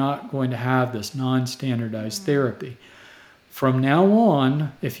 no, we're not going to have this non-standardized therapy. From now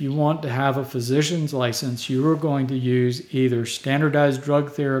on, if you want to have a physician's license, you are going to use either standardized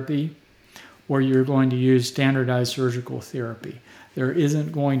drug therapy or you're going to use standardized surgical therapy. There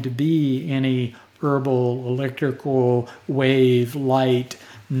isn't going to be any herbal, electrical, wave, light,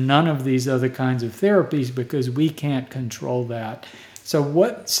 none of these other kinds of therapies, because we can't control that.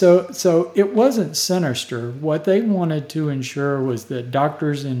 So it wasn't sinister. What they wanted to ensure was that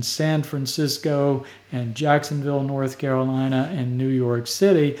doctors in San Francisco and Jacksonville, North Carolina, and New York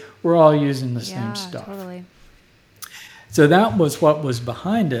City were all using the same stuff. Totally. So that was what was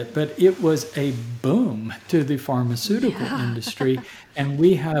behind it, but it was a boom to the pharmaceutical industry, and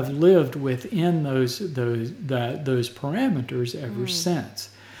we have lived within those parameters ever since.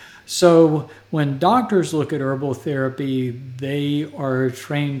 So when doctors look at herbal therapy, they are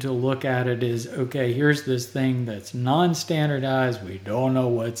trained to look at it as, okay, here's this thing that's non-standardized. We don't know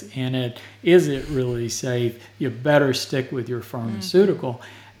what's in it. Is it really safe? You better stick with your pharmaceutical.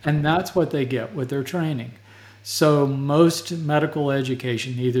 And that's what they get with their training. So most medical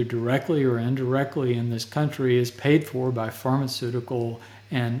education, either directly or indirectly in this country, is paid for by pharmaceutical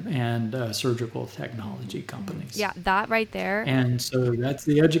and surgical technology companies. Yeah, that right there. And so that's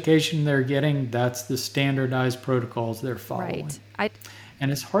the education they're getting. That's the standardized protocols they're following. Right.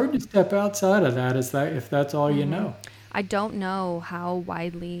 And it's hard to step outside of that if that's all you know. I don't know how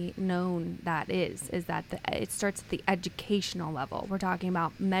widely known that is that it starts at the educational level. We're talking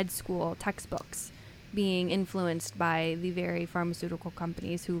about med school textbooks being influenced by the very pharmaceutical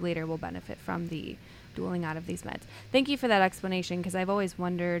companies who later will benefit from the dueling out of these meds. Thank you for that explanation, because I've always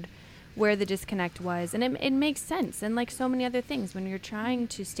wondered where the disconnect was. And it makes sense. And like so many other things, when you're trying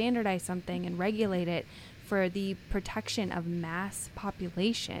to standardize something and regulate it for the protection of mass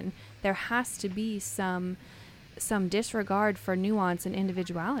population, there has to be some disregard for nuance and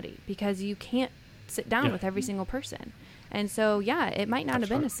individuality, because you can't sit down with every single person. And so, yeah, it might not have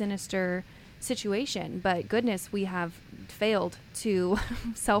been a sinister situation, but goodness, we have failed to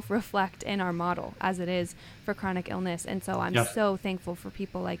self-reflect in our model as it is for chronic illness. And so I'm so thankful for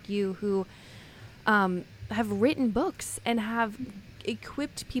people like you who have written books and have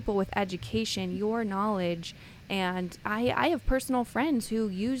equipped people with education, your knowledge. And I have personal friends who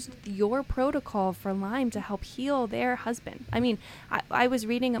used your protocol for Lyme to help heal their husband. I mean, I was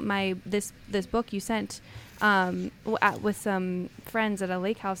reading this book you sent with some friends at a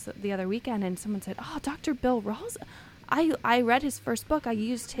lake house the other weekend, and someone said, "Oh, Dr. Bill Rawls, I read his first book. I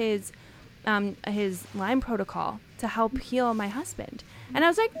used his Lyme protocol to help heal my husband." And I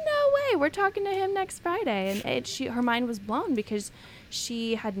was like, "No way! We're talking to him next Friday." And her mind was blown, because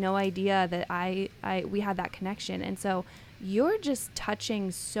she had no idea that we had that connection. And so you're just touching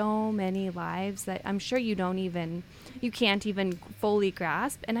so many lives that I'm sure you can't even fully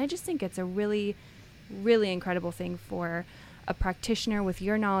grasp. And I just think it's a really, really incredible thing for a practitioner with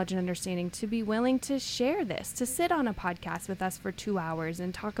your knowledge and understanding to be willing to share this, to sit on a podcast with us for 2 hours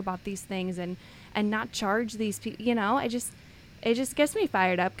and talk about these things and not charge these people. It just gets me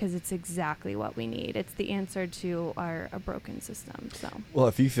fired up, because it's exactly what we need. It's the answer to a broken system. So, well,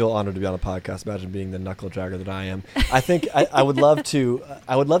 if you feel honored to be on a podcast, imagine being the knuckle dragger that I am. I think I would love to.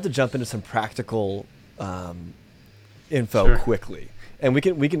 I would love to jump into some practical info quickly, and we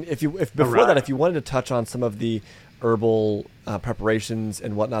can if before that, if you wanted to touch on some of the herbal preparations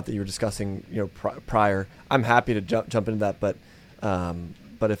and whatnot that you were discussing, prior, I'm happy to jump into that. But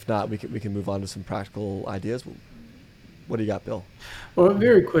if not, we can move on to some practical ideas. What do you got, Bill? Well,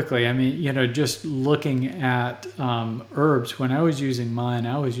 very quickly, I mean, just looking at herbs, when I was using mine,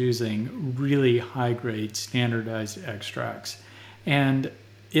 I was using really high-grade standardized extracts. And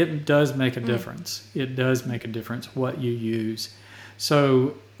it does make a difference. It does make a difference what you use.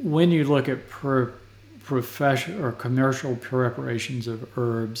 So when you look at professional or commercial preparations of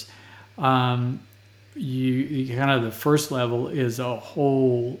herbs, you kind of the first level is a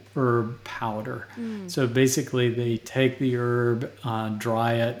whole herb powder. So basically they take the herb,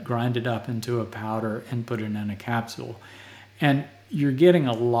 dry it, grind it up into a powder, and put it in a capsule. And you're getting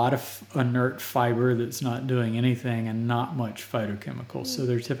a lot of inert fiber that's not doing anything and not much phytochemicals. So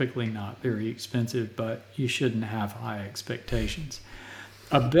they're typically not very expensive, but you shouldn't have high expectations.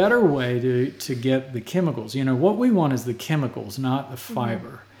 A better way to get the chemicals, what we want is the chemicals, not the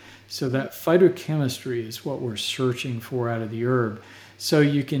fiber. So that phytochemistry is what we're searching for out of the herb. So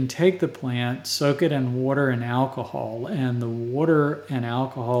you can take the plant, soak it in water and alcohol, and the water and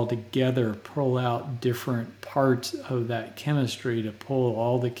alcohol together pull out different parts of that chemistry to pull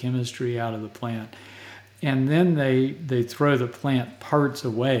all the chemistry out of the plant. And then they throw the plant parts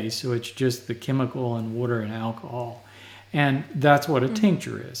away, so it's just the chemical and water and alcohol. And that's what a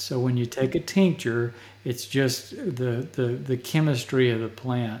tincture is. So when you take a tincture, it's just the chemistry of the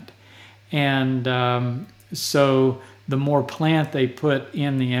plant. And so the more plant they put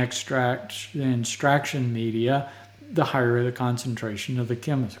in the extraction media, the higher the concentration of the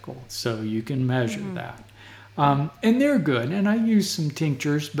chemical. So you can measure that. And they're good. And I use some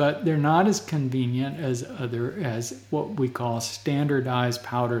tinctures, but they're not as convenient as what we call standardized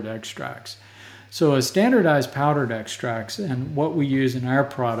powdered extracts. So a standardized powdered extracts, and what we use in our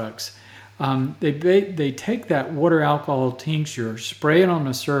products, they take that water alcohol tincture, spray it on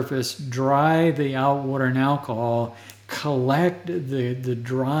the surface, dry the water and alcohol, collect the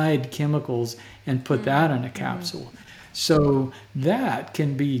dried chemicals, and put that in a capsule. So that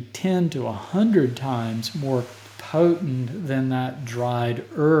can be 10 to 100 times more potent than that dried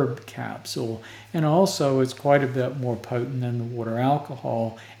herb capsule. And also it's quite a bit more potent than the water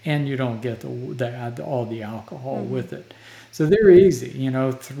alcohol, and you don't get all the alcohol with it. So they're easy,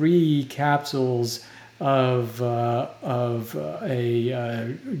 3 capsules of a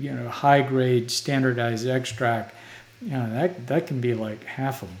high grade standardized extract, that can be like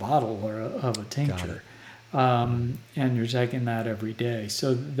half a bottle of a tincture. And you're taking that every day.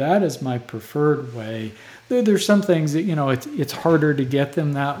 So that is my preferred way. There's some things that, it's harder to get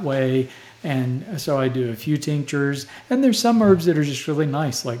them that way. And so I do a few tinctures. And there's some herbs that are just really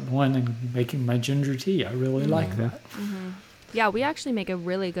nice, like one in making my ginger tea. I really like that. Mm-hmm. Yeah, we actually make a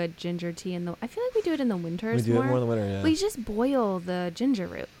really good ginger tea I feel like we do it in the winters more. We do more. it more in the winter, yeah. We just boil the ginger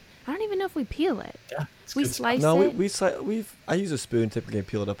root. I don't even know if we peel it. Yeah, we slice it. No, I use a spoon typically and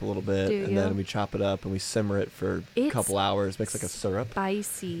peel it up a little bit, and then we chop it up and we simmer it for a couple hours. Makes like a syrup.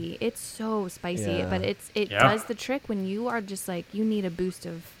 Spicy. It's so spicy, but it Yeah. does the trick when you are just like you need a boost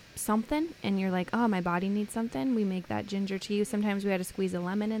of something, and you're like, oh, my body needs something. We make that ginger tea. Sometimes we had to squeeze a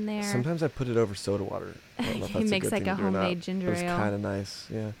lemon in there. Sometimes I put it over soda water. I don't know if He that's makes a good like thing a to do or not. homemade ginger ale. It's kind of nice,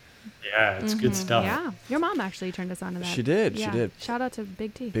 yeah. Yeah, it's good stuff. Yeah, your mom actually turned us on to that. She did. Yeah. She did. Shout out to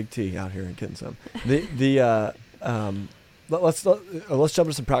Big T. Big T out here and getting some. Let's jump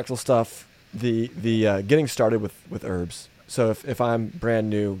to some practical stuff. The getting started with herbs. So if I'm brand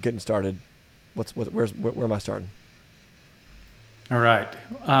new, getting started, where am I starting? All right.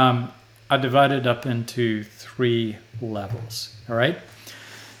 I divided up into 3 levels. All right.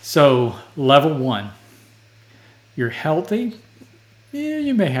 So level 1, you're healthy. Yeah,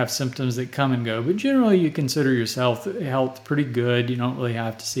 you may have symptoms that come and go, but generally you consider yourself health pretty good. You don't really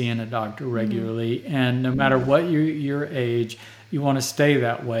have to see a doctor regularly. And no matter what your age, you want to stay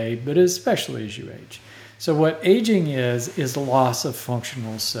that way, but especially as you age. So what aging is loss of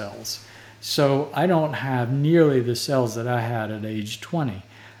functional cells. So I don't have nearly the cells that I had at age 20.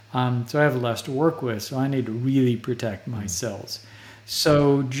 So I have less to work with, so I need to really protect my cells.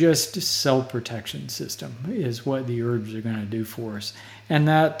 So just cell protection system is what the herbs are going to do for us. And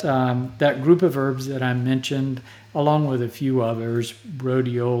that group of herbs that I mentioned, along with a few others,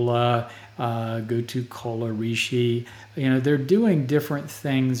 rhodiola, gotu kola, reishi, they're doing different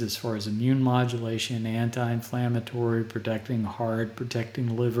things as far as immune modulation, anti-inflammatory, protecting heart,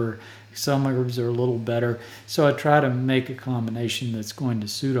 protecting liver. Some herbs are a little better. So I try to make a combination that's going to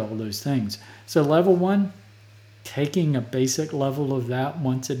suit all those things. So level 1, taking a basic level of that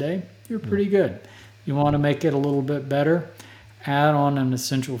once a day, you're pretty good. You want to make it a little bit better, add on an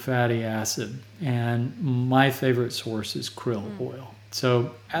essential fatty acid. And my favorite source is krill oil.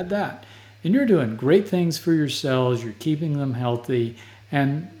 So add that. And you're doing great things for your cells. You're keeping them healthy.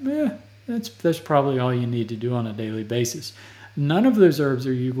 And that's probably all you need to do on a daily basis. None of those herbs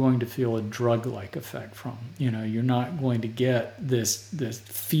are you going to feel a drug-like effect from. You're not going to get this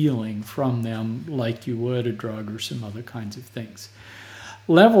feeling from them like you would a drug or some other kinds of things.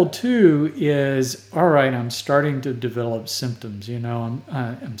 Level 2 is, all right, I'm starting to develop symptoms.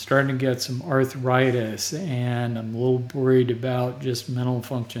 I'm starting to get some arthritis, and I'm a little worried about just mental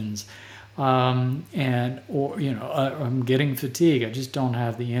functions. I'm getting fatigue. I just don't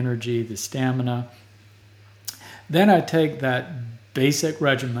have the energy, the stamina. Then I take that basic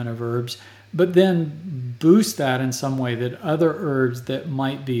regimen of herbs, but then boost that in some way that other herbs that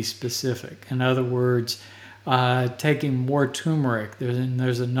might be specific. In other words, taking more turmeric.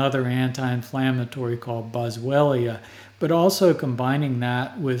 There's another anti-inflammatory called boswellia, but also combining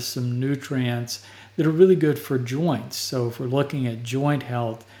that with some nutrients that are really good for joints. So if we're looking at joint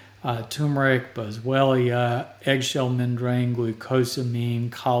health, turmeric, boswellia, eggshell membrane, glucosamine,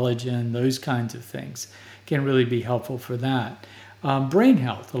 collagen, those kinds of things can really be helpful for that. Brain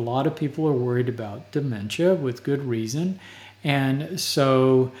health. A lot of people are worried about dementia with good reason. And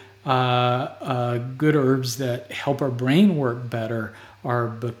so good herbs that help our brain work better are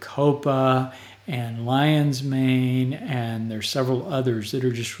bacopa and lion's mane, and there's several others that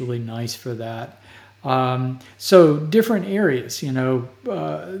are just really nice for that. So different areas, that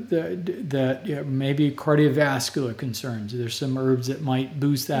maybe cardiovascular concerns. There's some herbs that might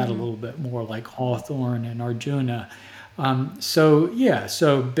boost that a little bit more, like hawthorn and arjuna.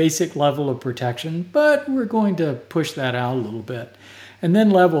 So basic level of protection, but we're going to push that out a little bit. And then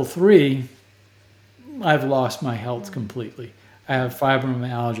level 3, I've lost my health completely. I have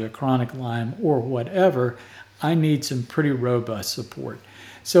fibromyalgia, chronic Lyme, or whatever. I need some pretty robust support.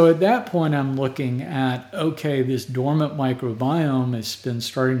 So at that point, I'm looking at, okay, this dormant microbiome has been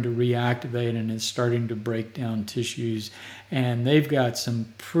starting to reactivate and is starting to break down tissues. And they've got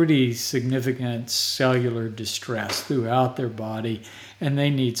some pretty significant cellular distress throughout their body, and they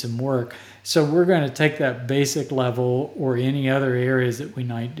need some work. So we're going to take that basic level or any other areas that we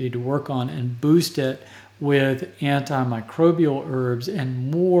might need to work on and boost it with antimicrobial herbs and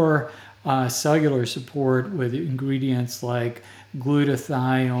more cellular support with ingredients like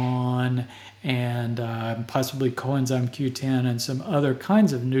glutathione and possibly coenzyme Q10 and some other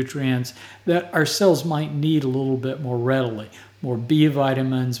kinds of nutrients that our cells might need a little bit more readily. More B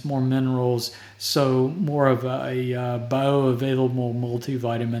vitamins, more minerals, so more of a bioavailable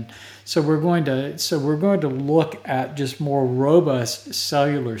multivitamin. So we're going to look at just more robust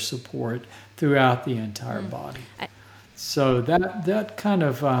cellular support throughout the entire body. So that kind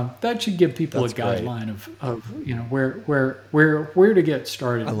of that should give people That's a guideline of where to get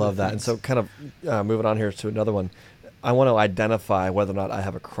started. I love that. And so kind of moving on here to another one, I want to identify whether or not I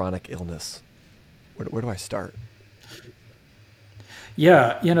have a chronic illness. Where do I start?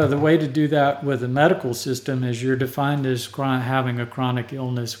 Yeah, the way to do that with the medical system is you're defined as having a chronic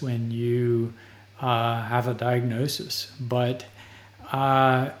illness when you have a diagnosis. But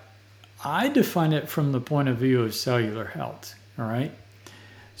I define it from the point of view of cellular health, all right?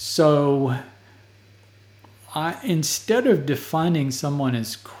 So instead of defining someone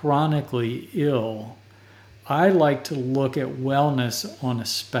as chronically ill, I like to look at wellness on a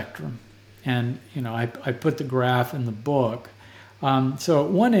spectrum. And, I put the graph in the book. So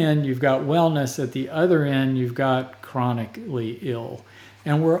at one end, you've got wellness. At the other end, you've got chronically ill.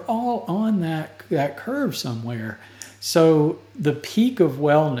 And we're all on that curve somewhere. So the peak of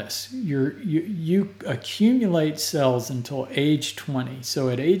wellness, you accumulate cells until age 20. So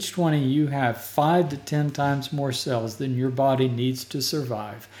at age 20, you have 5 to 10 times more cells than your body needs to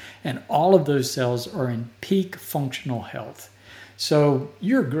survive. And all of those cells are in peak functional health. So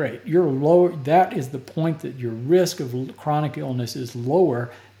you're great. You're lower. That is the point that your risk of chronic illness is lower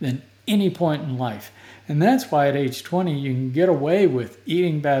than any point in life. And that's why at age 20, you can get away with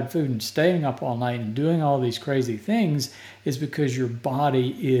eating bad food and staying up all night and doing all these crazy things, is because your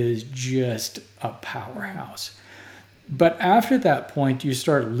body is just a powerhouse. But after that point, you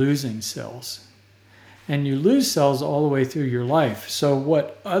start losing cells. And you lose cells all the way through your life. So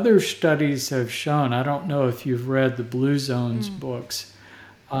what other studies have shown, I don't know if you've read the Blue Zones books,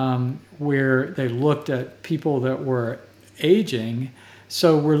 where they looked at people that were aging.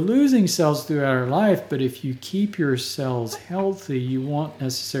 So we're losing cells throughout our life, but if you keep your cells healthy, you won't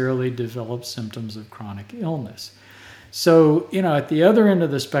necessarily develop symptoms of chronic illness. So, at the other end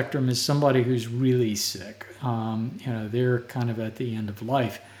of the spectrum is somebody who's really sick. They're kind of at the end of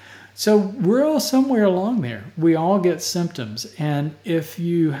life. So we're all somewhere along there. We all get symptoms. And if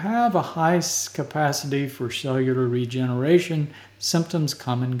you have a high capacity for cellular regeneration, symptoms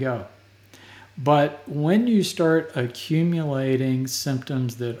come and go. But when you start accumulating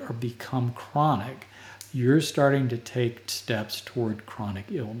symptoms that become chronic, you're starting to take steps toward chronic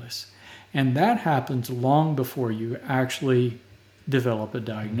illness. And that happens long before you actually develop a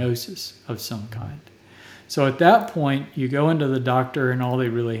diagnosis of some kind. So at that point, you go into the doctor and all they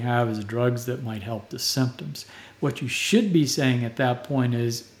really have is drugs that might help the symptoms. What you should be saying at that point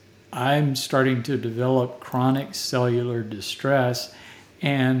is, I'm starting to develop chronic cellular distress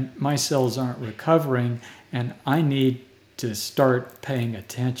and my cells aren't recovering, and I need to start paying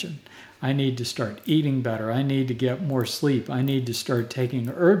attention. I need to start eating better. I need to get more sleep. I need to start taking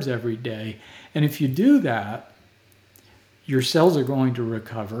herbs every day. And if you do that, your cells are going to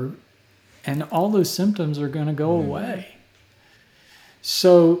recover and all those symptoms are going to go away.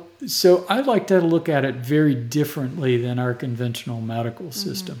 So I like to look at it very differently than our conventional medical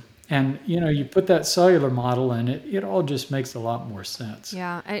system. And, you put that cellular model in it, it all just makes a lot more sense.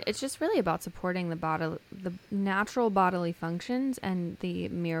 Yeah, it's just really about supporting the natural bodily functions and the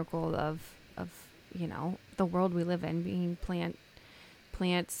miracle of the world we live in, being plant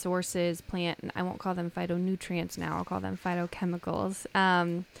sources, I won't call them phytonutrients now, I'll call them phytochemicals,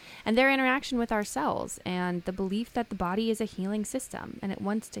 and their interaction with our cells, and the belief that the body is a healing system and it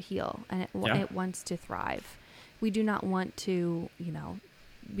wants to heal and it wants to thrive. We do not want to,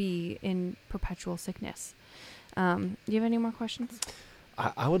 be in perpetual sickness. Do you have any more questions?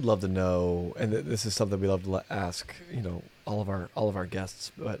 I would love to know, and this is something we love to ask, all of our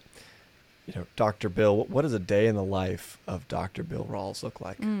guests, but Dr. Bill, what does a day in the life of Dr. Bill Rawls look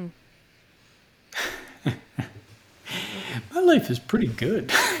like? My life is pretty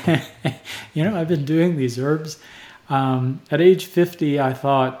good. I've been doing these herbs. At age 50, I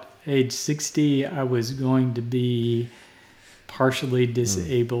thought age 60, I was going to be partially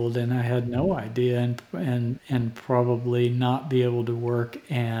disabled, and I had no idea, and probably not be able to work,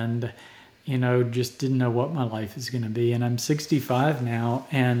 and just didn't know what my life is going to be. And I'm 65 now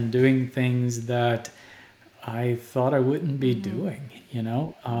and doing things that I thought I wouldn't be doing.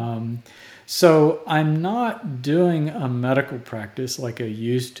 So I'm not doing a medical practice like I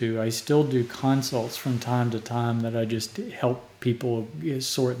used to. I still do consults from time to time that I just help people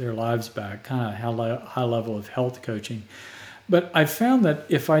sort their lives back, kind of high level of health coaching. But I found that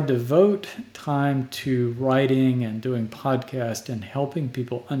if I devote time to writing and doing podcasts and helping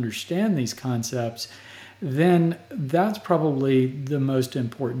people understand these concepts, then that's probably the most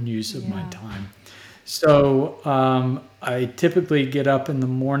important use of my time. So I typically get up in the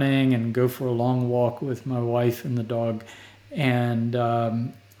morning and go for a long walk with my wife and the dog. And,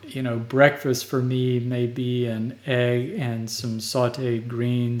 breakfast for me may be an egg and some sauteed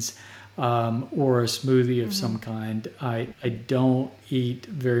greens or a smoothie of some kind. I don't eat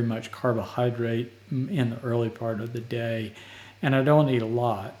very much carbohydrate in the early part of the day. And I don't eat a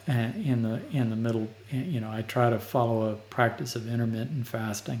lot in the middle. I try to follow a practice of intermittent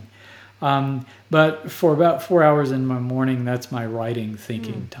fasting. But for about 4 hours in my morning, that's my writing,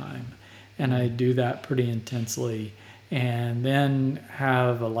 thinking time. And I do that pretty intensely. And then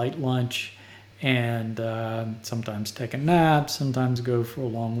have a light lunch and sometimes take a nap, sometimes go for a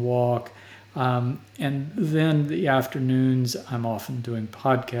long walk. And then the afternoons, I'm often doing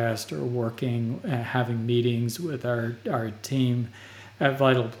podcasts or working, having meetings with our team at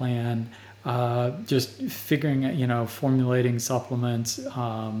Vital Plan. Just figuring out, formulating supplements,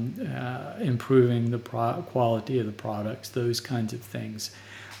 improving the quality of the products, those kinds of things.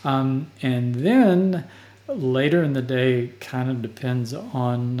 And then later in the day, kind of depends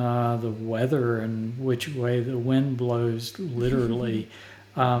on the weather and which way the wind blows, literally.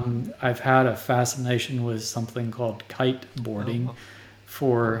 I've had a fascination with something called kiteboarding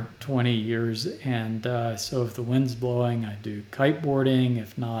for 20 years. And so if the wind's blowing, I do kiteboarding.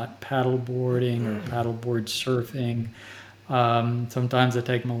 If not, paddle boarding or paddleboard surfing. Sometimes I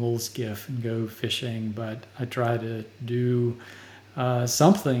take my little skiff and go fishing, but I try to do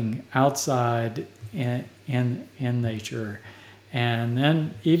something outside in nature. And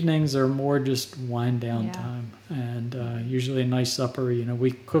then evenings are more just wind down time, and usually a nice supper.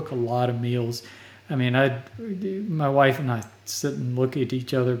 We cook a lot of meals. I mean, my wife and I sit and look at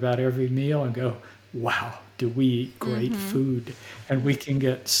each other about every meal and go, wow, do we eat great food? And we can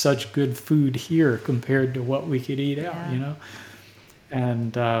get such good food here compared to what we could eat out,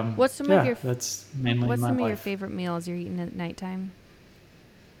 And what's some of your that's mainly what's my some life. of your favorite meals you're eating at nighttime?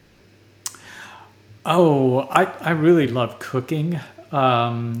 Oh, I really love cooking,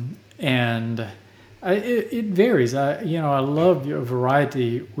 and it varies. I love a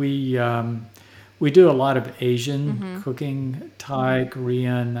variety. We do a lot of Asian cooking, Thai,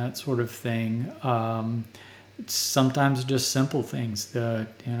 Korean, that sort of thing. Sometimes just simple things.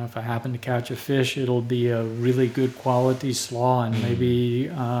 If I happen to catch a fish, it'll be a really good quality slaw and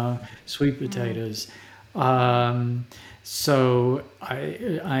maybe sweet potatoes. So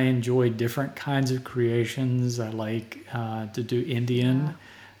I enjoy different kinds of creations. I like to do Indian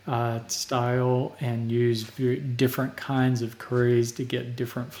style and use different kinds of curries to get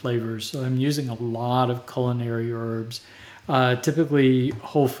different flavors. So I'm using a lot of culinary herbs, typically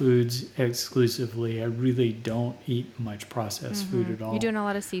whole foods exclusively. I really don't eat much processed food at all. You're doing a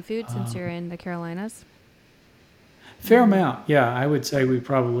lot of seafood since you're in the Carolinas? Fair amount, yeah. I would say we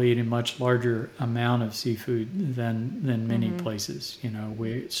probably eat a much larger amount of seafood than many places.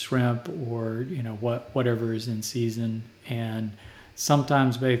 We shrimp or whatever is in season, and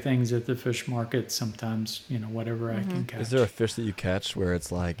sometimes buy things at the fish market. Sometimes whatever I can catch. Is there a fish that you catch where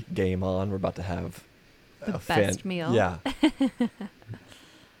it's like game on? We're about to have the best meal. Yeah.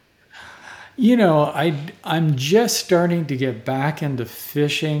 I'm just starting to get back into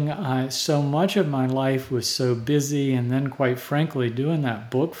fishing. So much of my life was so busy, and then quite frankly, doing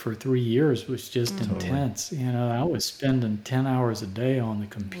that book for 3 years was just intense. I was spending 10 hours a day on the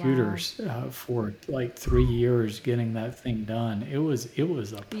computers for like 3 years getting that thing done. It was a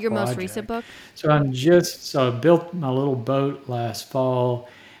project. Your most recent book? So I built my little boat last fall,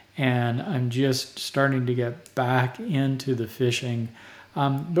 and I'm just starting to get back into the fishing.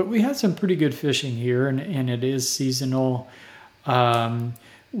 But we had some pretty good fishing here, and it is seasonal.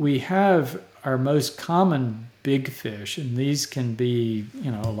 We have our most common big fish, and these can be,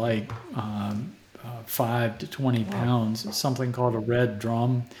 5 to 20 pounds, something called a red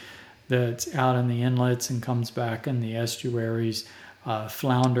drum that's out in the inlets and comes back in the estuaries.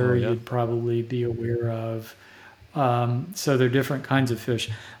 Flounder you'd probably be aware of. So they're different kinds of fish.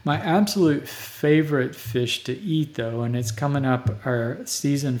 My absolute favorite fish to eat, though, and it's coming up our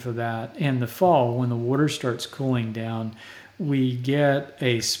season for that, in the fall when the water starts cooling down, we get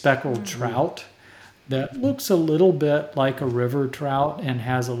a speckled trout that looks a little bit like a river trout and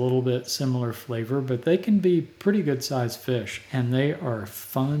has a little bit similar flavor, but they can be pretty good sized fish, and they are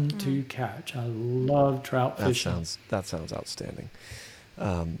fun to catch. I love trout fishing. That sounds outstanding.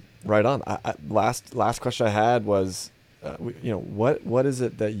 Right on. Last question I had was, what is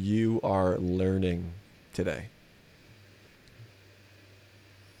it that you are learning today?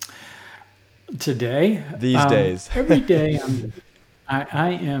 Today? These days. Every day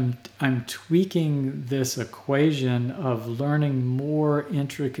I'm tweaking this equation of learning more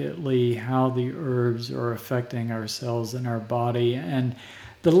intricately how the herbs are affecting our cells in our body. And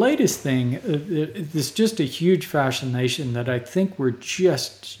the latest thing, there's just a huge fascination that I think we're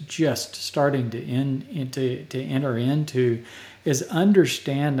just starting to enter into, is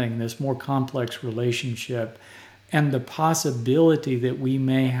understanding this more complex relationship and the possibility that we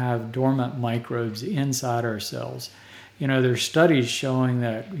may have dormant microbes inside our cells. There's studies showing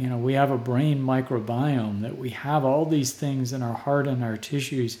that, we have a brain microbiome, that we have all these things in our heart and our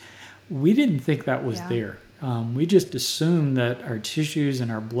tissues. We didn't think that was there. We just assumed that our tissues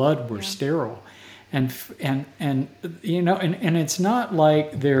and our blood were sterile. And it's not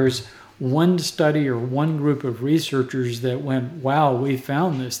like there's one study or one group of researchers that went, wow, we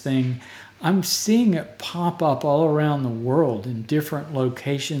found this thing. I'm seeing it pop up all around the world in different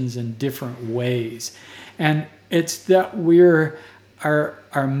locations in different ways. And it's that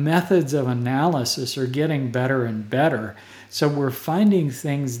our methods of analysis are getting better and better. So we're finding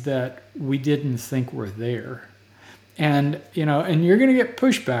things that we didn't think were there. And and you're going to get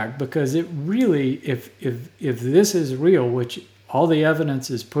pushback, because it really, if this is real, which all the evidence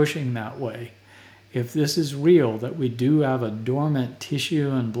is pushing that way, if this is real, that we do have a dormant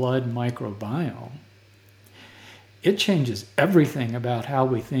tissue and blood microbiome, it changes everything about how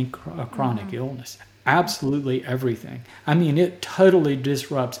we think a chronic illness. Absolutely everything. I mean, it totally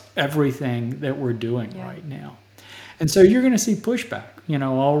disrupts everything that we're doing right now. And so you're going to see pushback.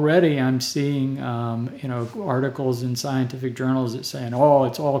 Already I'm seeing, articles in scientific journals that saying, oh,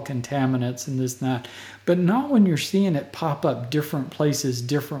 it's all contaminants and this and that. But not when you're seeing it pop up different places,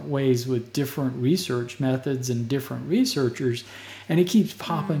 different ways, with different research methods and different researchers. And it keeps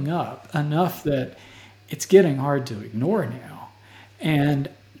popping up enough that it's getting hard to ignore now. And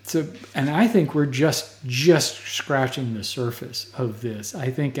I think we're just scratching the surface of this.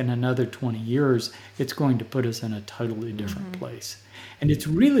 I think in another 20 years, it's going to put us in a totally different place. And it's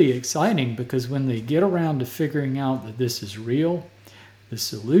really exciting, because when they get around to figuring out that this is real, the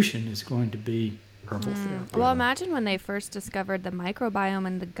solution is going to be herbal therapy. Well, imagine when they first discovered the microbiome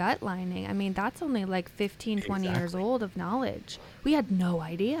and the gut lining. I mean, that's only like 15, 20 years old of knowledge. We had no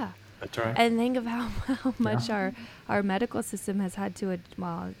idea. That's right. And think of how much our medical system has had to,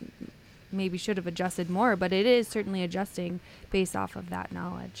 maybe should have adjusted more, but it is certainly adjusting based off of that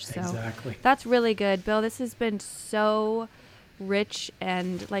knowledge. So exactly. That's really good. Bill, this has been so rich,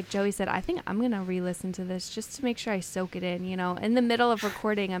 and like Joey said, I think I'm going to re-listen to this just to make sure I soak it in. In the middle of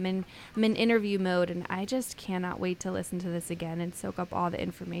recording, I'm in interview mode, and I just cannot wait to listen to this again and soak up all the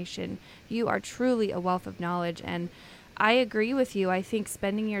information. You are truly a wealth of knowledge, and I agree with you. I think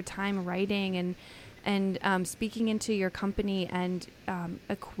spending your time writing and speaking into your company and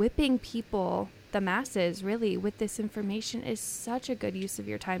equipping people, the masses, really, with this information is such a good use of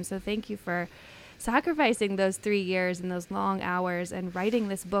your time. So thank you for sacrificing those 3 years and those long hours and writing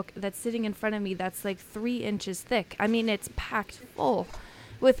this book that's sitting in front of me that's like 3 inches thick. I mean, it's packed full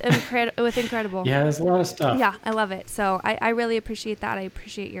with incredible. Yeah, there's a lot of stuff. Yeah, I love it. So I really appreciate that. I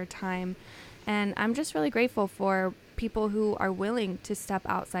appreciate your time. And I'm just really grateful for people who are willing to step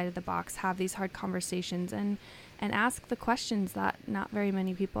outside of the box, have these hard conversations, and ask the questions that not very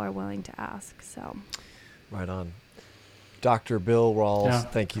many people are willing to ask. So, right on. Dr. Bill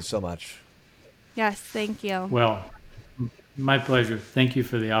Rawls, thank you so much. Yes, thank you. Well, my pleasure. Thank you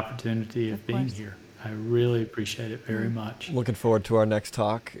for the opportunity of being here. I really appreciate it very much. Looking forward to our next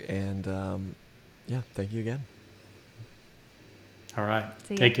talk, and thank you again. All right.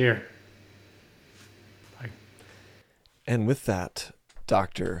 Take care. And with that,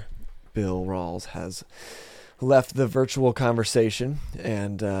 Dr. Bill Rawls has left the virtual conversation.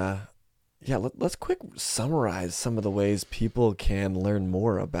 And let's quick summarize some of the ways people can learn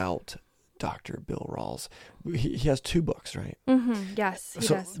more about Dr. Bill Rawls. He has 2 books, right? Mm-hmm. Yes, he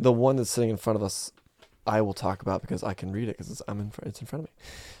does. The one that's sitting in front of us, I will talk about because I can read it because it's in front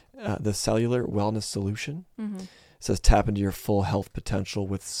of me. The Cellular Wellness Solution. Mm-hmm. It says, tap into your full health potential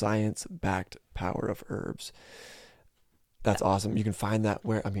with science-backed power of herbs. That's awesome. You can find that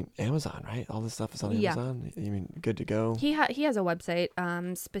where, Amazon, right? All this stuff is on Yeah. Amazon. You mean good to go? He has a website,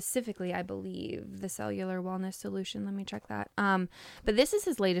 specifically, I believe, the Cellular Wellness Solution. Let me check that. But this is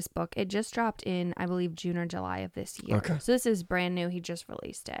his latest book. It just dropped in, I believe, June or July of this year. Okay. So this is brand new. He just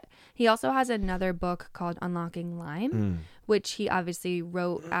released it. He also has another book called Unlocking Lyme, which he obviously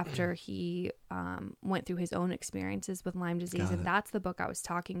wrote after he went through his own experiences with Lyme disease. And that's the book I was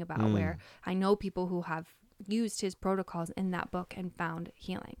talking about, where I know people who have used his protocols in that book and found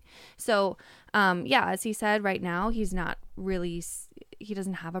healing. So, as he said, right now, he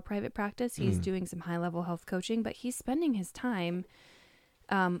doesn't have a private practice. He's doing some high level health coaching, but he's spending his time,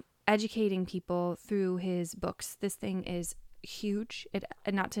 educating people through his books. This thing is huge.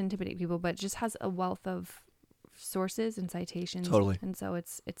 And not to intimidate people, but it just has a wealth of sources and citations. Totally. And so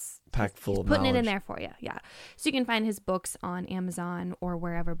it's Packed full of putting knowledge. it in there for you. Yeah. So you can find his books on Amazon or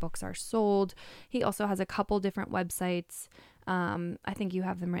wherever books are sold. He also has a couple different websites. I think you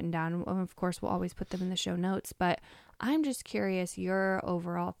have them written down. Of course, we'll always put them in the show notes, but I'm just curious your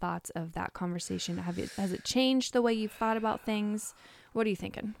overall thoughts of that conversation. Has it changed the way you've thought about things? What are you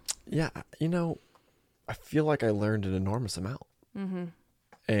thinking? Yeah. I feel like I learned an enormous amount.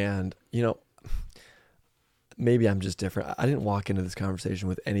 And, maybe I'm just different. I didn't walk into this conversation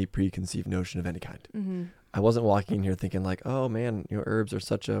with any preconceived notion of any kind. I wasn't walking in here thinking like, oh man, herbs are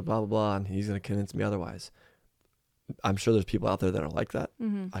such a blah, blah, blah, and he's going to convince me otherwise. I'm sure there's people out there that are like that.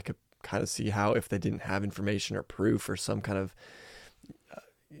 I could kind of see how if they didn't have information or proof or some kind of,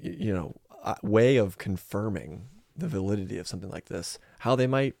 way of confirming the validity of something like this, how they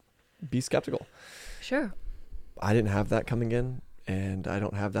might be skeptical. Sure. I didn't have that coming in, and I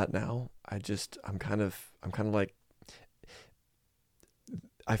don't have that now. I'm kind of like,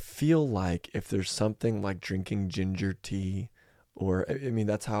 I feel like if there's something like drinking ginger tea, or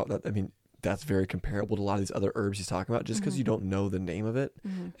that's very comparable to a lot of these other herbs he's talking about, just because you don't know the name of it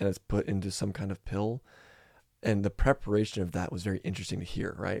and it's put into some kind of pill. And the preparation of that was very interesting to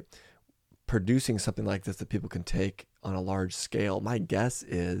hear, right? Producing something like this that people can take on a large scale. My guess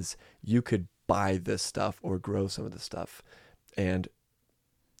is you could buy this stuff or grow some of this stuff and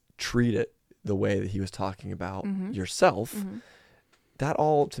treat it the way that he was talking about yourself. That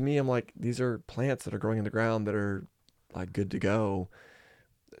all, to me, I'm like, these are plants that are growing in the ground that are like good to go.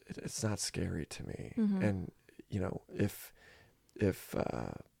 It's not scary to me. And if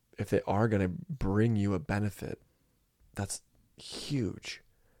they are going to bring you a benefit, that's huge.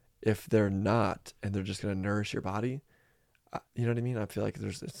 If they're not, and they're just going to nourish your body, you know what I mean? I feel like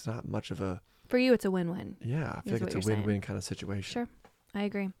it's not much of a, For you, it's a win-win. yeah, I feel like it's a win-win kind of situation. Sure. I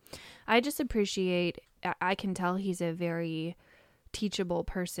agree. I just appreciate, I can tell he's a very teachable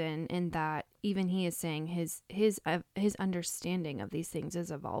person in that even he is saying his understanding of these things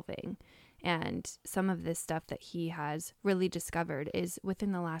is evolving. And some of this stuff that he has really discovered is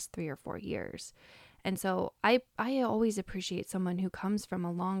within the last 3 or 4 years. And so I always appreciate someone who comes from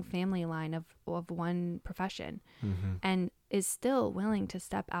a long family line of one profession and is still willing to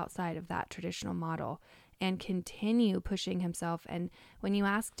step outside of that traditional model and continue pushing himself. And when you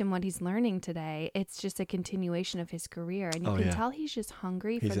asked him what he's learning today, it's just a continuation of his career. And you can tell he's just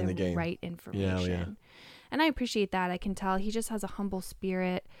hungry for the right information. And I appreciate that. I can tell he just has a humble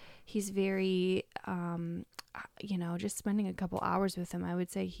spirit. He's very, just spending a couple hours with him, I would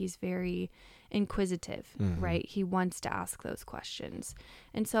say he's very inquisitive, right? He wants to ask those questions.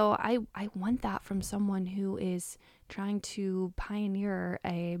 And so I want that from someone who is trying to pioneer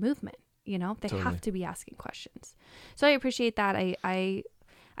a movement. They have to be asking questions. So I appreciate that. I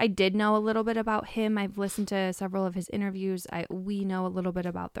did know a little bit about him. I've listened to several of his interviews. We know a little bit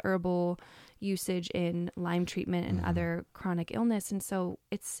about the herbal usage in Lyme treatment and other chronic illness. And so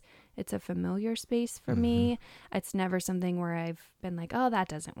it's a familiar space for me. It's never something where I've been like, oh, that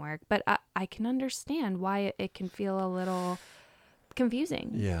doesn't work. But I can understand why it can feel a little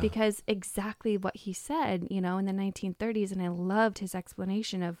confusing because exactly what he said, in the 1930s. And I loved his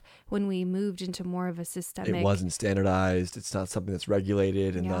explanation of when we moved into more of a systemic. It wasn't standardized. It's not something that's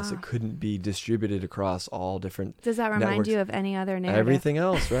regulated, and thus it couldn't be distributed across all different Does that remind networks. you of any other narrative? Everything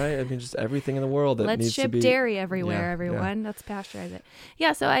else, right? Just everything in the world that Let's needs to be. Let's ship dairy everywhere, everyone. Let's pasteurize it.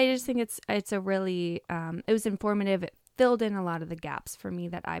 Yeah, so I just think it's a really, it was informative. It filled in a lot of the gaps for me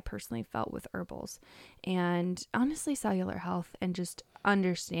that I personally felt with herbals, and honestly cellular health and just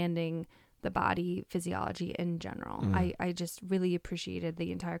understanding the body physiology in general. I just really appreciated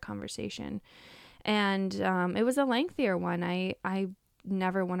the entire conversation, and it was a lengthier one. I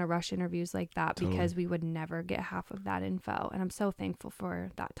never want to rush interviews like that because we would never get half of that info, and I'm so thankful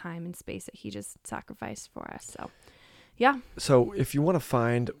for that time and space that he just sacrificed for us. So So if you want to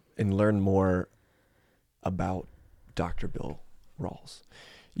find and learn more about Dr. Bill Rawls.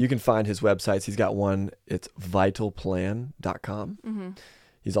 You can find his websites. He's got one. It's vitalplan.com. Mm-hmm.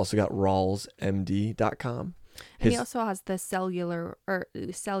 He's also got rawlsmd.com. And he also has the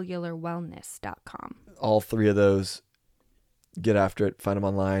cellularwellness.com. All three of those, get after it. Find them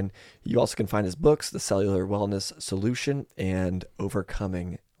online. You also can find his books, The Cellular Wellness Solution and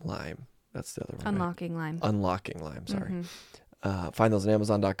Overcoming Lyme. That's the other one. Unlocking Lyme. Unlocking Lyme, sorry. Mm-hmm. Find those on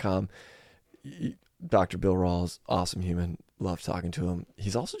Amazon.com. Dr. Bill Rawls, awesome human. Love talking to him.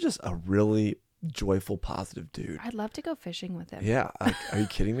 He's also just a really joyful, positive dude. I'd love to go fishing with him. Yeah. Like, are you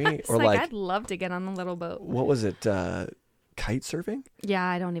kidding me? Or like, I'd love to get on a little boat. What was it? Kite surfing? Yeah,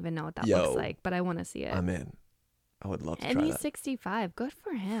 I don't even know what that looks like, but I want to see it. I'm in. I would love to try that. And he's that. 65. Good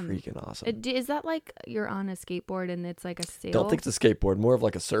for him. Freaking awesome. Is that like you're on a skateboard and it's like a sail? Don't think it's a skateboard. More of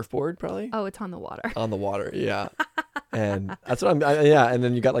like a surfboard, probably. Oh, it's on the water. On the water, yeah. And that's what yeah. And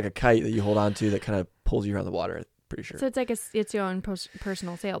then you got like a kite that you hold on to that kind of pulls you around the water. Pretty sure. So it's like it's your own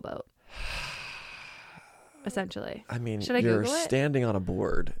personal sailboat, essentially. I mean, should I you're Google it? Standing on a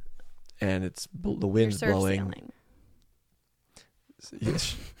board, and it's the wind's you're surf blowing.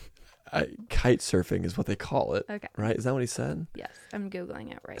 Yes, kite surfing is what they call it. Okay. Right? Is that what he said? Yes, I'm Googling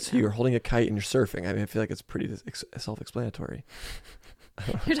it right now. So you're holding a kite and you're surfing. I mean, I feel like it's pretty self-explanatory.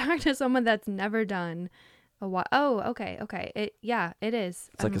 You're talking to someone that's never done a while. Oh, okay. It is.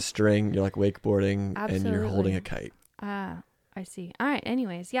 It's like a string. You're like wakeboarding, absolutely. and you're holding a kite. Ah, I see. All right.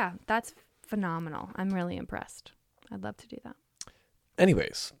 Anyways, yeah, that's phenomenal. I'm really impressed. I'd love to do that.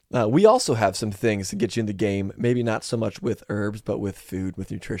 Anyways, we also have some things to get you in the game. Maybe not so much with herbs, but with food, with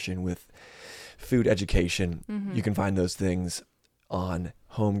nutrition, with food education. Mm-hmm. You can find those things on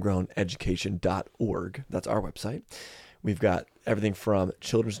homegrowneducation.org. That's our website. We've got everything from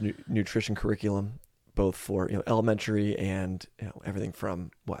children's nutrition curriculum, both for elementary and everything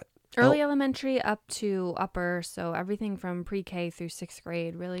from what? Early elementary up to upper, so everything from pre-K through 6th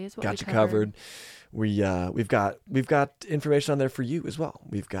grade really is what got you covered. We've got information on there for you as well.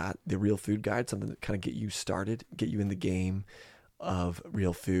 We've got the Real Food Guide, something that kind of get you started, get you in the game of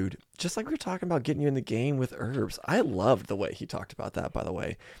real food. Just like we were talking about getting you in the game with herbs. I loved the way he talked about that, by the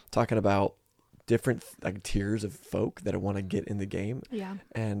way, talking about different tiers of folk that want to get in the game. Yeah.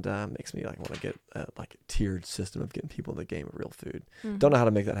 And makes me want to get a tiered system of getting people in the game of real food. Mm-hmm. Don't know how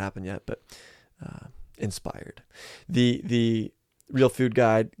to make that happen yet, but inspired. The Real Food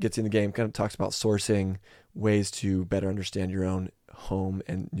Guide gets in the game, kind of talks about sourcing, ways to better understand your own home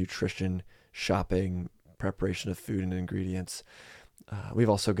and nutrition, shopping, preparation of food and ingredients. We've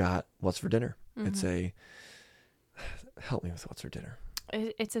also got What's for Dinner. Mm-hmm. Help me with What's for Dinner.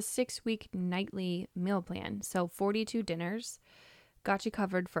 It's a 6-week nightly meal plan. So 42 dinners got you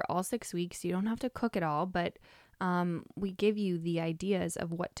covered for all 6 weeks. You don't have to cook it all, but we give you the ideas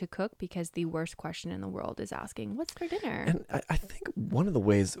of what to cook because the worst question in the world is asking, what's for dinner? And I think one of the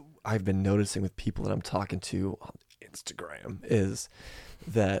ways I've been noticing with people that I'm talking to on Instagram is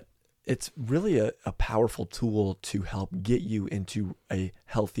that it's really a powerful tool to help get you into a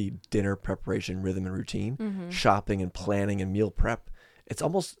healthy dinner preparation rhythm and routine, Mm-hmm. shopping and planning and meal prep. It's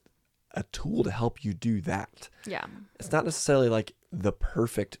almost a tool to help you do that. Yeah. It's not necessarily like the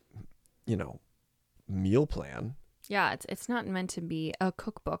perfect, meal plan. Yeah, it's not meant to be a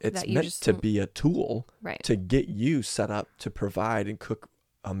cookbook. It's that you meant just to be a tool right. to get you set up to provide and cook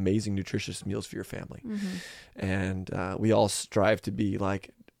amazing, nutritious meals for your family. Mm-hmm. And we all strive to be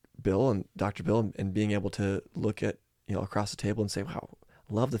like Bill and Dr. Bill and being able to look at, across the table and say, wow,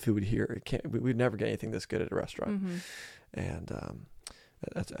 love the food here. We'd never get anything this good at a restaurant. Mm-hmm. And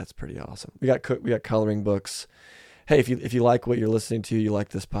that's pretty awesome. We got coloring books. Hey, if you like what you're listening to, you like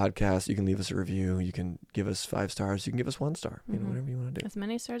this podcast, you can leave us a review. You can give us 5 stars. You can give us 1 star. Mm-hmm. Whatever you want to do. As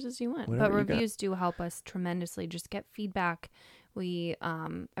many stars as you want. Whatever but you reviews do help us tremendously. Just get feedback. We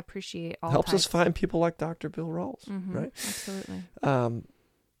appreciate all helps types. us find people like Dr. Bill Rawls, Mm-hmm. right? Absolutely.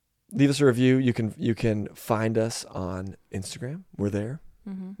 Leave us a review. You can find us on Instagram. We're there.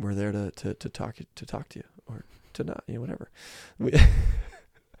 Mm-hmm. We're there to talk to you or to not, whatever.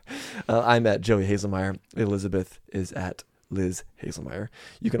 I'm at Joey Hazelmeyer. Elizabeth is at Liz Hazelmeyer.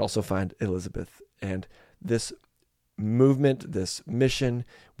 You can also find Elizabeth and this movement, this mission.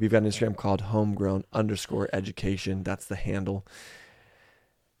 We've got an Instagram called homegrown_education. That's the handle.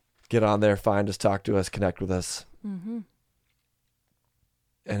 Get on there, find us, talk to us, connect with us. Mm-hmm.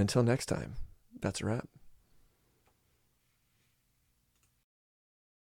 And until next time, that's a wrap.